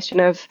 It's a question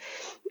of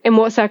in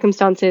what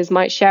circumstances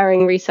might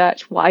sharing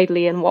research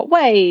widely in what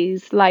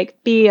ways,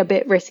 like, be a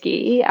bit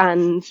risky,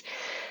 and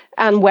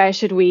where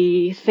should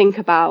we think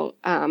about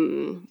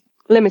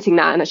limiting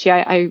that? And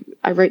actually,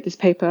 I wrote this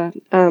paper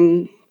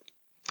a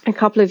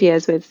couple of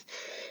years with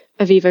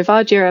Aviva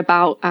Vargia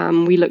about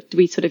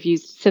we sort of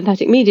used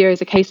synthetic media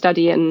as a case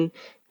study and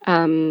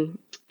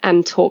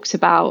talked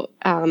about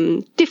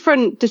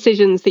different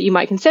decisions that you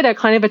might consider,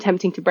 kind of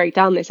attempting to break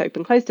down this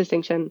open-closed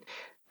distinction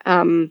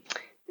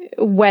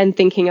when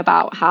thinking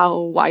about how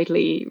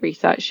widely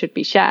research should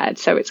be shared.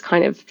 So it's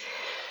kind of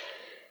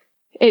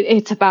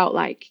it's about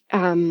like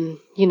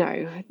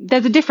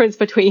there's a difference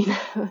between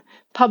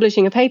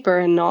publishing a paper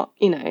and not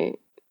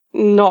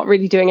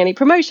really doing any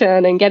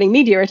promotion and getting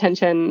media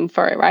attention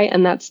for it, right?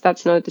 And that's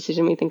not a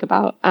decision we think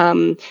about.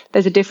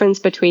 There's a difference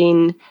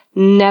between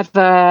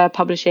never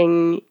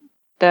publishing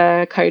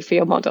the code for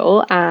your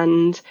model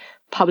and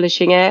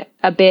publishing it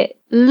a bit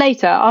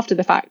later after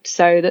the fact,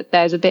 so that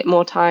there's a bit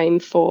more time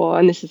for,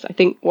 and this is, I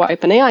think, what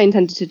OpenAI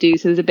intended to do,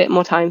 so there's a bit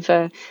more time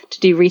to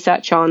do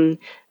research on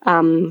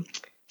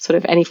sort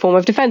of any form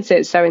of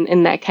defenses. So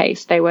in their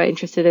case, they were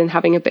interested in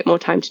having a bit more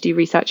time to do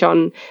research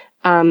on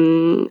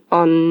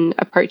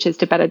approaches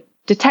to better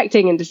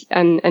detecting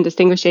and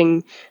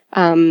distinguishing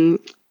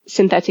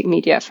synthetic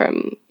media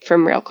from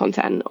real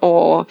content,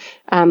 or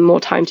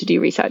more time to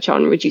do research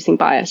on reducing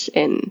bias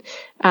in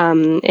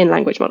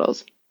language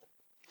models.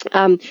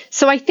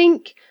 So I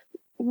think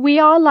we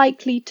are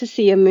likely to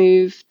see a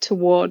move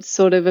towards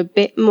sort of a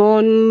bit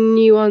more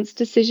nuanced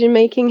decision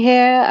making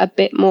here, a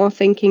bit more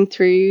thinking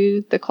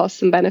through the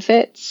costs and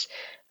benefits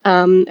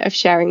of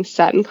sharing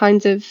certain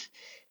kinds of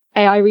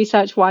AI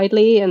research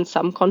widely, and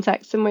some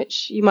contexts in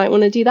which you might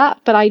want to do that.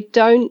 But I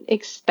don't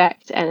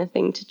expect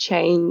anything to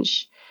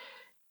change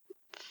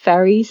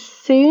very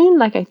soon.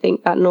 Like, I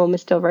think that norm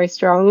is still very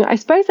strong. I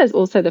suppose there's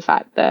also the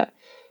fact that,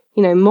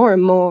 more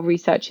and more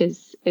research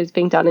is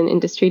being done in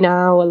industry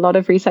now. A lot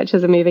of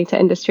researchers are moving to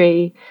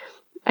industry.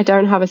 I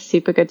don't have a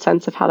super good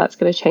sense of how that's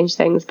going to change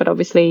things, but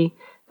obviously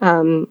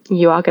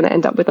you are going to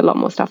end up with a lot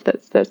more stuff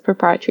that's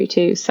proprietary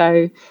too.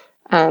 So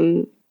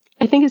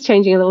I think it's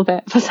changing a little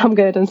bit for some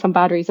good and some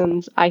bad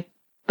reasons.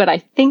 But I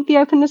think the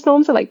openness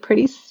norms are like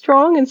pretty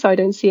strong, and so I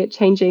don't see it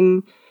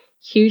changing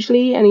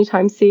hugely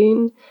anytime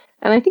soon.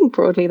 And I think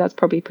broadly that's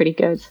probably pretty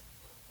good.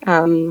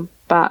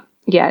 But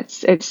yeah,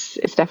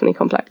 it's definitely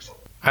complex.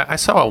 I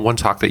saw one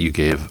talk that you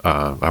gave.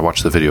 I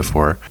watched the video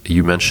for.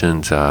 You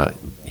mentioned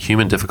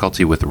human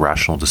difficulty with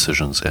rational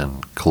decisions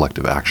and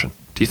collective action.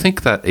 Do you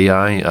think that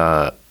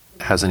AI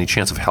has any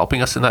chance of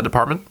helping us in that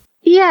department?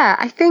 Yeah,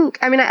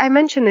 I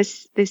mentioned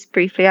this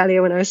briefly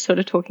earlier when I was sort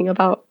of talking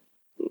about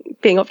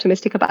being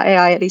optimistic about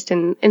AI, at least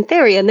in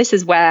theory. And this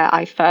is where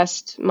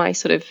my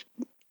sort of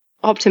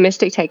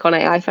optimistic take on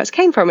AI first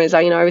came from, is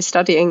I was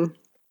studying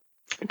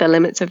the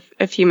limits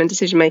of human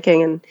decision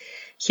making and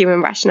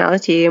human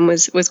rationality, and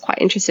was quite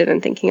interested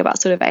in thinking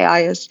about sort of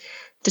AI as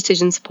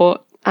decision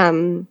support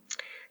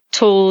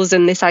tools,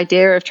 and this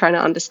idea of trying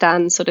to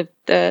understand sort of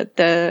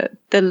the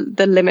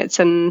limits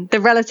and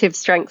the relative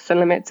strengths and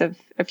limits of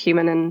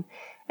human and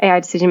AI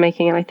decision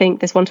making. And I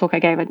think this one talk I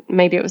gave,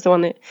 maybe it was the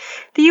one that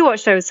you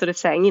watched, I was sort of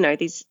saying,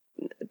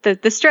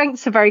 the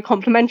strengths are very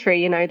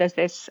complementary. There's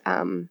this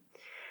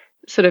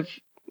sort of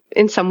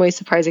in some ways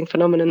surprising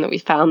phenomenon that we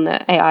found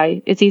that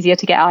it's easier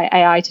to get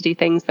AI to do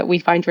things that we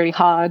find really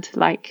hard,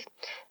 like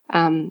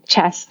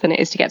chess, than it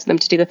is to get them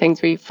to do the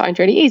things we find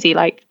really easy,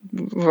 like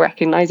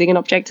recognizing an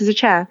object as a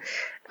chair.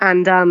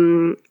 And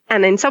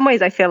in some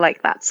ways I feel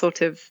like that's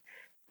sort of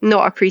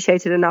not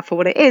appreciated enough for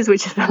what it is,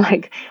 which is that,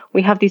 like,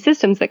 we have these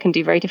systems that can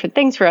do very different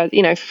things for us.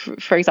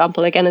 For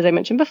example, again, as I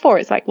mentioned before,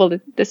 it's like, well,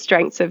 the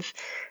strengths of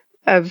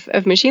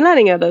machine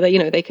learning are that,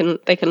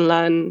 they can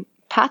learn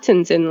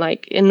patterns in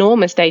like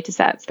enormous data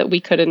sets that we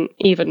couldn't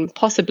even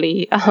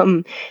possibly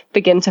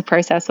begin to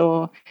process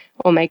or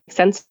make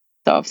sense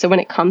of. So when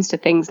it comes to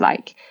things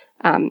like,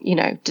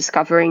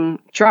 discovering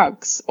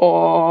drugs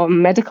or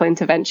medical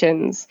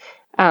interventions,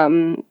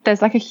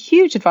 there's like a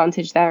huge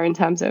advantage there in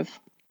terms of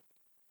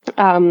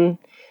sort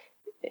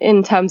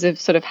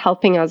of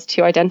helping us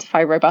to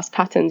identify robust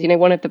patterns.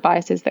 One of the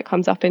biases that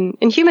comes up in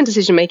human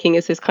decision making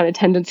is this kind of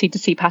tendency to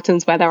see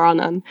patterns where there are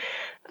none.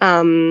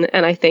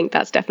 And I think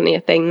that's definitely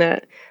a thing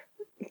that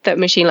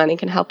machine learning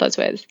can help us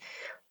with.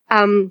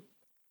 The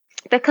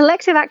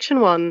collective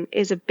action one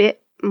is a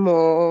bit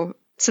more,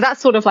 so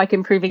that's sort of like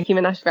improving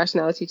human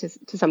rationality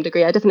to some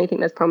degree. I definitely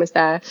think there's promise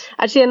there.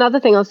 Actually, another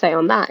thing I'll say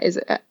on that is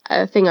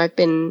a thing I've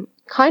been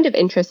kind of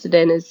interested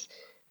in is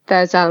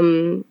there's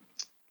an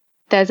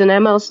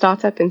ML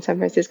startup in San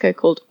Francisco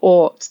called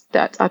Ought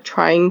that are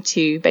trying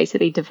to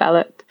basically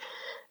develop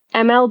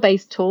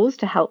ML-based tools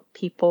to help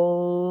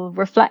people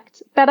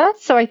reflect better.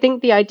 So I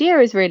think the idea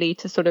is really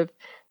to sort of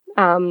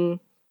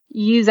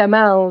use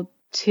ML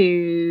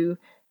to,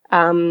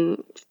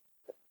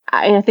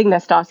 I think they're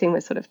starting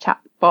with sort of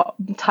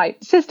chatbot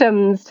type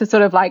systems to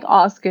sort of like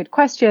ask good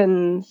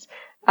questions,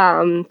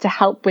 to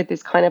help with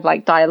this kind of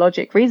like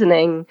dialogic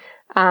reasoning,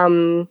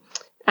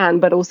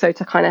 but also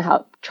to kind of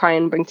help try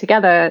and bring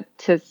together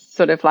to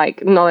sort of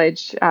like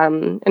knowledge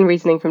and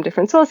reasoning from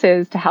different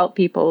sources to help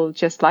people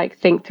just like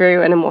think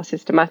through in a more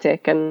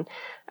systematic and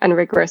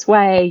rigorous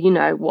way,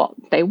 what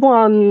they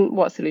want,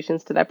 what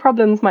solutions to their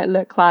problems might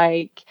look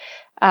like.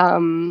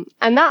 And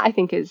that I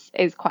think is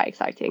quite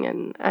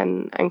exciting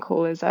and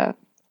cool as a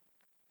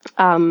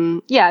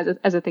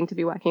thing to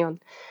be working on.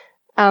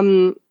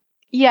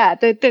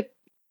 The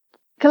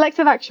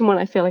collective action one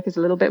I feel like is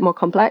a little bit more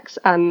complex,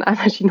 and I'm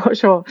actually not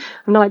sure.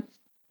 I'm not like,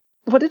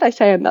 what did I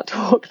say in that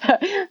talk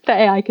that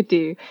AI could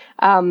do?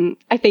 I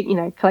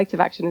think, collective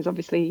action is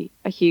obviously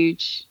a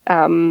huge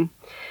challenge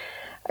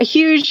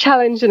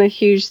and a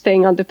huge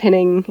thing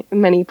underpinning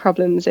many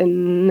problems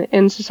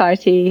in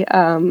society.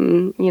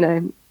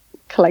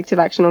 Collective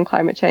action on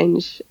climate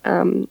change,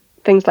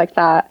 things like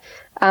that.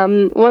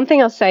 One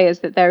thing I'll say is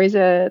that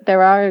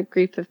there are a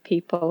group of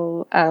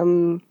people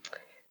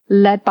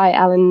led by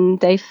Alan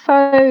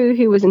Defoe,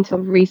 who was until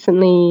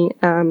recently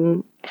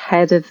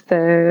head of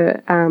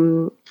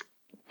the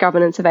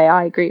governance of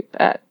AI group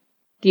at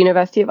the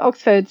University of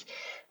Oxford.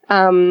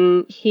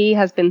 He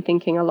has been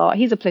thinking a lot.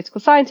 He's a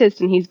political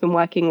scientist, and he's been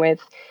working with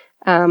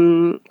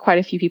quite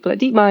a few people at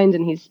DeepMind,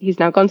 and he's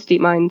now gone to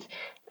DeepMind,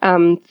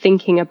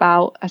 thinking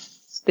about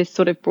this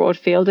sort of broad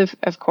field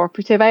of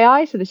cooperative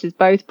AI. So this is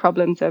both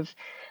problems of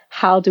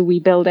how do we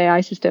build AI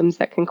systems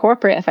that can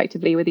cooperate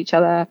effectively with each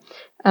other,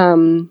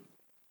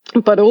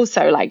 but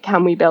also like,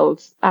 can we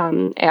build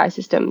AI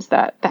systems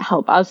that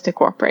help us to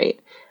cooperate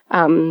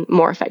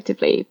more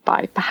effectively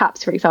by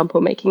perhaps, for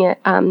example, making it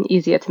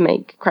easier to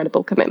make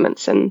credible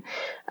commitments and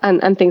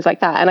things like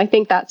that. And I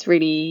think that's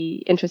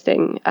really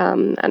interesting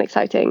and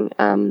exciting.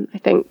 I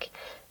think,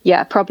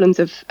 problems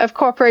of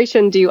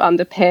cooperation do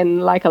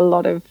underpin like a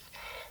lot of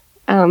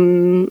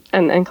and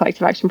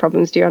collective action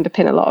problems do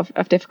underpin a lot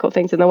of difficult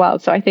things in the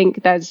world. So I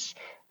think there's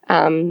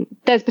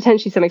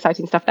potentially some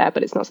exciting stuff there,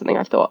 but it's not something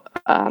I've thought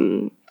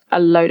a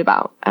load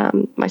about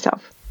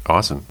myself.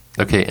 Awesome.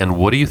 Okay, and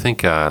what do you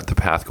think the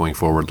path going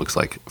forward looks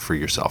like for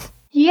yourself?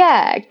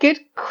 Yeah, good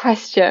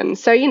question.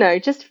 So,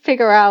 just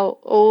figure out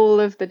all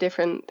of the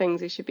different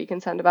things we should be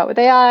concerned about with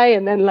AI,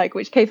 and then like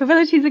which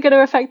capabilities are going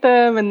to affect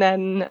them, and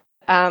then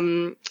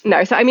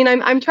no, so I mean,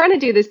 I'm trying to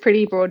do this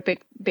pretty broad,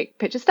 big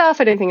picture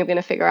stuff. I don't think I'm going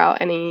to figure out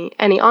any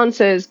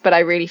answers, but I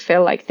really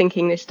feel like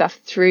thinking this stuff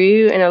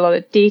through in a lot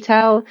of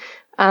detail,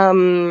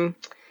 and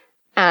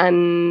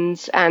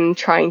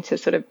trying to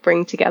sort of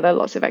bring together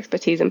lots of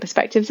expertise and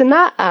perspectives in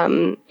that,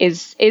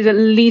 is at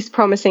least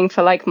promising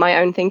for like my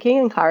own thinking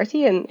and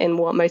clarity in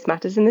what most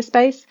matters in this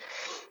space.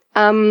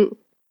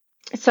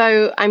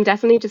 So I'm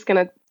definitely just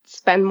going to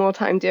spend more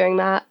time doing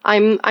that.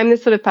 I'm the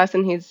sort of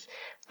person who's,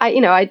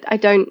 I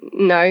don't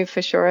know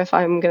for sure if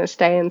I'm going to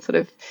stay in sort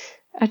of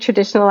a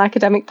traditional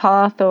academic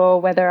path or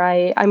whether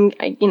I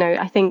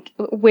think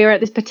we're at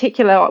this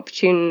particular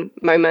opportune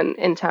moment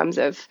in terms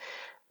of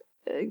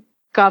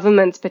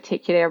governments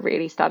particularly are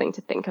really starting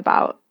to think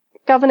about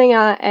governing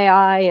our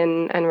AI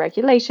and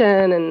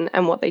regulation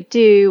and what they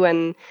do.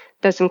 And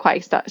there's some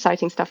quite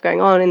exciting stuff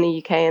going on in the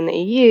UK and the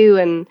EU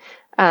and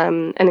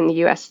in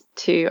the US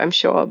too, I'm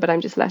sure, but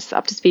I'm just less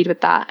up to speed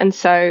with that. And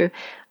so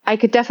I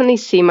could definitely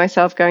see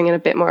myself going in a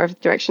bit more of the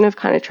direction of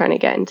kind of trying to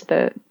get into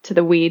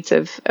the weeds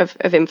of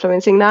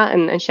influencing that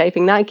and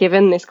shaping that,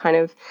 given this kind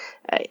of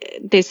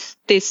this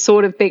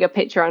sort of bigger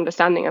picture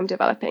understanding I'm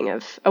developing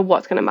of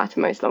what's going to matter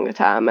most longer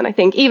term. And I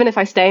think even if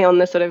I stay on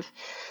the sort of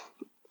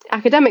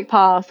academic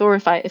path, or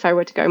if I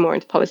were to go more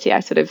into policy,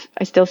 I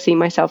still see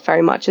myself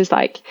very much as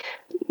like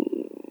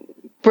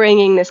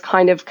bringing this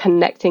kind of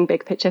connecting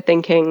big picture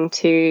thinking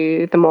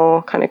to the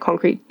more kind of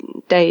concrete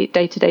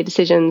day-to-day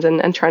decisions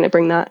and trying to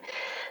bring that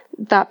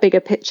bigger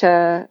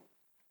picture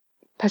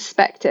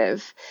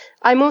perspective.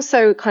 I'm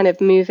also kind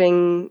of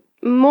moving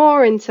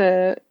more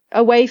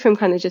away from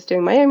kind of just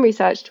doing my own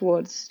research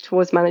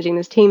towards managing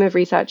this team of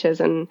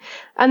researchers. And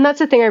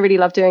that's a thing I really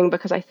love doing,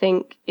 because I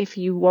think if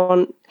you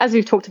want, as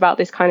we've talked about,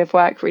 this kind of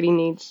work really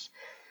needs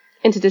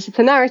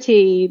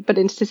interdisciplinarity, but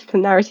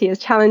interdisciplinarity is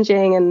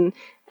challenging.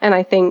 And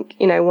I think,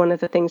 one of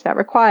the things that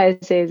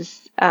requires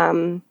is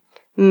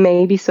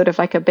maybe sort of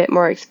like a bit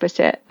more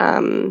explicit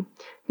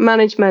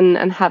management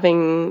and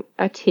having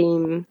a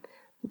team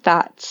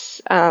that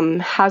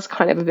has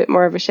kind of a bit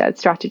more of a shared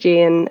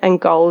strategy and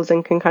goals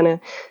and can kind of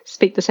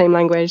speak the same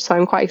language. So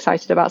I'm quite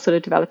excited about sort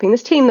of developing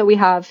this team that we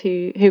have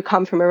who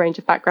come from a range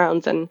of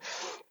backgrounds. And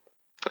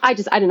I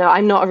don't know,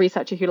 I'm not a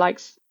researcher who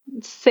likes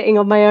sitting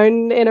on my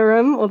own in a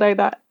room, although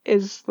that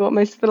is what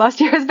most of the last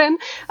year has been.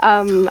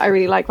 I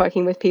really like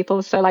working with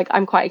people. So like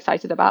I'm quite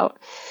excited about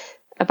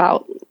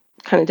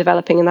kind of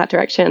developing in that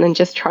direction and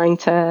just trying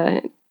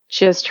to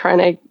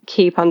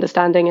keep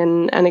understanding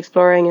and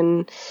exploring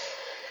and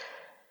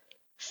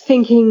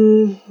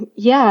thinking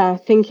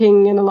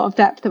in a lot of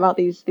depth about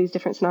these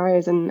different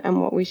scenarios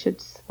and what we should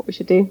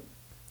do.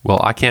 Well,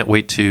 I can't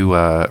wait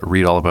to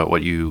read all about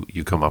what you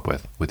come up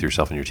with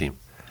yourself and your team.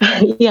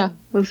 Yeah,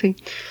 we'll see.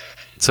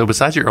 So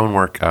besides your own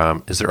work,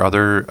 is there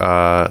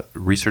other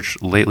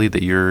research lately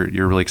that you're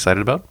really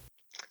excited about?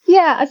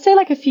 Yeah, I'd say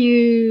like a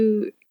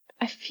few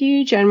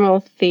general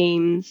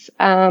themes.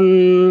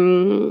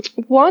 One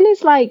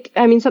is like,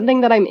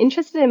 something that I'm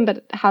interested in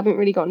but haven't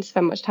really gotten to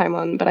spend much time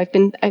on, but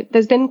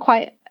there's been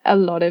quite a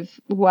lot of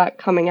work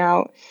coming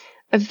out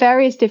of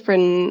various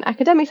different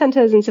academic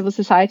centers and civil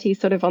society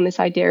sort of on this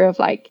idea of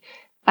like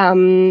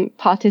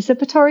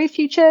participatory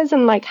futures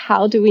and like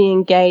how do we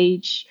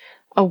engage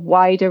a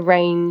wider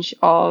range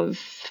of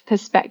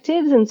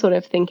perspectives and sort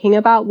of thinking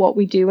about what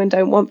we do and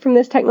don't want from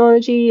this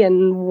technology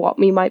and what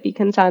we might be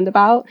concerned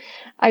about.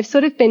 I've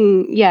sort of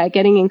been,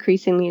 getting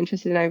increasingly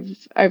interested in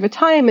over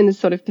time in this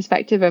sort of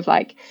perspective of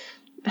like,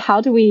 how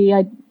do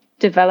we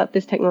develop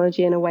this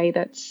technology in a way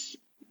that's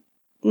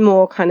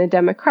more kind of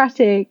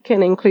democratic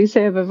and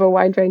inclusive of a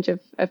wide range of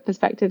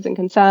perspectives and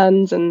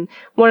concerns, and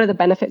what are the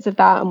benefits of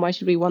that and why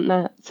should we want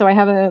that? So I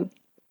have a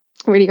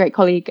really great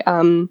colleague,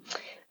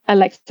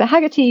 Alexa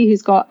Haggerty,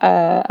 who's got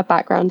a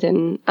background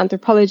in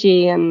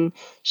anthropology, and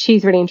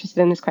she's really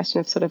interested in this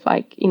question of sort of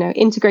like,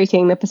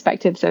 integrating the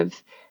perspectives of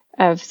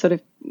sort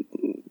of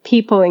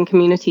people in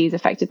communities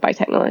affected by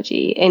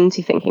technology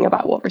into thinking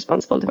about what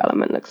responsible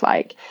development looks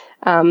like.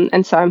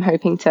 And so I'm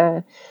hoping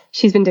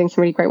she's been doing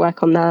some really great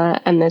work on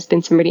that. And there's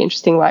been some really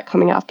interesting work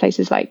coming out of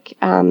places like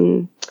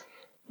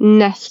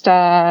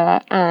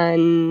Nesta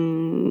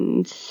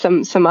and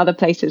some other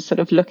places sort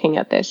of looking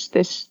at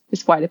this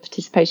wider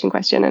participation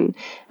question.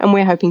 And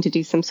we're hoping to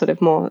do some sort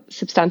of more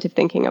substantive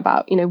thinking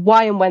about,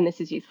 why and when this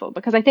is useful.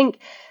 Because I think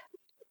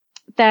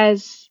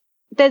there's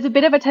a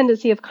bit of a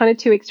tendency of kind of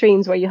two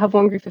extremes where you have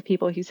one group of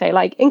people who say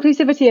like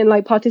inclusivity and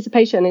like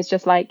participation is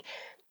just like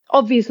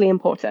obviously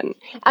important.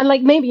 And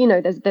like maybe,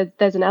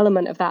 there's an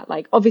element of that,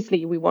 like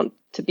obviously we want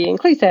to be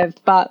inclusive,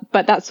 but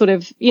that's sort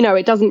of,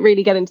 it doesn't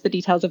really get into the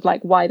details of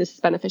like why this is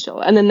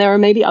beneficial. And then there are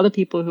maybe other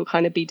people who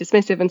kind of be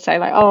dismissive and say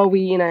like, oh,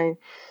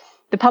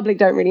 the public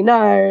don't really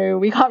know,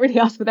 we can't really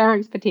ask for their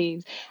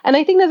expertise. And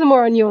I think there's a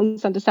more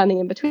nuanced understanding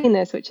in between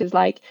this, which is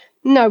like,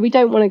 no, we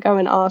don't want to go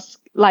and ask,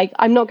 like,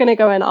 I'm not going to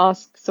go and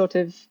ask sort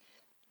of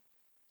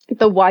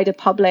the wider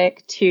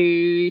public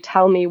to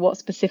tell me what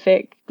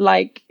specific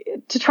like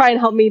to try and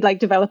help me like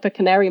develop a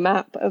canary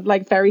map of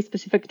like very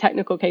specific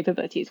technical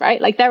capabilities,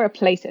 right? Like there are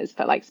places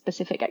for like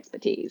specific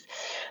expertise.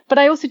 But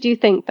I also do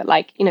think that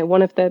like, you know,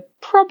 one of the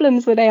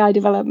problems with AI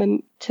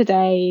development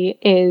today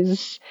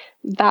is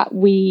that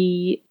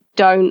we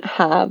don't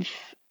have,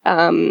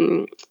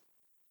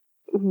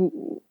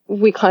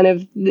 we kind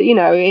of, you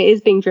know, it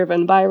is being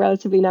driven by a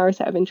relatively narrow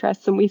set of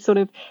interests. And we sort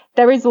of,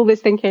 there is all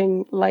this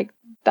thinking like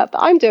that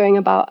I'm doing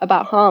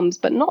about harms,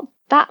 but not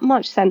that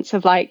much sense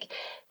of like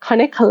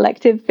kind of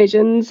collective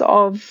visions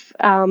of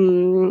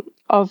kind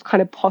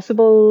of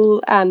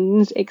possible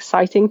and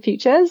exciting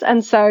futures.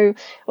 And so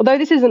although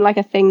this isn't like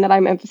a thing that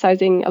I'm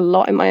emphasizing a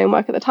lot in my own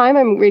work at the time,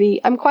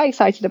 I'm quite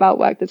excited about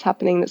work that's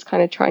happening that's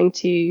kind of trying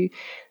to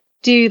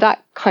do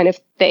that kind of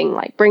thing,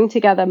 like bring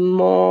together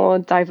more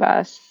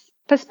diverse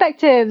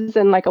perspectives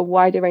and like a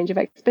wider range of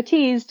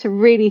expertise to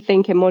really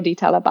think in more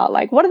detail about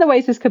like what are the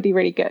ways this could be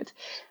really good.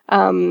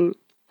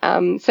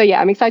 So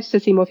yeah, I'm excited to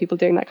see more people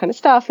doing that kind of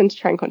stuff and to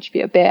try and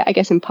contribute a bit, I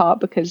guess in part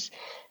because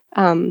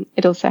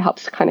it also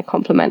helps kind of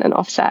complement and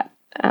offset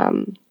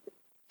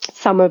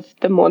some of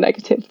the more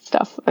negative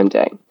stuff I'm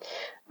doing.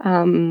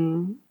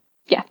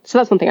 Yeah, so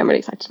that's one thing I'm really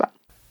excited about.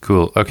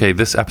 Cool. Okay,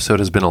 this episode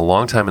has been a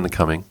long time in the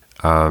coming.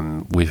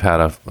 We've had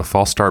a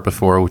false start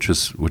before, which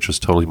was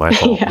totally my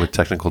fault with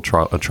technical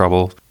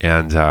trouble,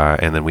 and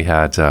then we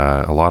had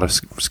a lot of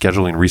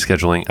scheduling,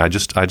 rescheduling. I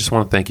just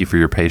want to thank you for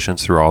your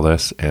patience through all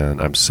this, and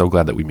I'm so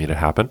glad that we made it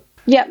happen.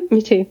 Yeah,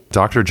 me too.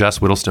 Dr.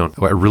 Jess Whittlestone,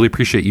 I really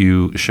appreciate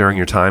you sharing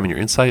your time and your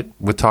insight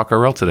with Talk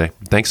RL today.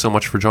 Thanks so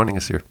much for joining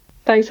us here.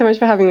 Thanks so much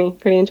for having me.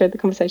 Really enjoyed the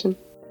conversation.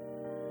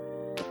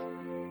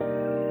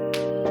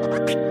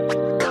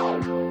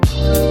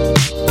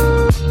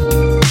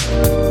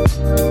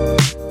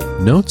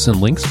 Notes and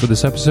links for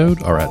this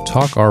episode are at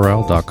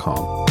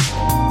talkrl.com.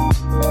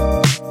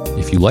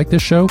 If you like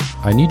this show,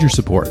 I need your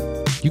support.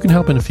 You can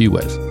help in a few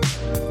ways.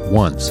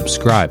 1,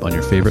 subscribe on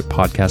your favorite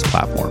podcast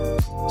platform.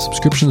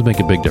 Subscriptions make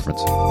a big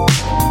difference.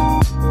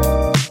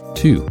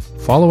 2,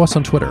 follow us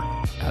on Twitter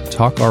at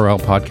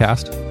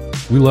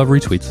talkrlpodcast. We love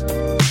retweets.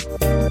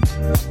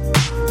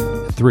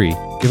 3,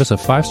 give us a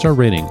 5-star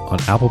rating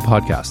on Apple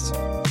Podcasts.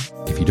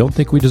 If you don't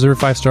think we deserve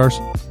 5 stars,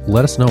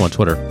 let us know on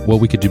Twitter what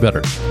we could do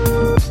better.